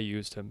said, they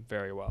used him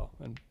very well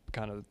and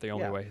kind of the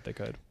only way they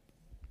could.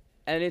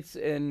 And it's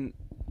in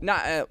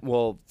not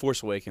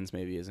Force Awakens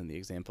maybe isn't the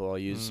example I'll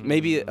use.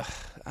 Maybe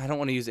I don't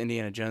want to use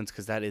Indiana Jones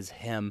because that is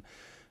him.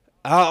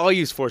 I'll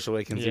use Force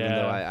Awakens even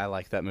though I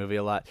like that movie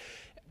a lot.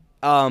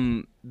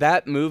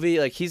 That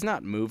movie, he's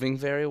not moving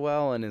very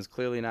well and is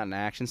clearly not an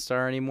action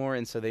star anymore,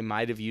 and so they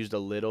might have used a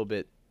little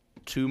bit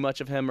too much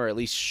of him, or at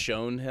least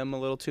shown him a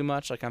little too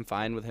much. I'm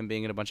fine with him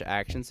being in a bunch of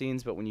action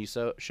scenes, but when you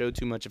show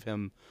too much of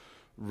him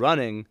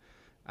running,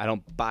 I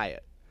don't buy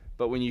it.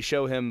 But when you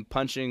show him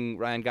punching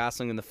Ryan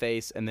Gosling in the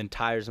face and then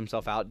tires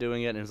himself out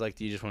doing it and is like,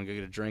 do you just want to go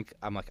get a drink?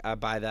 I'm like, I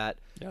buy that.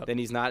 Yep. Then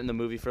he's not in the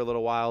movie for a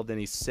little while. Then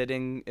he's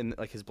sitting in,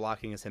 his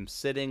blocking is him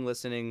sitting,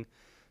 listening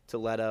to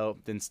Leto,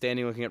 then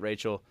standing looking at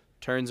Rachel,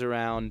 turns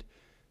around,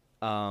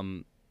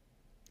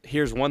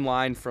 here's one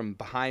line from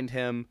behind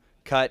him,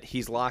 cut,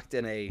 he's locked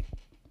in a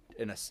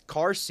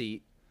car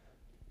seat,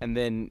 and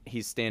then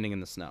he's standing in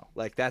the snow.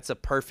 That's a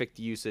perfect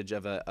usage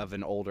of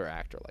an older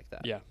actor like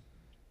that. Yeah.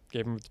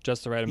 Gave him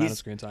just the right amount of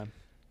screen time.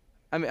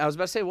 I mean, I was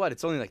about to say,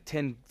 it's only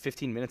 10,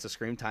 15 minutes of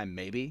screen time,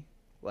 maybe?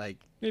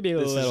 Maybe a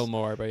little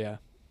more, but yeah.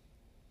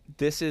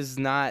 This is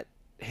not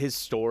his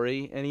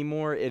story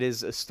anymore. It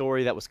is a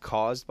story that was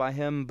caused by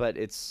him, but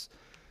it's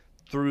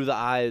through the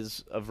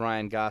eyes of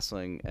Ryan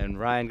Gosling. And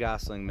Ryan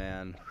Gosling,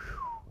 man,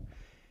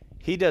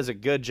 he does a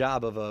good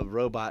job of a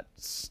robot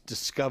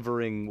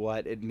discovering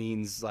what it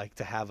means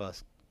to have a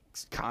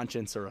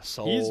conscience or a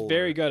soul. He's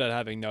very good at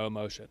having no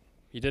emotion.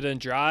 He did it in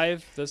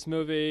Drive, this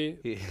movie,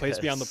 Place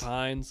Beyond the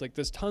Pines.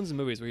 There's tons of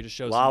movies where he just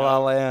shows La La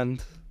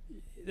Land.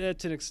 To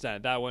an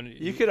extent, that one.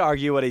 You could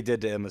argue what he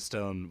did to Emma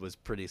Stone was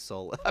pretty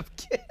soul. I'm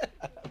kidding.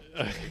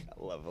 I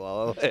love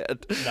La La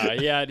Land. No,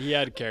 he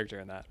had character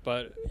in that,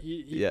 but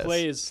he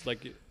plays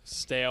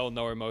stale,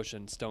 no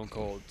emotion, stone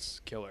cold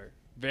killer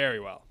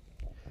very well.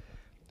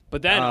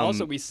 But then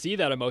also we see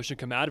that emotion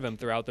come out of him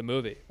throughout the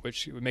movie,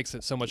 which makes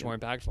it so much more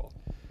impactful.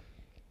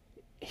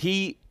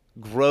 He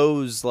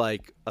grows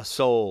a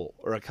soul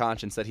or a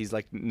conscience that he's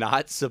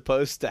not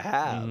supposed to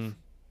have.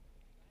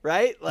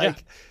 Right?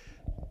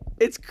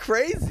 It's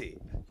crazy.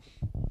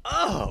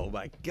 Oh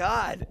my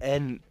God.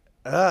 And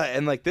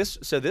this,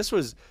 so this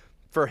was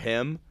for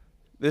him,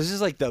 this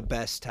is the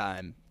best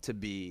time to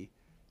be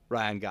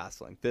Ryan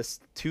Gosling. This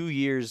 2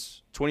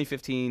 years,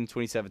 2015,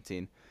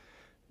 2017,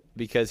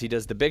 because he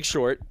does The Big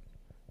Short,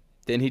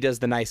 then he does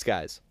The Nice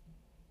Guys.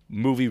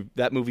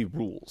 That movie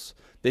rules.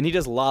 Then he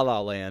does La La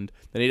Land.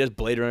 Then he does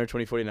Blade Runner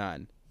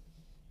 2049.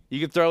 You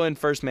could throw in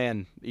First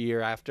Man a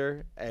year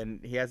after, and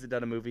he hasn't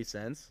done a movie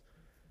since.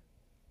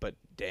 But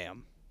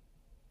damn.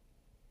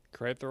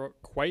 Quite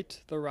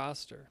the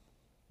roster.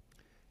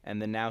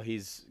 And then now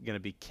he's going to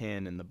be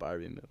Ken in the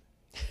Barbie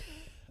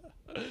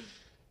movie.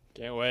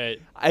 Can't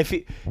wait.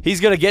 He's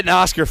going to get an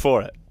Oscar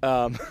for it.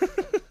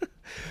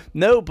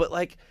 No,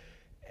 but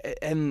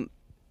and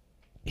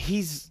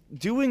he's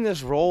doing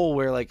this role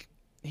where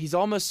he's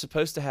almost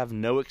supposed to have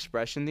no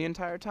expression the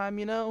entire time,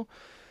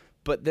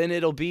 but then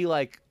it'll be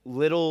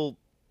little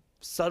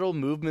subtle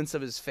movements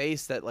of his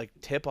face that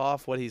tip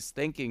off what he's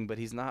thinking, but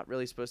he's not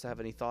really supposed to have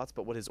any thoughts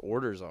but what his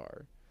orders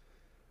are.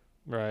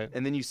 Right.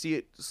 And then you see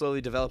it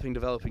slowly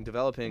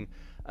developing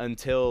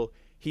until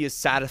he is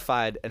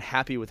satisfied and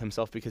happy with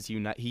himself because he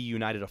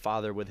united a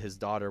father with his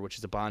daughter, which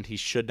is a bond he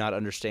should not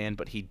understand,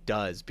 but he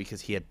does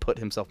because he had put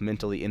himself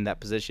mentally in that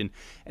position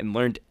and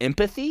learned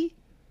empathy.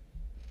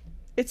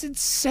 It's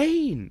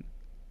insane.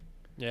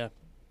 Yeah.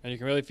 And you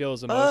can really feel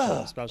his emotion,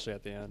 especially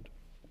at the end.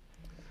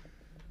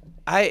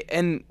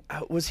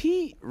 Was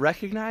he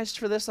recognized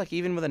for this,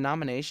 even with a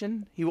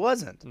nomination? He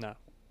wasn't. No.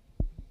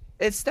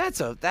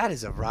 That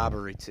is a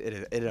robbery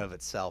in and of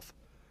itself.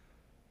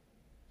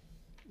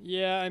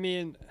 Yeah, I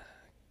mean,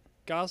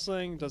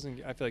 Gosling doesn't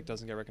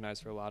get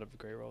recognized for a lot of the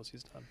great roles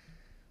he's done.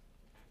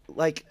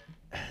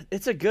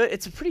 It's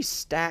a pretty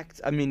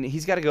stacked. I mean,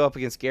 he's got to go up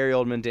against Gary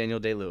Oldman, Daniel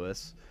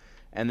Day-Lewis,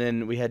 and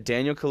then we had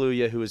Daniel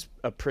Kaluuya, who was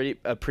a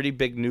pretty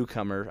big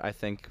newcomer, I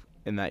think,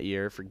 in that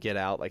year for Get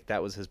Out.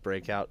 That was his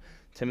breakout.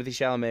 Timothy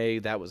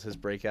Chalamet, that was his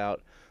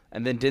breakout,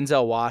 and then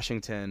Denzel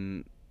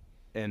Washington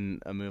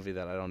in a movie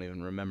that I don't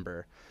even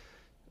remember.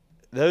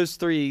 Those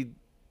three,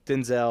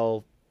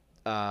 Denzel,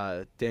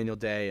 Daniel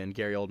Day, and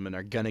Gary Oldman,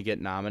 are gonna get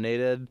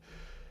nominated.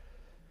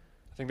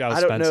 I think that was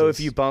I don't know if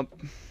Fences. you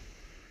bump.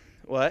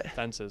 What?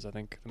 Fences, I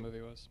think the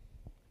movie was.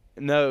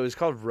 No, it was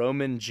called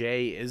Roman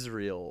J.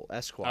 Israel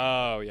Esquire.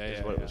 Oh, yeah, is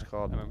yeah. what yeah. it was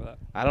called. I remember that.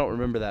 I don't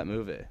remember that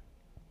movie.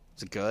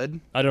 Is it good?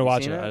 I didn't You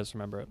watch seen it. it? I just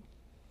remember it.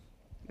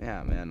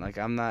 Yeah, man. Like,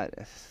 I'm not.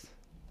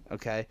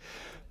 Okay,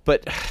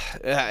 but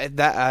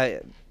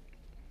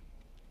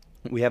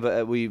we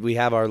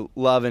have our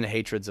love and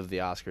hatreds of the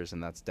Oscars,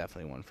 and that's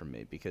definitely one for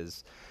me,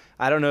 because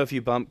I don't know if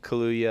you bump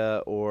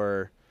Kaluuya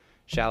or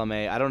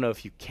Chalamet. I don't know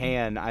if you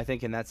can. I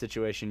think in that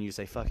situation you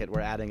say, fuck it, we're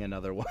adding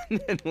another one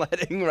and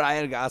letting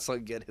Ryan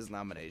Gosling get his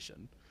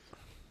nomination.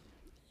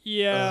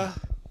 Yeah.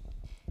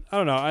 I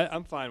don't know.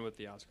 I'm fine with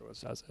the Oscar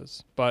list as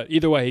is. But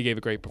either way, he gave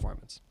a great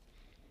performance.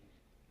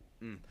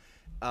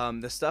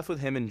 The stuff with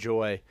him and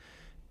Joy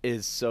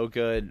is so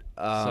good.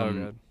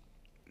 So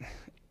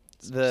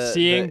good.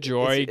 Seeing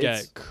Joy it's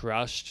get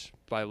crushed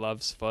by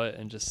Love's foot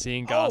and just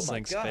seeing Oh my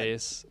Gosling's God.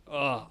 face.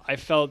 Oh, I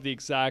felt the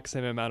exact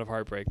same amount of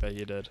heartbreak that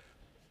he did.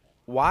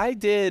 Why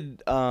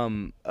did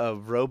a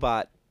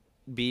robot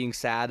being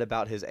sad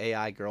about his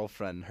AI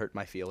girlfriend hurt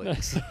my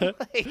feelings?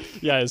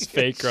 Like, Yeah, his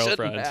fake it shouldn't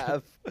girlfriend.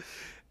 have.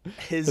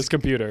 His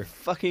computer.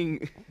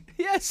 Fucking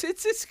yes,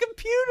 it's his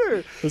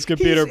computer. His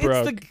computer It's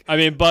broke. the- I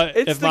mean, but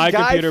It's if the my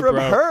guy computer from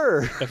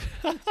broke,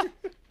 Her.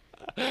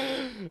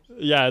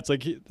 yeah, it's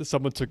like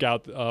someone took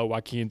out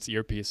Joaquin's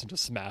earpiece and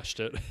just smashed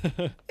it.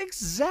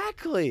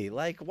 Exactly.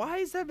 Like, why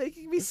is that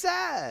making me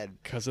sad?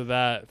 Because of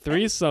that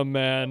threesome,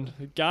 man.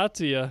 It got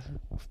to you.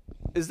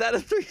 Is that a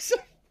threesome?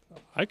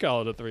 I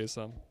call it a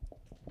threesome.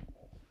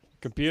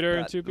 Computer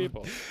and Not- two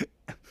people.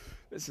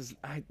 This is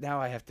now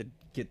I have to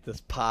get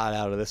this pod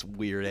out of this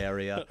weird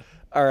area.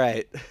 All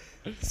right.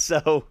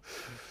 So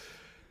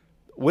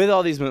with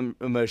all these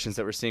emotions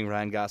that we're seeing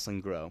Ryan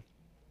Gosling grow,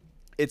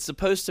 it's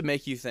supposed to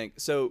make you think.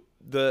 So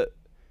the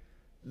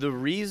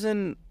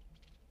reason,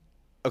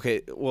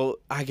 okay, well,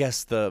 I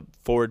guess the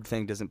Ford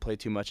thing doesn't play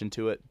too much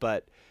into it,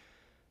 but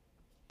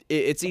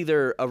it's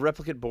either a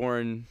replicant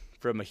born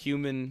from a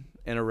human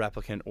and a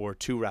replicant, or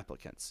two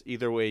replicants.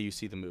 Either way you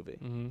see the movie.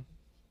 Mm-hmm.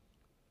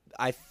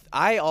 I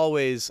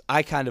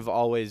kind of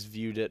always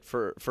viewed it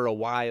for a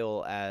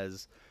while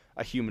as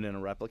a human and a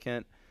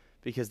replicant,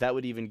 because that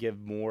would even give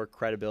more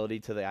credibility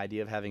to the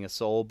idea of having a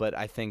soul. But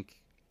I think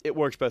it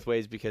works both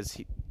ways, because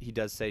he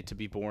does say to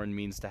be born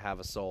means to have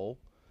a soul.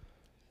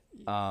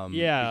 Yeah,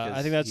 I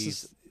because think that's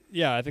he's- just,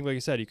 yeah, I think like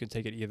you said, you can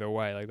take it either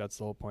way. Like that's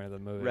the whole point of the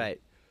movie. right.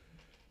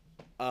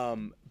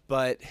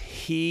 But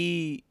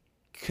he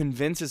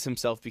convinces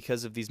himself,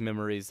 because of these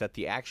memories that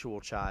the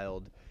actual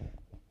child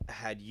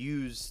had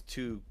used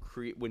to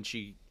create, when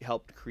she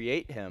helped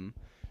create him,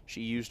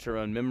 she used her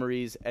own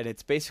memories, and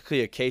it's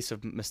basically a case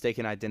of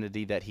mistaken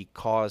identity that he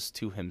caused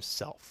to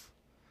himself.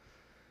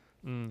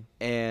 Mm.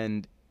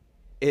 And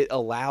it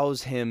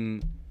allows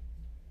him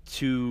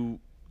to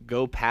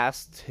go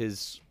past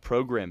his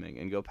programming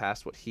and go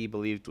past what he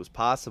believed was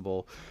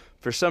possible.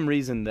 For some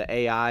reason, the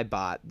AI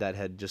bot that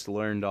had just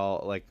learned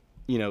all, like,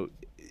 you know,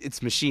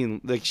 it's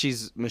machine, like,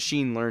 she's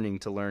machine learning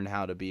to learn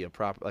how to be a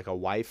proper, like, a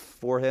wife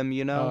for him,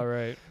 you know? Oh,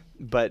 right.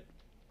 But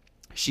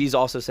she's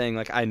also saying,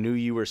 like, I knew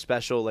you were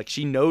special. Like,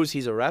 she knows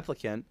he's a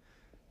replicant.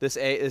 This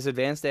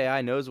advanced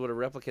AI knows what a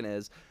replicant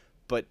is,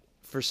 but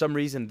for some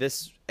reason,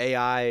 this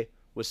AI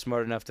was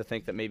smart enough to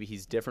think that maybe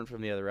he's different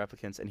from the other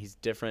replicants, and he's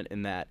different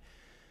in that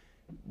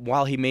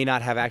while he may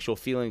not have actual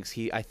feelings,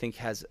 he, I think,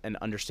 has an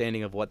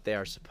understanding of what they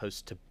are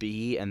supposed to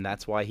be, and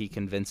that's why he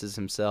convinces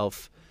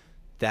himself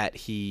that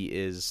he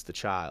is the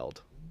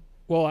child.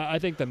 Well, I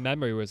think the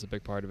memory was a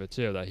big part of it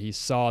too. That he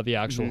saw the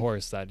actual Mhm.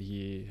 horse that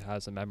he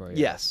has a memory.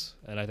 Yes.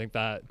 Of. And I think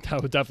that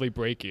would definitely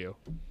break you.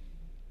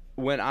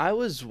 When I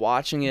was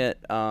watching it,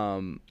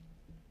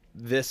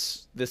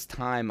 this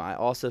time, I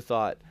also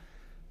thought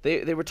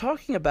they were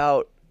talking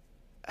about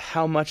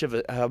how much of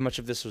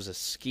this was a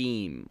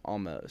scheme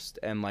almost,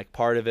 and like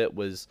part of it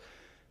was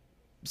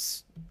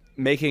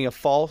making a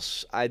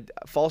false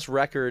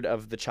record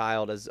of the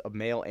child as a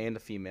male and a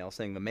female,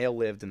 saying the male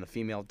lived and the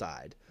female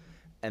died,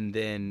 and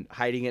then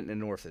hiding it in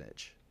an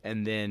orphanage.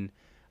 And then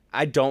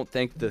I don't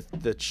think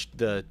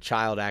the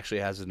child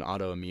actually has an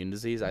autoimmune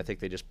disease. I think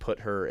they just put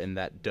her in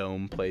that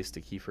dome place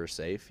to keep her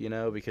safe, you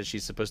know, because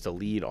she's supposed to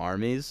lead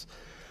armies.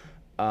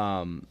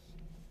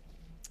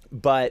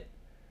 But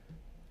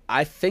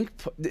I think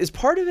is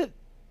part of it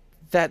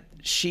that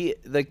she,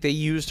 like, they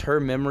used her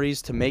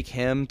memories to make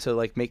him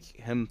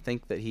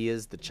think that he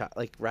is the child,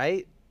 like,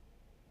 right?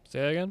 Say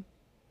that again.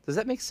 Does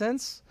that make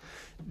sense?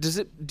 Do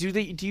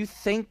you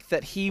think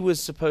that he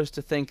was supposed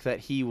to think that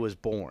he was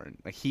born,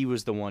 like he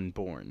was the one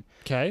born?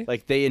 Okay.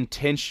 Like they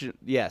intentionally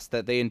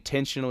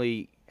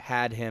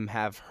had him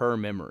have her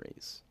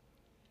memories.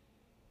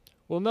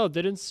 Well, no,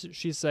 didn't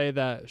she say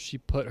that she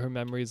put her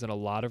memories in a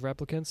lot of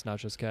replicants, not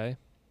just Kay?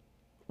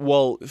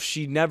 Well,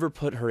 she never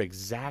put her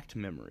exact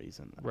memories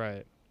in them.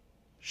 Right.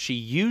 she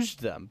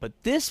used them, but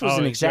this was Oh,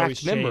 an and she always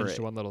exact memory. changed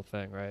one little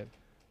thing, right?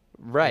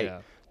 Right. Yeah.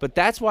 But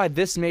that's why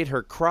this made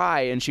her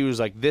cry, and she was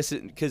like, this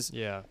is, because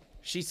Yeah.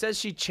 she says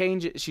she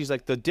changed it. She's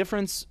like, the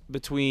difference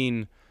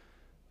between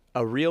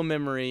a real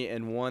memory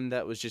and one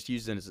that was just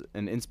used as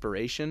an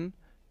inspiration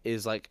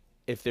is like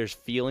if there's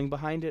feeling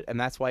behind it, and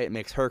that's why it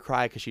makes her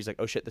cry, because she's like,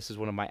 oh shit, this is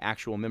one of my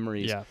actual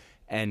memories. Yeah.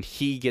 And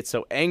he gets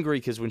so angry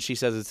because when she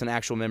says it's an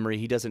actual memory,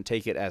 he doesn't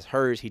take it as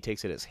hers, he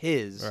takes it as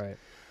his. Right.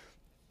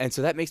 And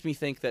so that makes me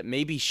think that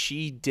maybe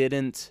she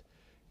didn't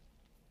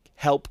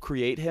help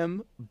create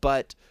him,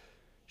 but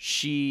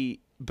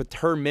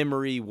her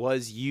memory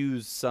was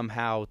used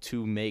somehow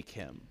to make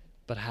him.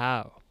 But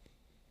how?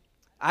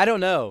 I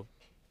don't know.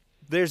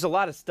 There's a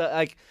lot of stuff,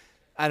 like,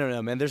 I don't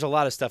know, man. There's a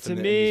lot of stuff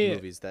in these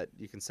movies that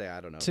you can say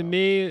I don't know To about.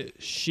 me,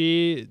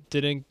 she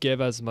didn't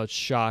give as much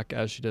shock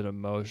as she did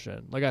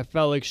emotion. Like, I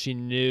felt like she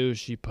knew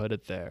she put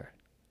it there.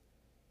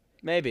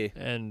 Maybe.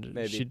 And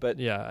Maybe, but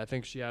yeah, I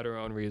think she had her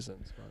own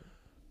reasons.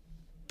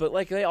 But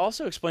like they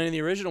also explain in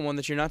the original one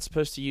that you're not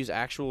supposed to use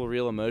actual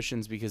real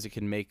emotions because it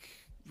can make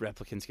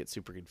replicants get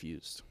super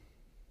confused.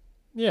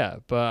 Yeah,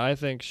 but I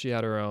think she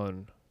had her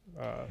own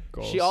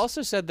goals. She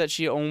also said that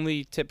she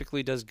only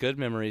typically does good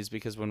memories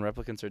because when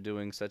replicants are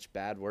doing such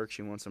bad work,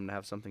 she wants them to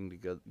have something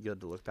good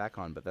to look back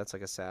on. But that's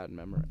like a sad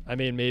memory. I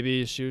mean,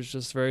 maybe she was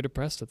just very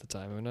depressed at the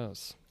time. Who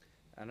knows?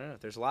 I don't know.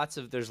 There's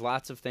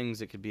lots of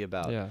things it could be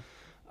about. Yeah.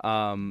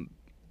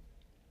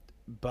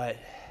 But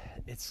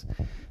it's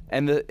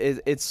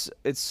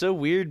so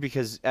weird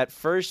because at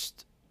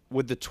first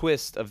with the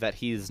twist of that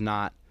he's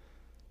not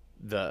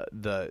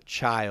the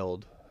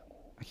child.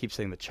 I keep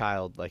saying the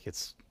child like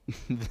it's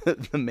the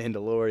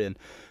Mandalorian,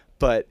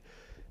 but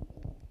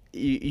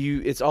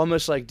it's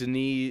almost like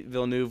Denis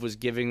Villeneuve was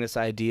giving this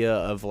idea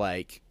of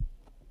like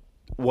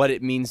what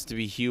it means to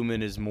be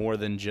human is more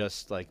than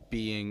just like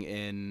being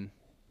in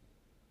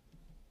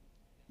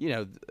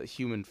a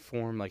human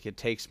form. Like it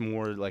takes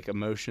more like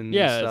emotions.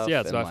 Yeah, it's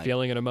and about like,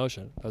 feeling and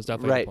emotion. That was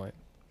definitely Right. the point.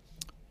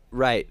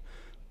 Right.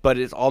 But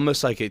it's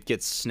almost like it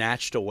gets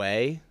snatched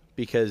away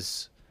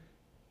because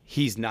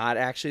he's not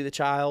actually the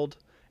child.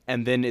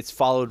 And then it's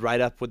followed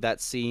right up with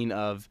that scene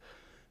of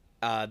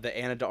the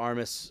Ana de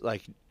Armas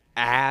like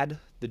ad,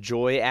 the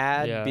Joy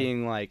ad, Yeah.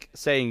 being like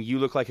saying you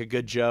look like a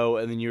good Joe,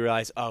 and then you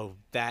realize, oh,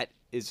 that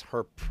is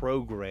her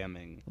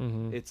programming.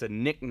 Mhm. It's a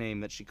nickname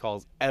that she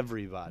calls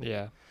everybody.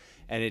 Yeah.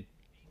 And it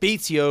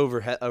beats you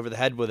over the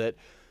head with it.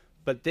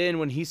 But then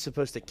when he's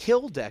supposed to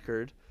kill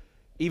Deckard,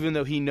 even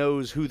though he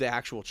knows who the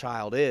actual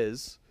child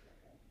is,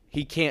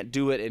 he can't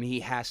do it, and he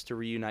has to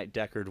reunite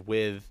Deckard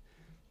with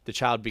the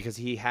child because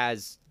he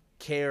has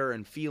care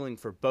and feeling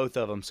for both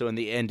of them. So in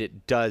the end,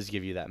 it does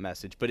give you that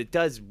message, but it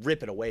does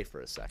rip it away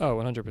for a second. Oh,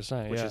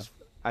 100%. Which yeah. is,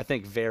 I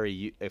think,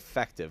 very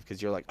effective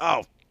because you're like,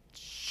 oh,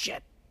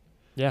 shit.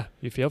 Yeah,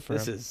 you feel for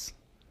This him. is...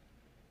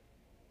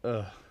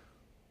 Ugh.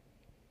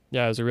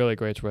 Yeah, it was a really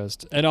great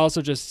twist. And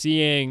also just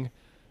seeing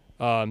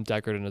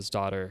Deckard and his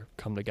daughter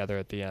come together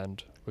at the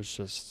end was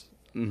just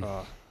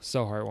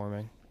so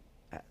heartwarming.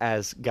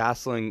 As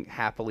Gosling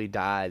happily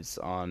dies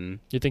on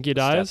You think he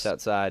dies?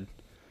 steps outside.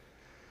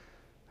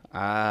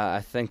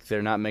 I think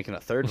they're not making a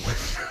third one.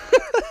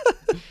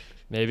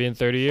 Maybe in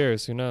 30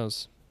 years. Who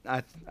knows?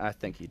 I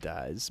think he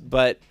dies.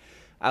 But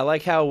I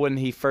like how when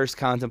he first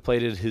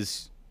contemplated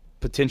his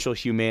potential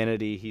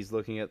humanity, he's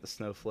looking at the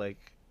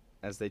snowflake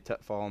as they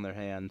fall in their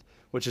hand,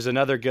 which is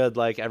another good,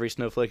 like, every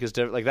snowflake is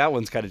different. Like, that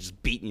one's kind of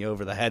just beating you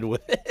over the head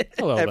with it.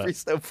 A little Every bit.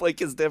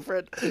 snowflake is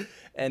different,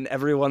 and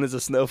everyone is a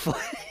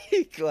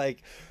snowflake.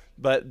 Like,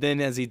 but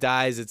then as he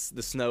dies, it's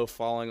the snow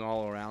falling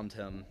all around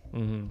him,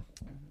 Mm-hmm.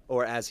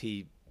 or as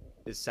he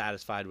is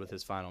satisfied with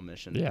his final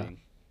mission being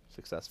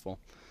successful.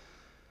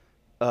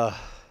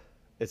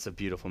 It's a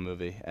beautiful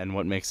movie, and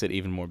what makes it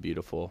even more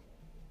beautiful,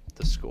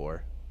 the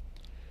score.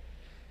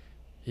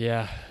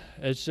 Yeah,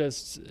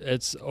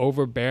 it's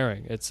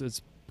overbearing.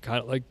 It's kind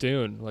of like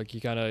Dune. Like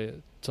you kind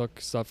of took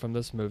stuff from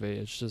this movie.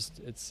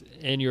 It's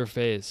in your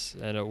face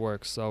and it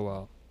works so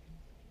well.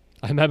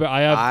 I remember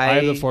I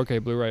have the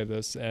 4K Blu-ray of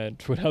this,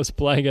 and when I was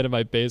playing it in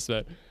my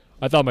basement,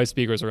 I thought my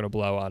speakers were gonna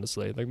blow.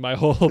 Honestly, like my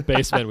whole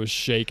basement was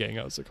shaking.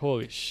 I was like,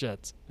 "Holy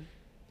shit!"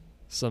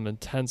 Some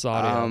intense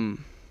audio.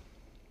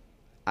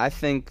 I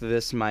think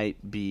this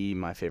might be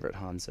my favorite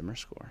Hans Zimmer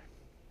score.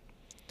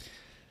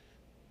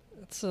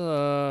 It's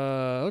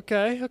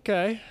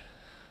okay.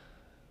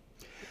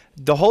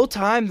 The whole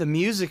time, the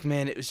music,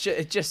 man, it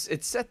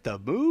set the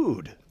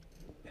mood.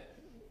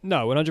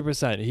 No,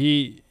 100%.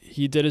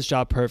 He did his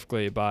job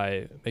perfectly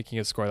by making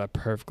a score that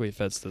perfectly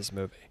fits this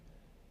movie.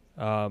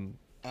 But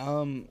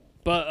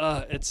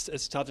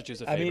it's tough to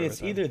choose a favorite. I mean,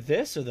 it's with him. either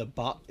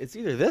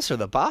this or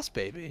the Boss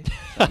Baby.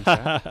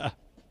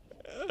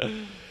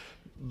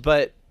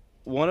 But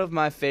one of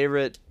my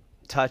favorite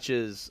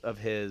touches of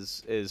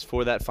his is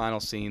for that final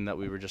scene that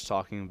we were just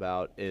talking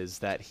about, is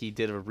that he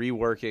did a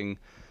reworking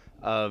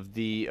of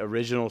the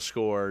original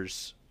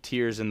score's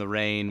Tears in the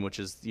Rain, which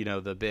is,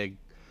 the big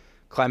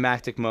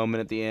climactic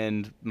moment at the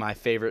end.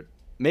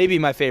 Maybe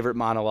my favorite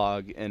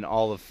monologue in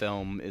all of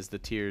film is the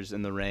Tears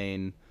in the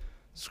Rain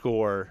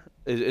score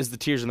is the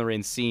Tears in the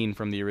Rain scene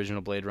from the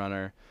original Blade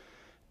Runner,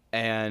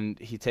 and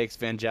he takes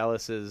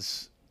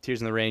Vangelis's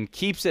Tears in the Rain,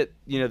 keeps it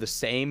the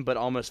same, but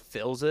almost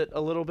fills it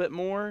a little bit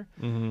more,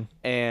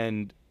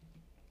 and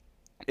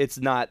it's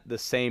not the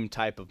same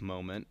type of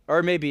moment,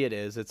 or maybe it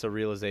is. It's a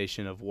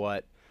realization of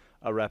what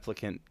a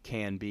replicant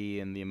can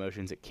be and the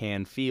emotions it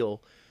can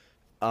feel,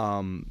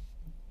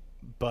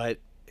 but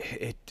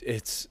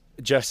it's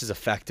just as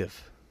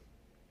effective.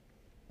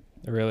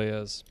 It really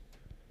is.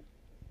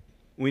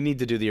 We need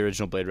to do the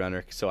original Blade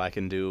Runner so I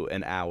can do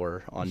an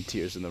hour on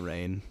Tears in the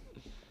Rain.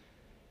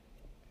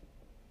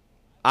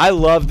 I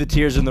love the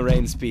Tears in the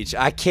Rain speech.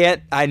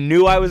 I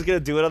knew I was going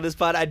to do it on this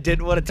pod. I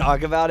didn't want to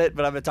talk about it,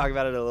 but I'm going to talk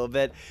about it a little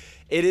bit.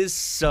 It is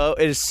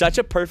such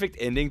a perfect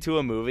ending to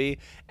a movie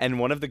and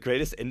one of the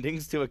greatest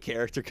endings to a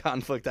character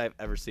conflict I've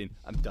ever seen.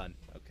 I'm done.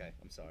 Okay,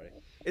 I'm sorry.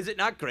 Is it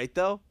not great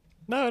though?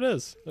 No, it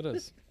is. It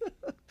is.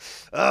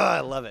 Oh, I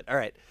love it. All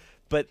right.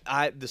 But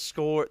that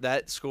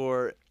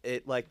score,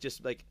 it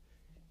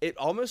it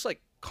almost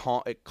like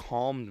it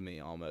calmed me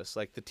almost.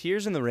 Like the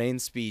Tears in the Rain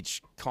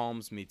speech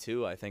calms me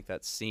too. I think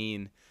that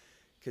scene,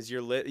 because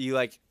you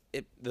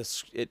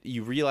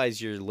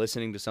realize you're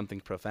listening to something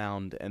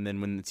profound, and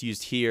then when it's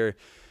used here,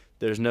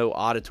 there's no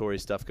auditory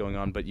stuff going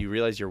on, but you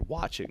realize you're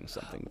watching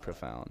something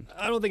profound.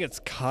 I don't think it's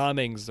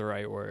calming's the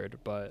right word,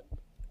 but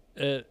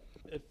it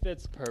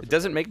fits perfectly. It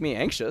doesn't make me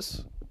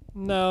anxious.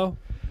 No.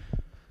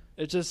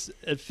 It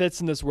fits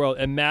in this world.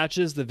 It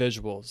matches the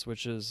visuals,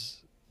 which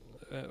is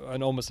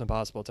an almost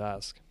impossible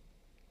task.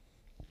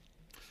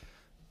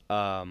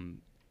 And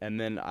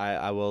then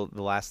I will.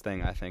 The last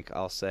thing I think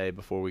I'll say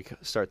before we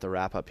start the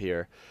wrap up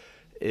here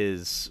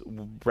is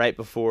right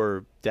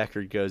before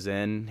Deckard goes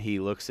in, he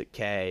looks at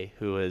Kay,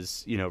 who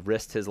has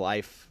risked his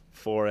life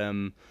for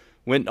him,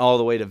 went all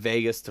the way to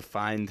Vegas to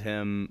find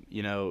him,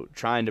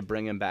 trying to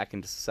bring him back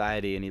into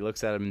society, and he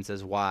looks at him and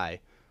says,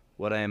 "Why?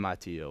 What am I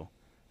to you?"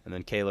 And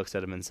then Kay looks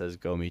at him and says,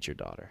 "Go meet your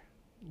daughter."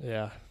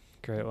 Yeah,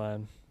 great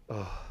line.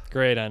 Oh.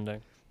 Great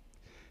ending.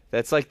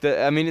 That's like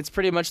it's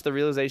pretty much the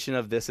realization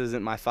of, this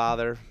isn't my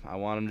father. I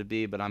want him to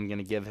be, but I'm going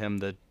to give him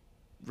the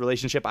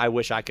relationship I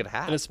wish I could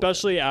have. And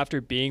especially after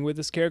being with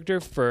this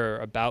character for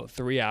about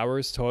 3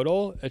 hours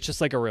total, it's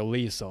just like a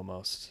release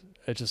almost.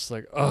 It's just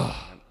like,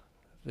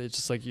 it's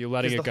just like you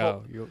letting it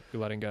go. You're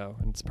letting go,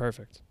 and it's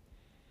perfect.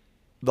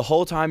 The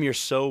whole time you're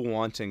so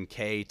wanting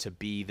Kay to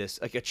be this,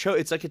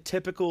 it's like a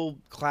typical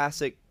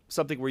classic,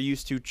 something we're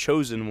used to,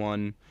 chosen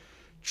one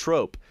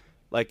trope.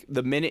 Like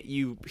the minute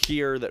you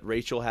hear that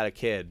Rachel had a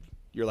kid,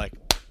 you're like,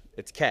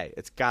 it's Kay.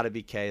 It's got to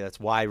be Kay. That's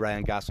why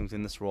Ryan Gosling's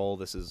in this role.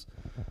 This is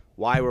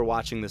why we're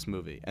watching this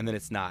movie. And then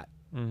it's not.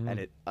 Mm-hmm. And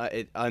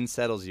it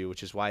unsettles you,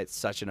 which is why it's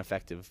such an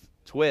effective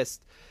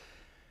twist.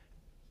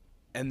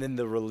 And then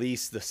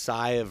the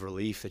sigh of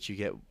relief that you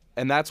get.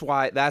 And that's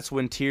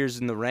when Tears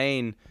in the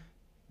Rain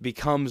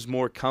becomes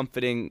more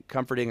comforting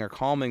or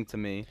calming to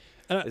me,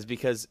 is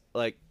because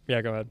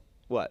yeah, go ahead.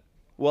 What?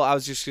 Well, I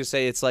was just going to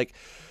say, it's like,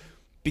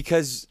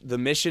 because the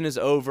mission is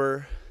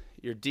over,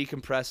 you're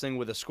decompressing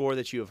with a score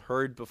that you have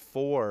heard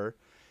before,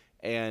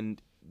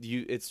 and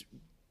it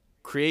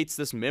creates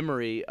this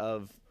memory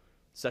of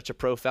such a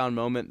profound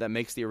moment that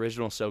makes the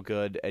original so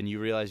good, and you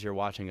realize you're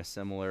watching a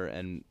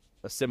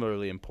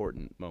similarly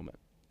important moment.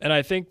 And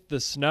I think the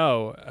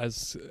snow,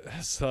 as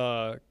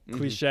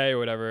cliche or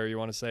whatever you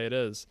want to say it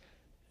is,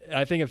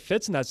 I think it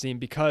fits in that scene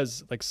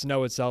because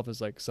snow itself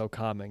is so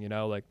calming,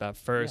 like that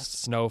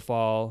first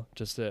snowfall,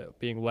 just it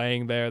being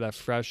laying there, that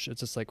fresh, it's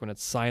just when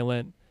it's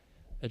silent,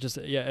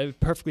 it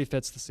perfectly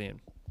fits the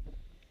scene.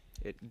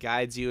 It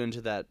guides you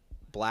into that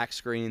black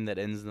screen that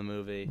ends the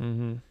movie,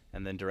 mm-hmm.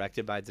 and then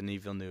directed by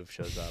Denis Villeneuve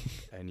shows up,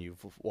 and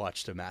you've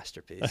watched a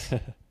masterpiece.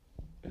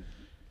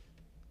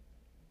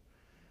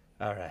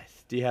 All right.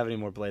 Do you have any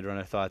more Blade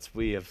Runner thoughts?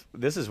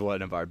 This is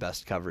one of our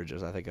best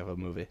coverages, I think, of a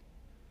movie.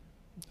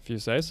 If you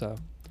say so.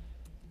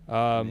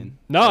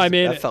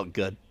 That felt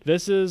good.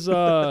 This is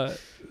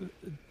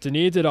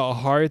Denis did a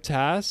hard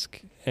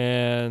task,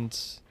 and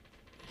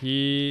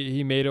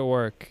he made it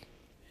work.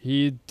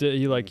 He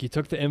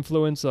took the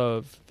influence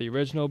of the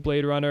original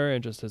Blade Runner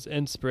and just his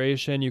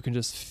inspiration. You can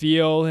just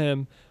feel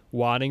him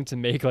wanting to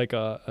make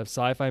a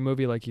sci-fi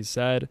movie, like he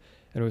said,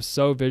 and it was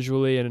so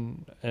visually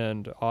and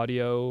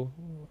audioly,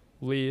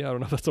 I don't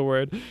know if that's a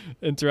word,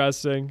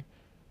 interesting.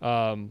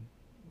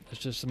 It's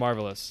just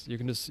marvelous. You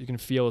can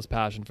feel his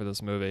passion for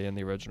this movie in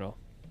the original.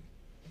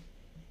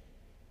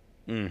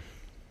 And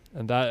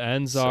that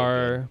ends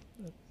our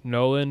good.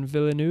 Nolan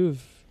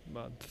Villeneuve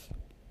month.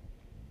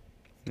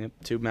 Yep,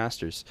 2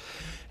 masters.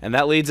 And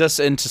that leads us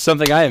into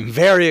something I am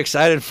very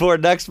excited for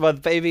next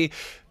month, baby.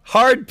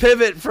 Hard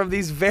pivot from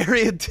these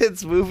very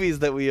intense movies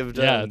that we have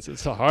done. Yeah,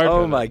 it's a hard pivot.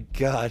 Oh my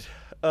God.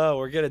 Oh,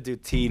 we're going to do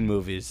teen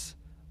movies.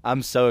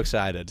 I'm so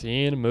excited.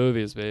 Teen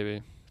movies,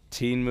 baby.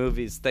 Teen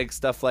movies. Think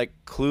stuff like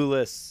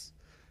Clueless,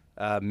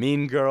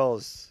 Mean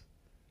Girls.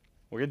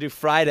 We're going to do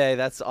Friday.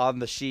 That's on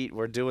the sheet.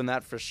 We're doing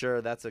that for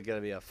sure. That's going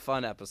to be a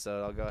fun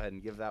episode. I'll go ahead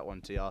and give that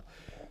one to y'all.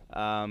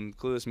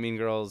 Clueless, Mean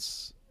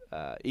Girls,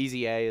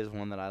 Easy A is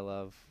one that I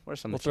love.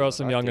 We'll throw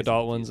some young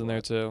adult ones in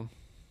there too.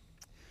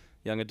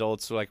 young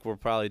adults. Like we'll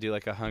probably do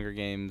like a Hunger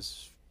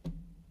Games,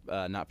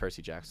 not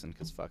Percy Jackson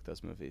because fuck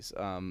those movies.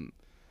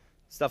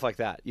 Stuff like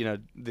that. You know,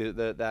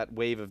 that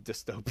wave of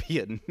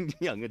dystopian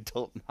young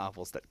adult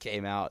novels that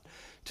came out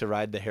to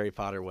ride the Harry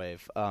Potter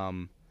wave.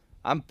 I'm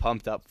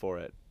pumped up for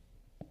it.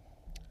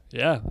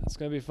 Yeah, it's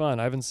gonna be fun.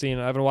 I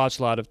haven't watched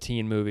a lot of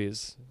teen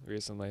movies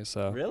recently,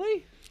 so.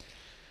 Really?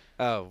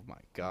 Oh my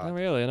god. Not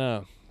really,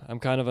 no. I'm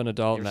kind of an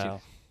adult You ever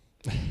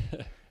now.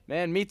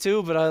 Man, me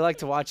too, but I like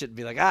to watch it and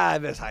be like, I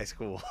miss high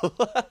school.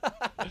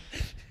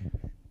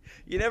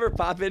 You never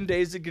pop in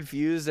Dazed and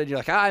Confused and you're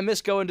like, I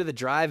miss going to the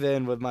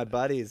drive-in with my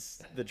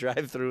buddies, the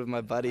drive-through with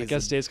my buddies. I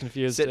guess Dazed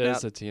Confused sitting is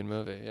out- a teen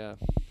movie, yeah.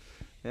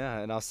 Yeah,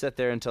 and I'll sit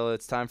there until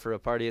it's time for a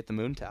party at the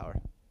Moon Tower.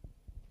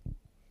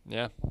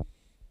 Yeah.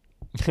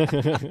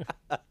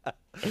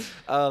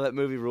 Oh, that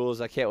movie rules.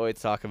 I can't wait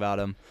to talk about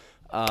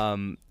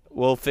them.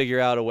 We'll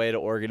figure out a way to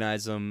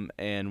organize them,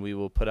 and we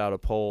will put out a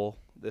poll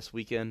this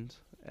weekend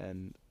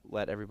and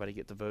let everybody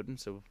get to voting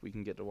so we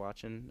can get to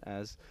watching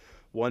as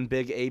one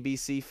big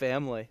ABC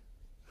family.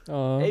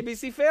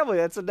 ABC Family,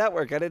 that's a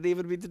network. I didn't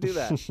even mean to do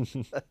that.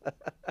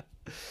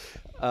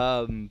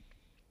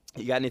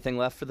 You got anything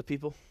left for the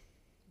people?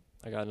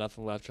 I got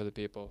nothing left for the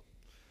people.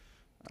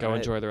 Go All right.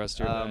 enjoy the rest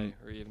of your day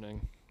or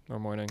evening or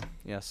morning.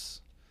 Yes,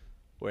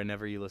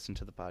 whenever you listen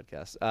to the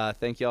podcast.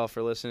 Thank you all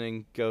for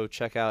listening. Go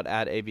check out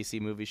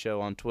 @ABC Movie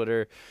Show on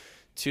Twitter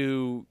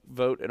to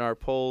vote in our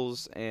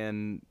polls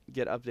and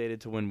get updated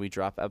to when we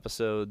drop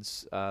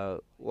episodes.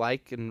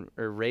 Like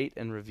or rate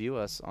and review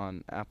us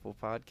on Apple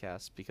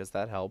Podcasts because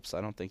that helps.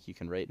 I don't think you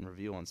can rate and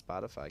review on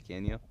Spotify,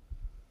 can you?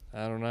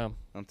 I don't know.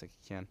 I don't think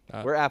you can.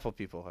 We're Apple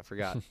people. I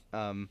forgot.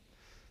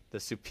 The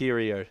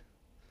superior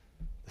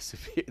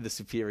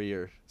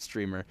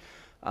streamer.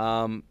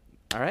 All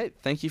right.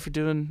 Thank you for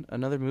doing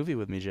another movie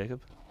with me,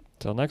 Jacob.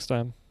 Till next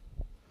time.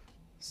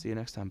 See you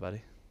next time,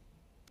 buddy.